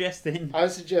you suggesting... I'm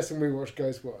suggesting we watch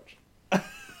Ghostwatch.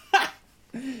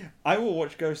 I will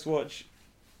watch Ghostwatch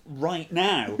right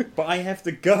now, but I have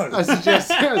to go. I'm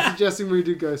suggesting we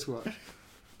do Ghostwatch.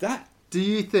 That. Do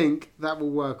you think that will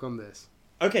work on this?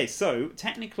 Okay, so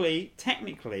technically,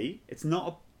 it's not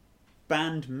a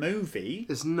banned movie.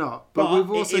 It's not, but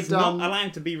we've also it's not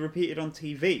allowed to be repeated on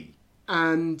TV.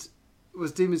 And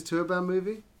was Demons 2 a banned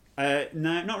movie?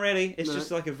 No, not really. It's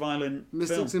just like a violent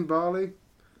Mystics film. in Bali?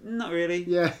 Not really.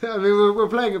 Yeah, I mean, we're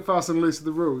playing it fast and loose with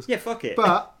the rules. Yeah, fuck it.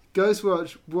 But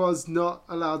Ghostwatch was not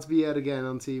allowed to be aired again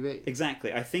on TV.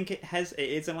 Exactly. I think it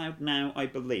is allowed now, I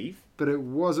believe. But it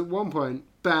was at one point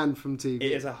banned from TV.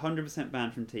 It is 100%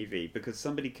 banned from TV because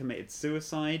somebody committed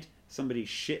suicide, somebody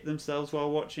shit themselves while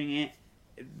watching it.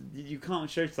 You can't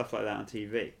show stuff like that on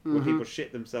TV where people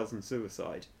shit themselves and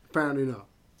suicide. Apparently not.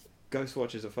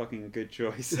 Ghostwatch is a fucking good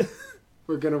choice.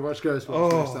 We're going to watch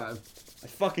Ghostwatch next time. I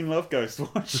fucking love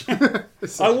Ghostwatch.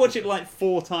 I watch it like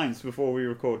 4 times before we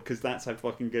record because that's how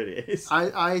fucking good it is.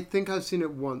 I think I've seen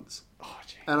it once. Oh,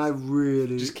 Jesus. And I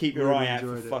really just keep your eye out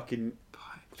for fucking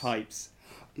pipes.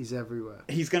 He's everywhere.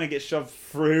 He's going to get shoved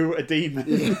through a demon.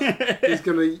 Yeah. He's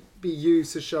going to be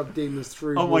used to shove demons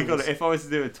through Oh walls. my god, if I was to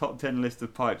do a top 10 list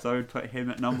of pipes, I would put him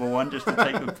at number 1 just to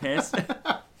take the piss.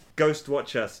 Ghost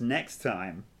watch us next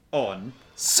time on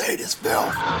Sadist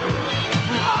Filth.